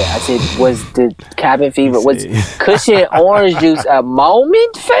never said that. I said, was the Cabin Fever, was said- Cushion Orange Juice a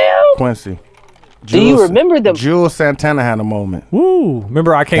moment, fam? Quincy. Do you remember the? Jules Santana had a moment. Woo!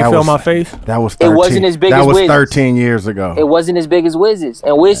 Remember, I can't That feel was- my face. That was It 13. wasn't as big that as was Wiz. 13 years ago. It wasn't as big as Wiz's,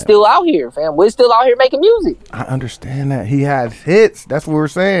 and Wiz still out here, fam. Wiz still out here making music, I understand that. He had hits. That's what we're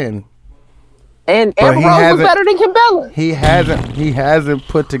saying. and But Amber he Rose was hasn't- better than Kimbella. He hasn't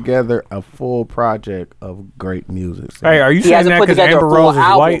put together a full project of great music. Hey, are you He saying hasn't that put because together a Amber full Rose is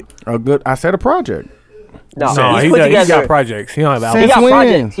album. white? a good I said a project. No, No, he's he put got together. projects. He don't have He albums. Since got when?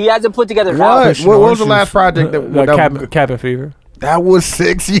 projects. He hasn't put together an What? album. What was the last project Cabin Fever? that was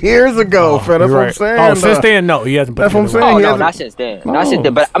 6 years ago, fam. That's You're what I'm right. saying. Oh, since though. then, no, he hasn't put That's what I'm together saying. Oh He no, hasn't- not since then. No. Not since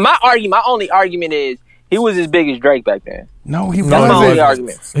then. But my only argument is he was as big as Drake back then. No, he That's my wasn't. only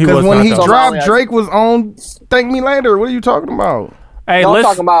argument. He Because was when not, he though. dropped, Only Drake was on Thank Me Later. What are you talking about? Hey, No, I'm let's.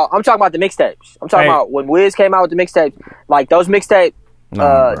 talking about the mixtapes. I'm talking Hey. about when Wiz came out with the mixtape. Like those mixtapes,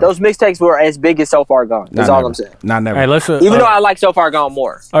 Nah, bro. those mixtapes were as big as So Far Gone. That's Not all never. I'm saying. Not never. Hey, let's Even though I like So Far Gone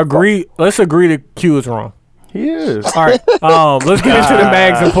more. agree. Let's agree that Q is wrong. He is. All right. Let's get into the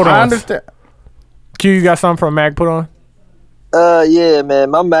mags and put I on. understand. Q, you got something for a mag put on? Yeah, man.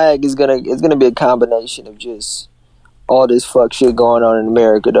 My mag is gonna be a combination of just all this fuck shit going on in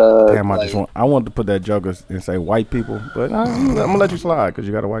America, dog. Damn, Like, I wanted to put that joker and say white people, but I'm gonna let you slide because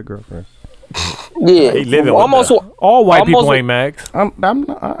you got a white girlfriend. yeah, He living with almost. that. All white people Almost- ain't mags.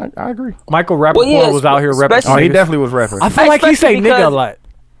 I agree. Michael Rappaport Well, yeah, was out here repping. especially- Oh, he niggas. definitely was rapping. I feel like he say Especially nigga a because- lot.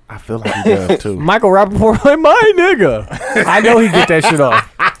 I feel like he does too. Michael Rappaport, like my nigga. I know he get that shit off.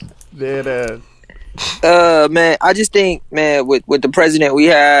 Man, I just think, man, with the president we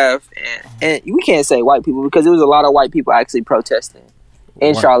have, and we can't say white people because there was a lot of white people actually protesting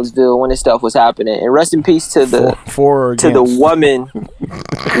in Charlottesville when this stuff was happening. And rest in peace to the For or to the against? woman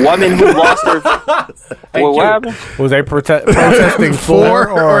who lost her. What happened? Was they protesting for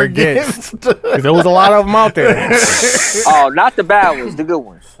or against? 'Cause there was a lot of them out there. Oh, not the bad ones, the good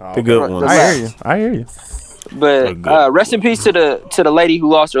ones. The good ones. I hear you. But rest in peace to the lady who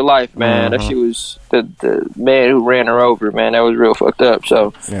lost her life, man. That she was the man who ran her over, man. That was real fucked up.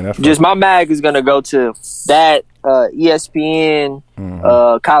 So Yeah, that's just my mag is gonna go to that ESPN.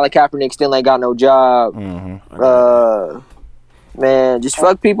 Colin Kaepernick still ain't got no job. Man, just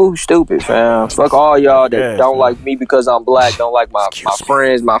fuck people who stupid, fam. Fuck all y'all that Yes, don't man. like me because I'm black, don't like my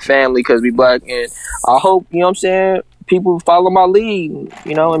friends, my family because we black. And I hope, you know what I'm saying, people follow my lead,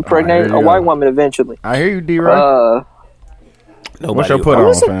 you know, impregnate here a you white go. woman eventually. I hear you, D-Ray. What's your put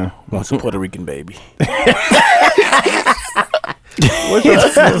on, fam? What's a Puerto Rican baby?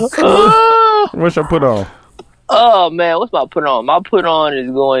 What's your put on? Oh man, what's my put on? My put on is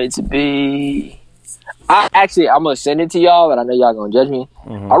going to be. I'm gonna send it to y'all, but I know y'all gonna judge me.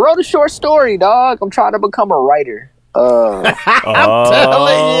 I wrote a short story, dog. I'm trying to become a writer. I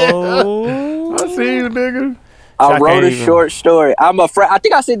see you, nigga. I I wrote can't a even- short story. I'm afraid. I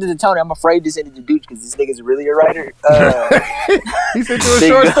think I said it to Tony. I'm afraid to send it to Dooch because this nigga's really a writer. He sent you a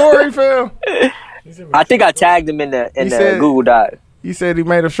short story, fam. I think I tagged him in the said- Google Doc. He said he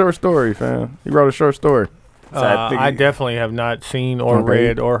made a short story, fam. He wrote a short story. I definitely have not seen or Okay.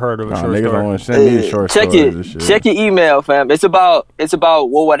 read or heard of a Nah, short niggas don't story. want to send me short check stories and shit. check your email, fam. It's about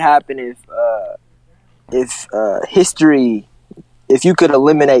what would happen if history, if you could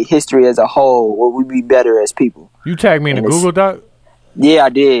eliminate history as a whole, what would be better as people? You tagged me in the And it's- Google Doc? Yeah, I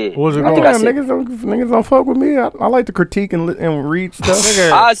did. What was it I think called? I said. Niggas don't fuck with me. I like to critique and read stuff.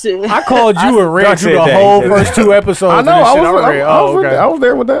 I said. I called you and read Doug through the said that. whole He said first 2 episodes. I know. Of this I shit. was, read. I, was Okay. I was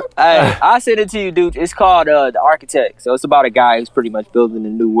there with that. Hey, I sent it to you, dude. It's called The Architect. So it's about a guy who's pretty much building a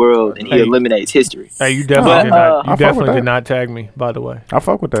new world, and he Hey. eliminates history. Hey, you definitely But, did not. I You fuck with definitely that. did not tag me. By the way, I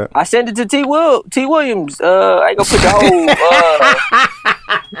fuck with that. I sent it to T. Williams. I ain't gonna put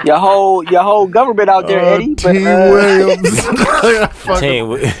your whole government out there, Eddie. But, T. Williams.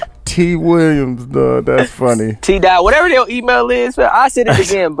 Team. T. Williams, dog. That's funny. T. Dot, whatever their email is, I sent it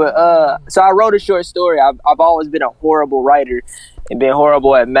again. But so I wrote a short story. I've always been a horrible writer and been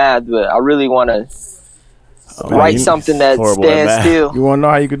horrible at math, but I really want to write something that horrible at stands math. still. You want to know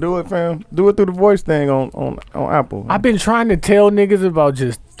how you can do it, fam? Do it through the voice thing on Apple. I've been trying to tell niggas about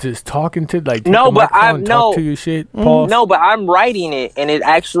just talking to like take No, the but microphone and talk to your shit. Pause. No, but I'm writing it, and it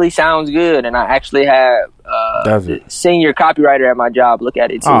actually sounds good. And I actually have Does the it? senior copywriter at my job look at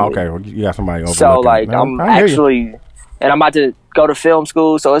it too. Oh, okay. Well, you got somebody over. So like, I'm actually, and I'm about to go to film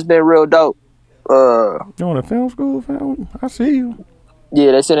school, so it's been real dope. You going to film school, fam? I see you.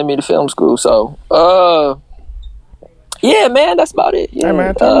 Yeah, they sending me to film school, so yeah, man, that's about it. Yeah, Hey,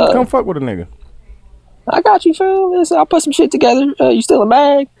 man, tell me, come fuck with a nigga. I got you, fam. Listen, I'll put some shit together. You still a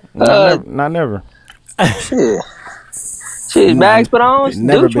mag? Not never. Shit, bags put on.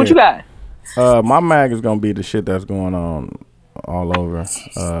 Never Dude, what been. you got? My mag is gonna be the shit that's going on all over,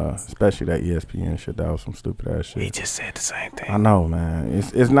 especially that ESPN shit. That was some stupid ass shit. He just said the same thing. I know, man.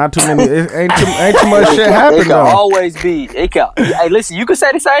 It's not too many. It ain't too much shit It happening can though. always be. It can. Hey, listen, you can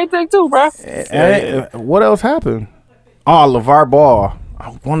say the same thing too, bro. What else happened? Oh, LeVar Ball.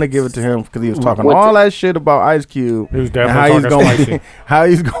 I want to give it to him because he was talking What all that shit about Ice Cube. He was and definitely talking spicy. how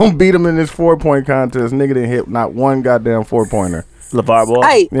he's gonna beat him in this 4-point contest. Nigga didn't hit not one goddamn 4-pointer. LeVar Ball.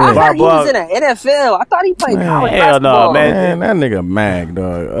 Hey, Yeah. I heard he was Ball. in the NFL. I thought he played college Hell no, basketball. man. Man, that nigga mag,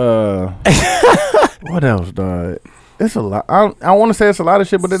 dog. What else, dog? It's a lot. I want to say it's a lot of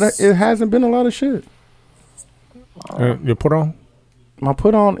shit, but it hasn't been a lot of shit. You put on. My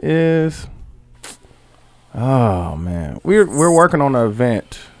put on is, oh man, we're working on an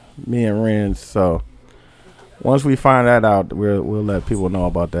event, me and Renz. So once we find that out, we'll let people know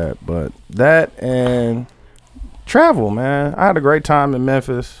about that. But that and travel, man. I had a great time in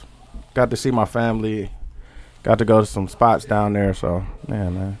Memphis. Got to see my family. Got to go to some spots down there. So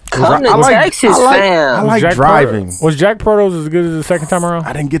man. Come to Texas, fam. I like Jack driving. Was Jack Protos as good as the second time around?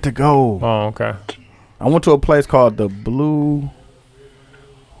 I didn't get to go. Oh, okay. I went to a place called the Blue.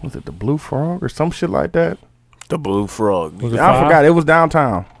 Was it the Blue Frog or some shit like that? The Blue Frog. Was it I fire? forgot. It was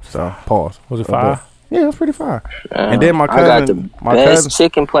downtown. So pause. Was it fire? Yeah, it was pretty fire. And then my I got the cousin, best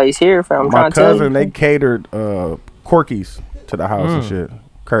chicken place here, fam. I'm my trying to tell cousin, you. they catered Corky's to the house and shit,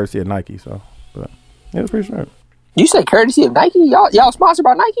 courtesy of Nike. So, but yeah, it was pretty sharp. You say courtesy of Nike? Y'all sponsored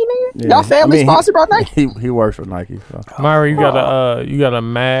by Nike, nigga? Yeah. Y'all family sponsored by Nike? He works for Nike. So. Myra, you got a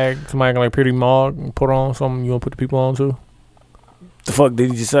mag, somebody like pretty mug and put on something you want to put the people on too? The fuck did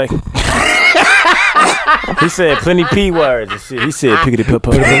he just say? He said plenty P words and shit. He said pickety put.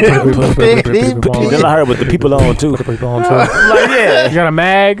 Then I heard with the people on too. Put the people on too. Like yeah, You got a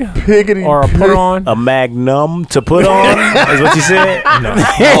mag Piggity or a put on? a magnum to put on is what you said.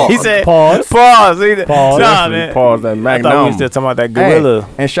 No, he said Pause. Pause. Pause. Nah, man. Pause that I thought we Magnum. were still talking about that Hey, gorilla.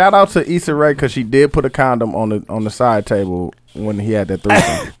 and shout out to Issa Rae because she did put a condom on the side table when he had that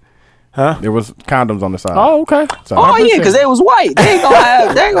threesome. Huh? There was condoms on the side. Oh, okay. So Oh yeah, because they was white. They ain't gonna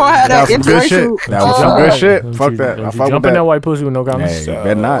have that that was some good shit. interracial. That was some good shit. Don't Fuck you- that. don't I you fuck with jump in that that. white pussy with no comments. Hey,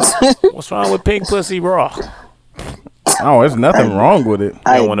 better not. What's wrong with pink pussy raw? Oh, there's nothing wrong with it.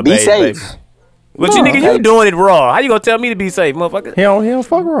 Hey, wanna be bathe, safe. baby. But you nigga, you doing it raw. How you gonna tell me to be safe, motherfucker? He don't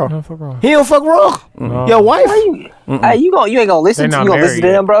fuck raw. No, fuck wrong. He don't fuck raw. No. Your wife? Hey, you ain't gonna listen They to not you gonna listen to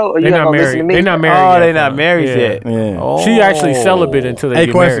married them, bro, or you They ain't not gonna listen to married. me? They not married. Oh, yet, they not though. married Yeah. yet. Yeah. Oh. She actually celibate until they Hey,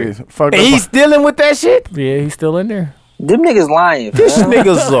 get Quincy, married. fuck And he's dealing with that shit? Yeah, he's still in there. Them niggas lying. This fam.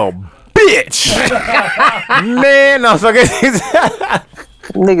 nigga's a bitch. Man, no, fucking.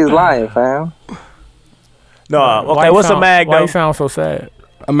 Them niggas lying, fam. No, Why okay, you what's a sound- mag Why though? you sound so sad?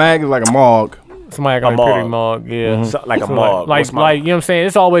 A mag is like a mog. Somebody got A a pretty mug. mug, yeah. So- like a So mug. Like, What's my- like, you know what I'm saying?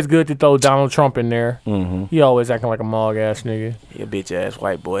 It's always good to throw Donald Trump in there. Mm-hmm. He always acting like a mug ass nigga. You bitch ass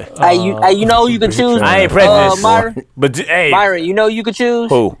white boy. Hey, you know who you can choose. I ain't prejudiced. Myron, But hey, Myron, you know who you could choose.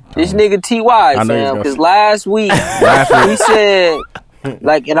 who? This nigga Ty, I know he's fam. gonna- Because last week he said,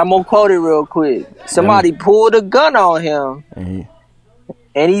 like, and I'm gonna quote it real quick. Somebody pulled a gun on him.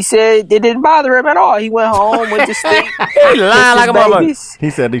 And he said it didn't bother him at all. He went home, went to sleep. He lying like a motherfucker. babies. He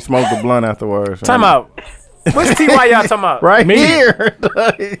said he smoked a blunt afterwards. Time out. What's TY y'all talking about? Right Me? here.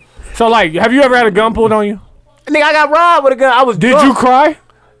 So, like, have you ever had a gun pulled on you? Nigga, I got robbed with a gun. I was Did drunk. you cry?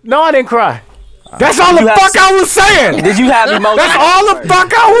 No, I didn't cry. That's all the fuck I was saying. Did you have emotions? That's all the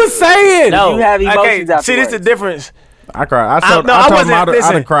fuck I was saying. No. You have emotions okay, see, this is the afterwards. difference. I cried. I told I him wasn't- I'd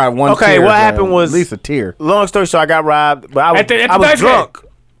listen. have cried one Okay, tear. what man. happened was- at least a tear. Long story short, I got robbed, but I was, At the I was dice drunk.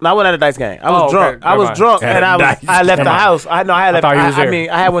 No, I wasn't at the dice game. I was Oh, okay. drunk. I Never was mind. drunk, At and a I dice left the game. house. I had left. thought you was I there. mean,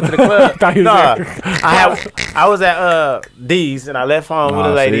 I had went to the club. thought you was there. I was at D's, and I left home with a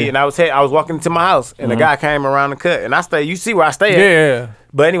Oh, lady, see? and I was walking into my house, and the guy came around the cut, and I stay. You see where I stay at? Yeah.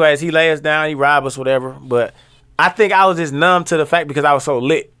 But anyways, he lay us down, he robbed us, whatever. But I think I was just numb to the fact because I was so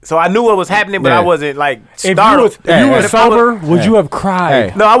lit. So I knew what was happening, but Yeah. I wasn't like If you startled. was, if you Hey, were if I sober, was- would you have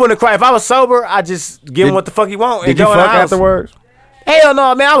cried? Hey. No, I wouldn't cry. If I was sober, I just give him what the fuck he want and Did you go in the fuck house. afterwards? Hell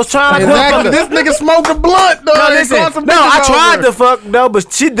no, man. I was trying to fuck. This nigga smoked a blunt, though. No, listen. No, I tried to fuck though, but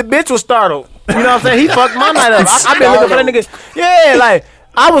the bitch was startled. You know what I'm saying? He fucked my night up. I been looking for that nigga. Yeah, like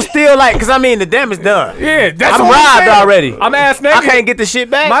I was still like, cause I mean the damage done. Yeah, that's I'm what robbed saying. already. I'm ass naked. I can't get the shit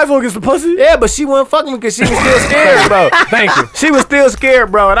back. Might as well get some pussy. Yeah, but she wouldn't fuck me because she was still scared, bro. Thank you. She was still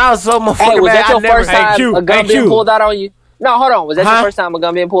scared, bro, and I was so motherfucking Hey, was mad. that your I never, first time Q, a gun hey, being Q. pulled out on you? No, hold on. Was that Huh? your first time a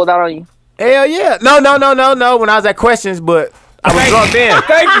gun being pulled out on you? Hell yeah. No. When I was at questions, but I was drunk then.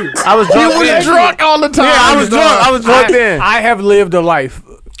 Thank you. I was drunk then. drunk all the time. Yeah, I was drunk. I was drunk then. I have lived a life.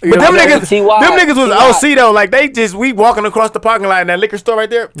 But them Yeah, niggas, T.Y. them niggas was OC though. Like we walking across the parking lot in that liquor store right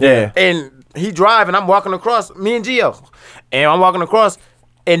there. Yeah. And he driving, I'm walking across, me and Gio. And I'm walking across,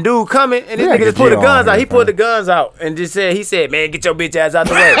 and dude coming, and this Yeah, nigga just get pulled the Gio guns on out. here, He pulled the guns out and just he said, man, get your bitch ass out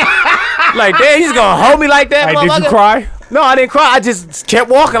the way. Like, damn, he's gonna hold me like that, Hey, did you motherfucker? cry? No, I didn't cry. I just kept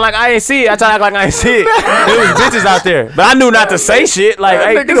walking like I ain't see it. I tried to act like I ain't see it. There was bitches out there. But I knew not to say shit. Like,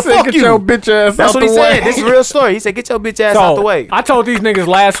 hey, nigga, fuck get you. your bitch ass That's out what he the said. way. This is a real story. He said, get your bitch ass out the way. I told these niggas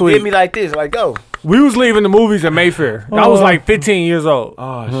last Hit week, me like this. Like, go. we was leaving the movies in Mayfair. I was like 15 years old.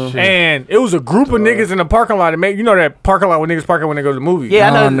 Oh, shit. And it was a group of niggas in the parking lot. You know that parking lot where niggas park when they go to the movies?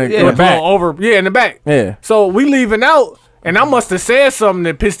 Yeah, I Oh, know. nigga. Yeah. In the back. Over, in the back. Yeah. So we leaving out, and I must have said something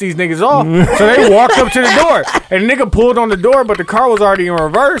that pissed these niggas off. So they walked up to the door, and the nigga pulled on the door, but the car was already in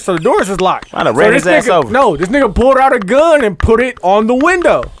reverse, so the doors is locked. I'd have So ran this his ass nigga- over. No, this nigga pulled out a gun and put it on the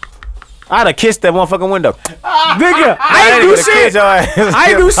window. I'd have kissed that motherfucking window. Nigga, I ain't do shit. I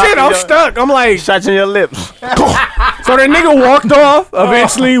ain't do shit. I'm stuck. I'm like, Shot you in your lips. so that nigga walked off.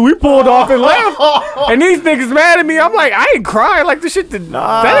 Eventually, we pulled off and left. And these niggas mad at me. I'm like, I ain't crying. Like, this shit, that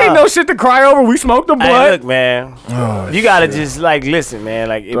ain't no shit to cry over. We smoked the Hey, blood. look, man. You gotta just like listen, man.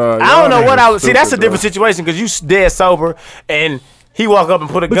 Like, if, Dog, I y'all don't know what niggas I would see. That's a stupid, different situation because you dead sober and he walk up and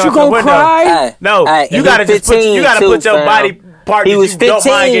put a But gun you to the gonna window. cry? Hey, No, hey, you and gotta he just put you 15 gotta put too, your fam. body part He that was you don't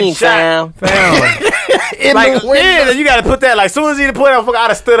mind getting 15, shot. fam. Like, yeah, you gotta put that. Like, soon as he put that, motherfucker, I'd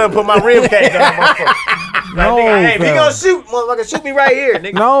have stood up and put my rib cage on. Motherfucker. No, Like, nigga, hey, if he fam. gonna shoot, motherfucker, shoot me right here,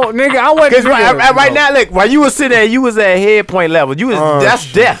 nigga. No, nigga, I wasn't. Cause right now, look, while you was sitting there, you was at head point level. You was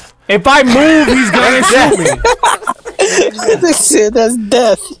that's death. If I move, he's gonna shoot me. This shit, that's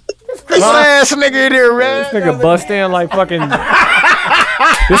death. Ass nigga in here, man. This nigga bust in like fucking.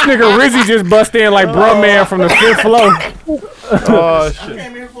 This nigga Rizzy just bust in like bruh man from the 5th floor. Oh, shit.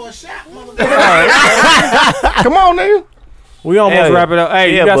 Come on, nigga. We almost Hell yeah. wrap it up.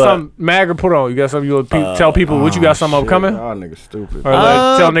 Hey, Yeah, you got but- something mag or put on? You got something you would tell people what you got something upcoming? Y'all niggas stupid. Or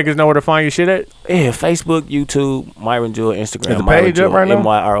like, tell niggas know where to find your shit at? Yeah, Facebook, YouTube, Myron Jewel, Instagram. Is the Myron page Jewel, up right now?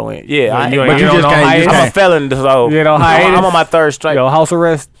 MYRON. Yeah, you ain't But you get just on no can't- you hiatus? just I'm a felon, so You know, hiatus? I'm on my third strike. Yo, house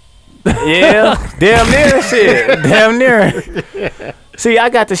arrest. Yeah, damn near shit. Damn near. See, I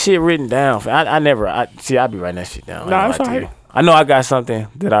got the shit written down. I be writing that shit down. Nah, I ain't it's gonna lie to alright. you. I know I got something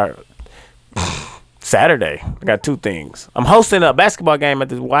that Saturday. I got 2 things. I'm hosting a basketball game at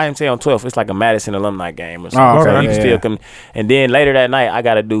the YMCA on 12th. It's like a Madison alumni game or something. Oh, So okay. you can Yeah. still come. And then later that night, I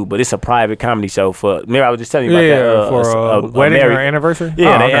got to do, but it's a private comedy show for. Remember, I was just telling you about Yeah, that. for a wedding or anniversary?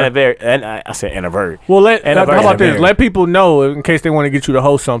 Yeah, Oh, the okay. anniversary. And I said anniversary. Well, how Anniversary. about this? Let people know in case they want to get you to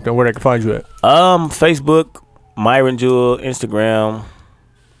host something where they can find you at. Facebook, Myron Jewel, Instagram,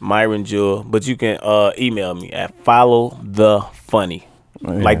 Myron Jewel. But you can email me at followthefunny.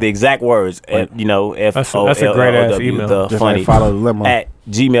 Like the exact words at, That's a great ass email. the Just funny like follow the limo. at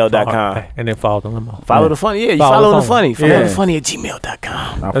gmail.com. And then follow the limo. Follow the funny. Yeah, you Follow follow the the funny. funny. Follow Yeah. the funny at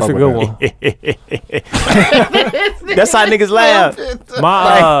gmail.com. I That's fuck a with good that. one. That's how niggas laugh.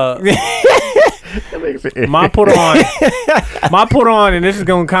 My put on, and this is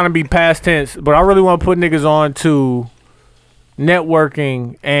gonna kind of be past tense, but I really want to put niggas on to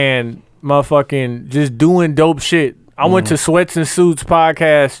networking and motherfucking just doing dope shit. I went to Sweats and Suits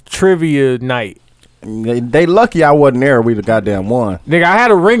podcast trivia night. They lucky I wasn't there. We'd have goddamn won. Nigga, I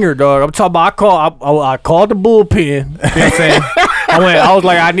had a ringer, dog. I'm talking about I called the bullpen. You know what I'm saying? I was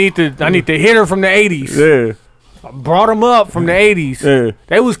like, I need to hit her from the 80s. Yeah. brought them up from the 80s. Yeah.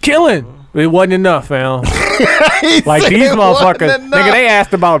 They was killing. It wasn't enough, fam. Like these motherfuckers, nigga, they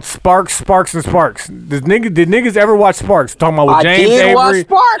asked about Sparks, and Sparks. Did niggas ever watch Sparks? Talking about with I James did Avery. watch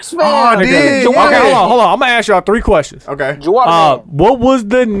Sparks, man. Oh, I did. Okay, hold on. I'm gonna ask y'all 3 questions. Okay. What was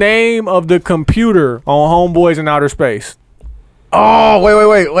the name of the computer on Homeboys in Outer Space? Oh,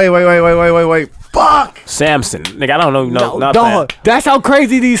 wait. Fuck. Samson. Nigga, I don't know. No, Dog, that's how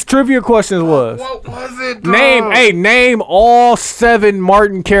crazy these trivia questions was. What was it, dog? Name all 7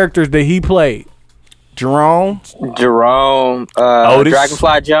 Martin characters that he played. Jerome. Otis.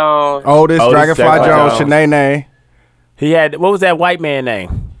 Dragonfly Jones. Otis, Dragonfly Dragonfly Jones, Jones. Shanae. He had, what was that white man name?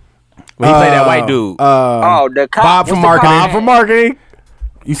 When he played that white dude. The cop. Bob from What's the marketing. cop Bob for marketing.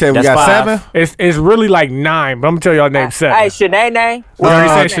 You said we That's got 5. 7? It's really like 9, but I'm gonna tell y'all name 7. Hey, Shanae. we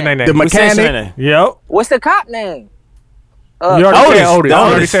already said Shanae. The Who said mechanic. Shanae? Yep. What's the cop name? You already said Otis. Otis. I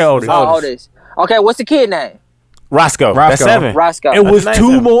already said Otis. Otis. Okay, what's the kid name? Roscoe. That's Roscoe. 7. Roscoe. It was That's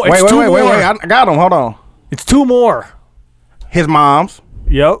 2 nice. more. It's 2 more. Wait. I got him. Hold on. It's 2 more. His mom's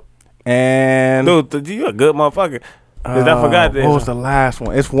Yep. and Dude, you a good motherfucker. 'Cause I forgot this. what was the last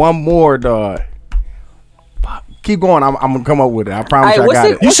one? It's one more, dog. Keep going. I'm gonna come up with it. I promise Hey, I what's got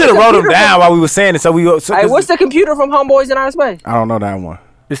the- it. You should have wrote them down while we were saying it. So we. Hey, what's the computer from Homeboys in Outer Space? I don't know that one.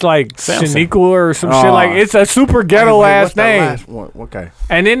 It's like Samson. Shaniqua or some shit Oh. like. It's a super ghetto Wait, ass what's that name. last one? Okay.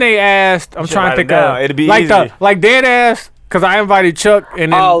 And then they asked. I'm should trying to write it think down. of. It'd be like easy. like dead ass. Cause I invited Chuck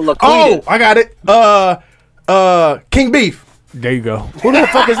and then Oh, Laquita. I got it. King Beef. there you go. Who the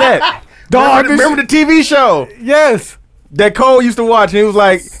fuck is that? Dog, Remember the TV show yes. that Cole used to watch? And he was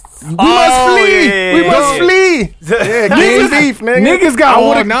like, "We must flee. We must flee." Yeah, King Beef, nigga. Niggas got I all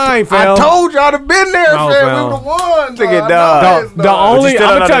would've- 9, I fam. told y'all to been there, No, fam. fam. We would have won. Look at dog. dog. I know this, The dog. only still I'm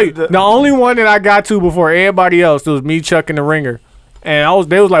don't gonna tell know you, the- the only one that I got to before everybody else was me, Chuck, and the Ringer, and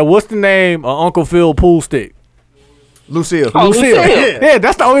they was like, "What's the name of Uncle Phil pool stick?" Lucille. Lucille. Yeah,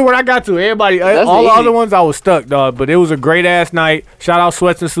 that's the only one I got to. Everybody, That's all the easy. other ones I was stuck, dog. But it was a great ass night. Shout out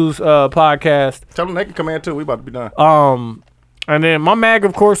Sweats and Sue's podcast. Tell them they can come in too. We about to be done. And then my mag,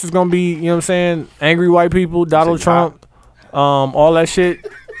 of course, is gonna be, you know what I'm saying, angry white people, Donald Trump, all that shit.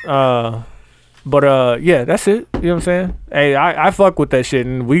 But yeah, that's it. You know what I'm saying? Hey, I fuck with that shit,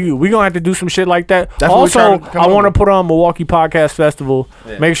 and we gonna have to do some shit like that. That's what we Also, trying to come I up want to with. put on Milwaukee Podcast Festival.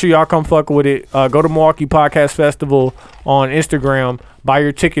 Make sure y'all come fuck with it. Go to Milwaukee Podcast Festival on Instagram. Buy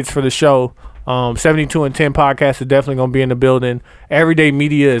your tickets for the show. 72 and 10 podcast is definitely gonna be in the building. Everyday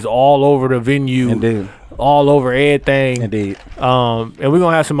Media is all over the venue. Indeed. All over everything. Indeed. And we're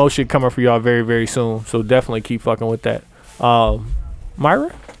gonna have some more shit coming for y'all very, very soon. So definitely keep fucking with that.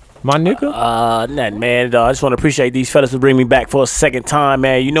 Myra, my nigga. Nothing, man. I just want to appreciate these fellas for bringing me back for a second time,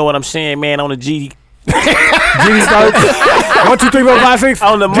 man. You know what I'm saying, man? On the G. GD starts. 1, 2, 3, 4, 5, 6.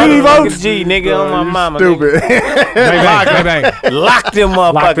 On the GD votes. motherfucking G, nigga. On my mama. Stupid. Bang, bang, bang, bang. Lock them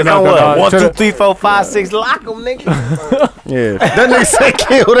Lock motherfuckers. them On out, what? dog. 1, To 2, the- 3, 4, 5, 6. Lock them, nigga. Yeah. That nigga said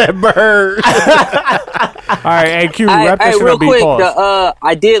kill that bird. All right, hey Q, wrap that Hey, shit real up. Be quick, paused.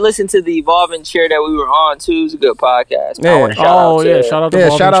 I did listen to the Evolving Chair that we were on too. It was a good podcast. Yeah. I wanna shout Oh out yeah, to- shout out to Yeah,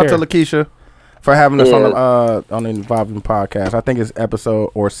 Baldwin shout out Chair. to Lakeisha for having us Yeah. on the Involving podcast. I think it's episode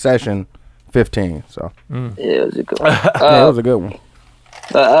or session 15. So Yeah, it was a good one. yeah, it was a good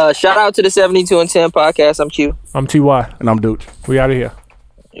one. Shout out to the 72 and 10 podcast. I'm Q. I'm TY. And I'm Dooch. We out of here.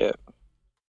 Yeah.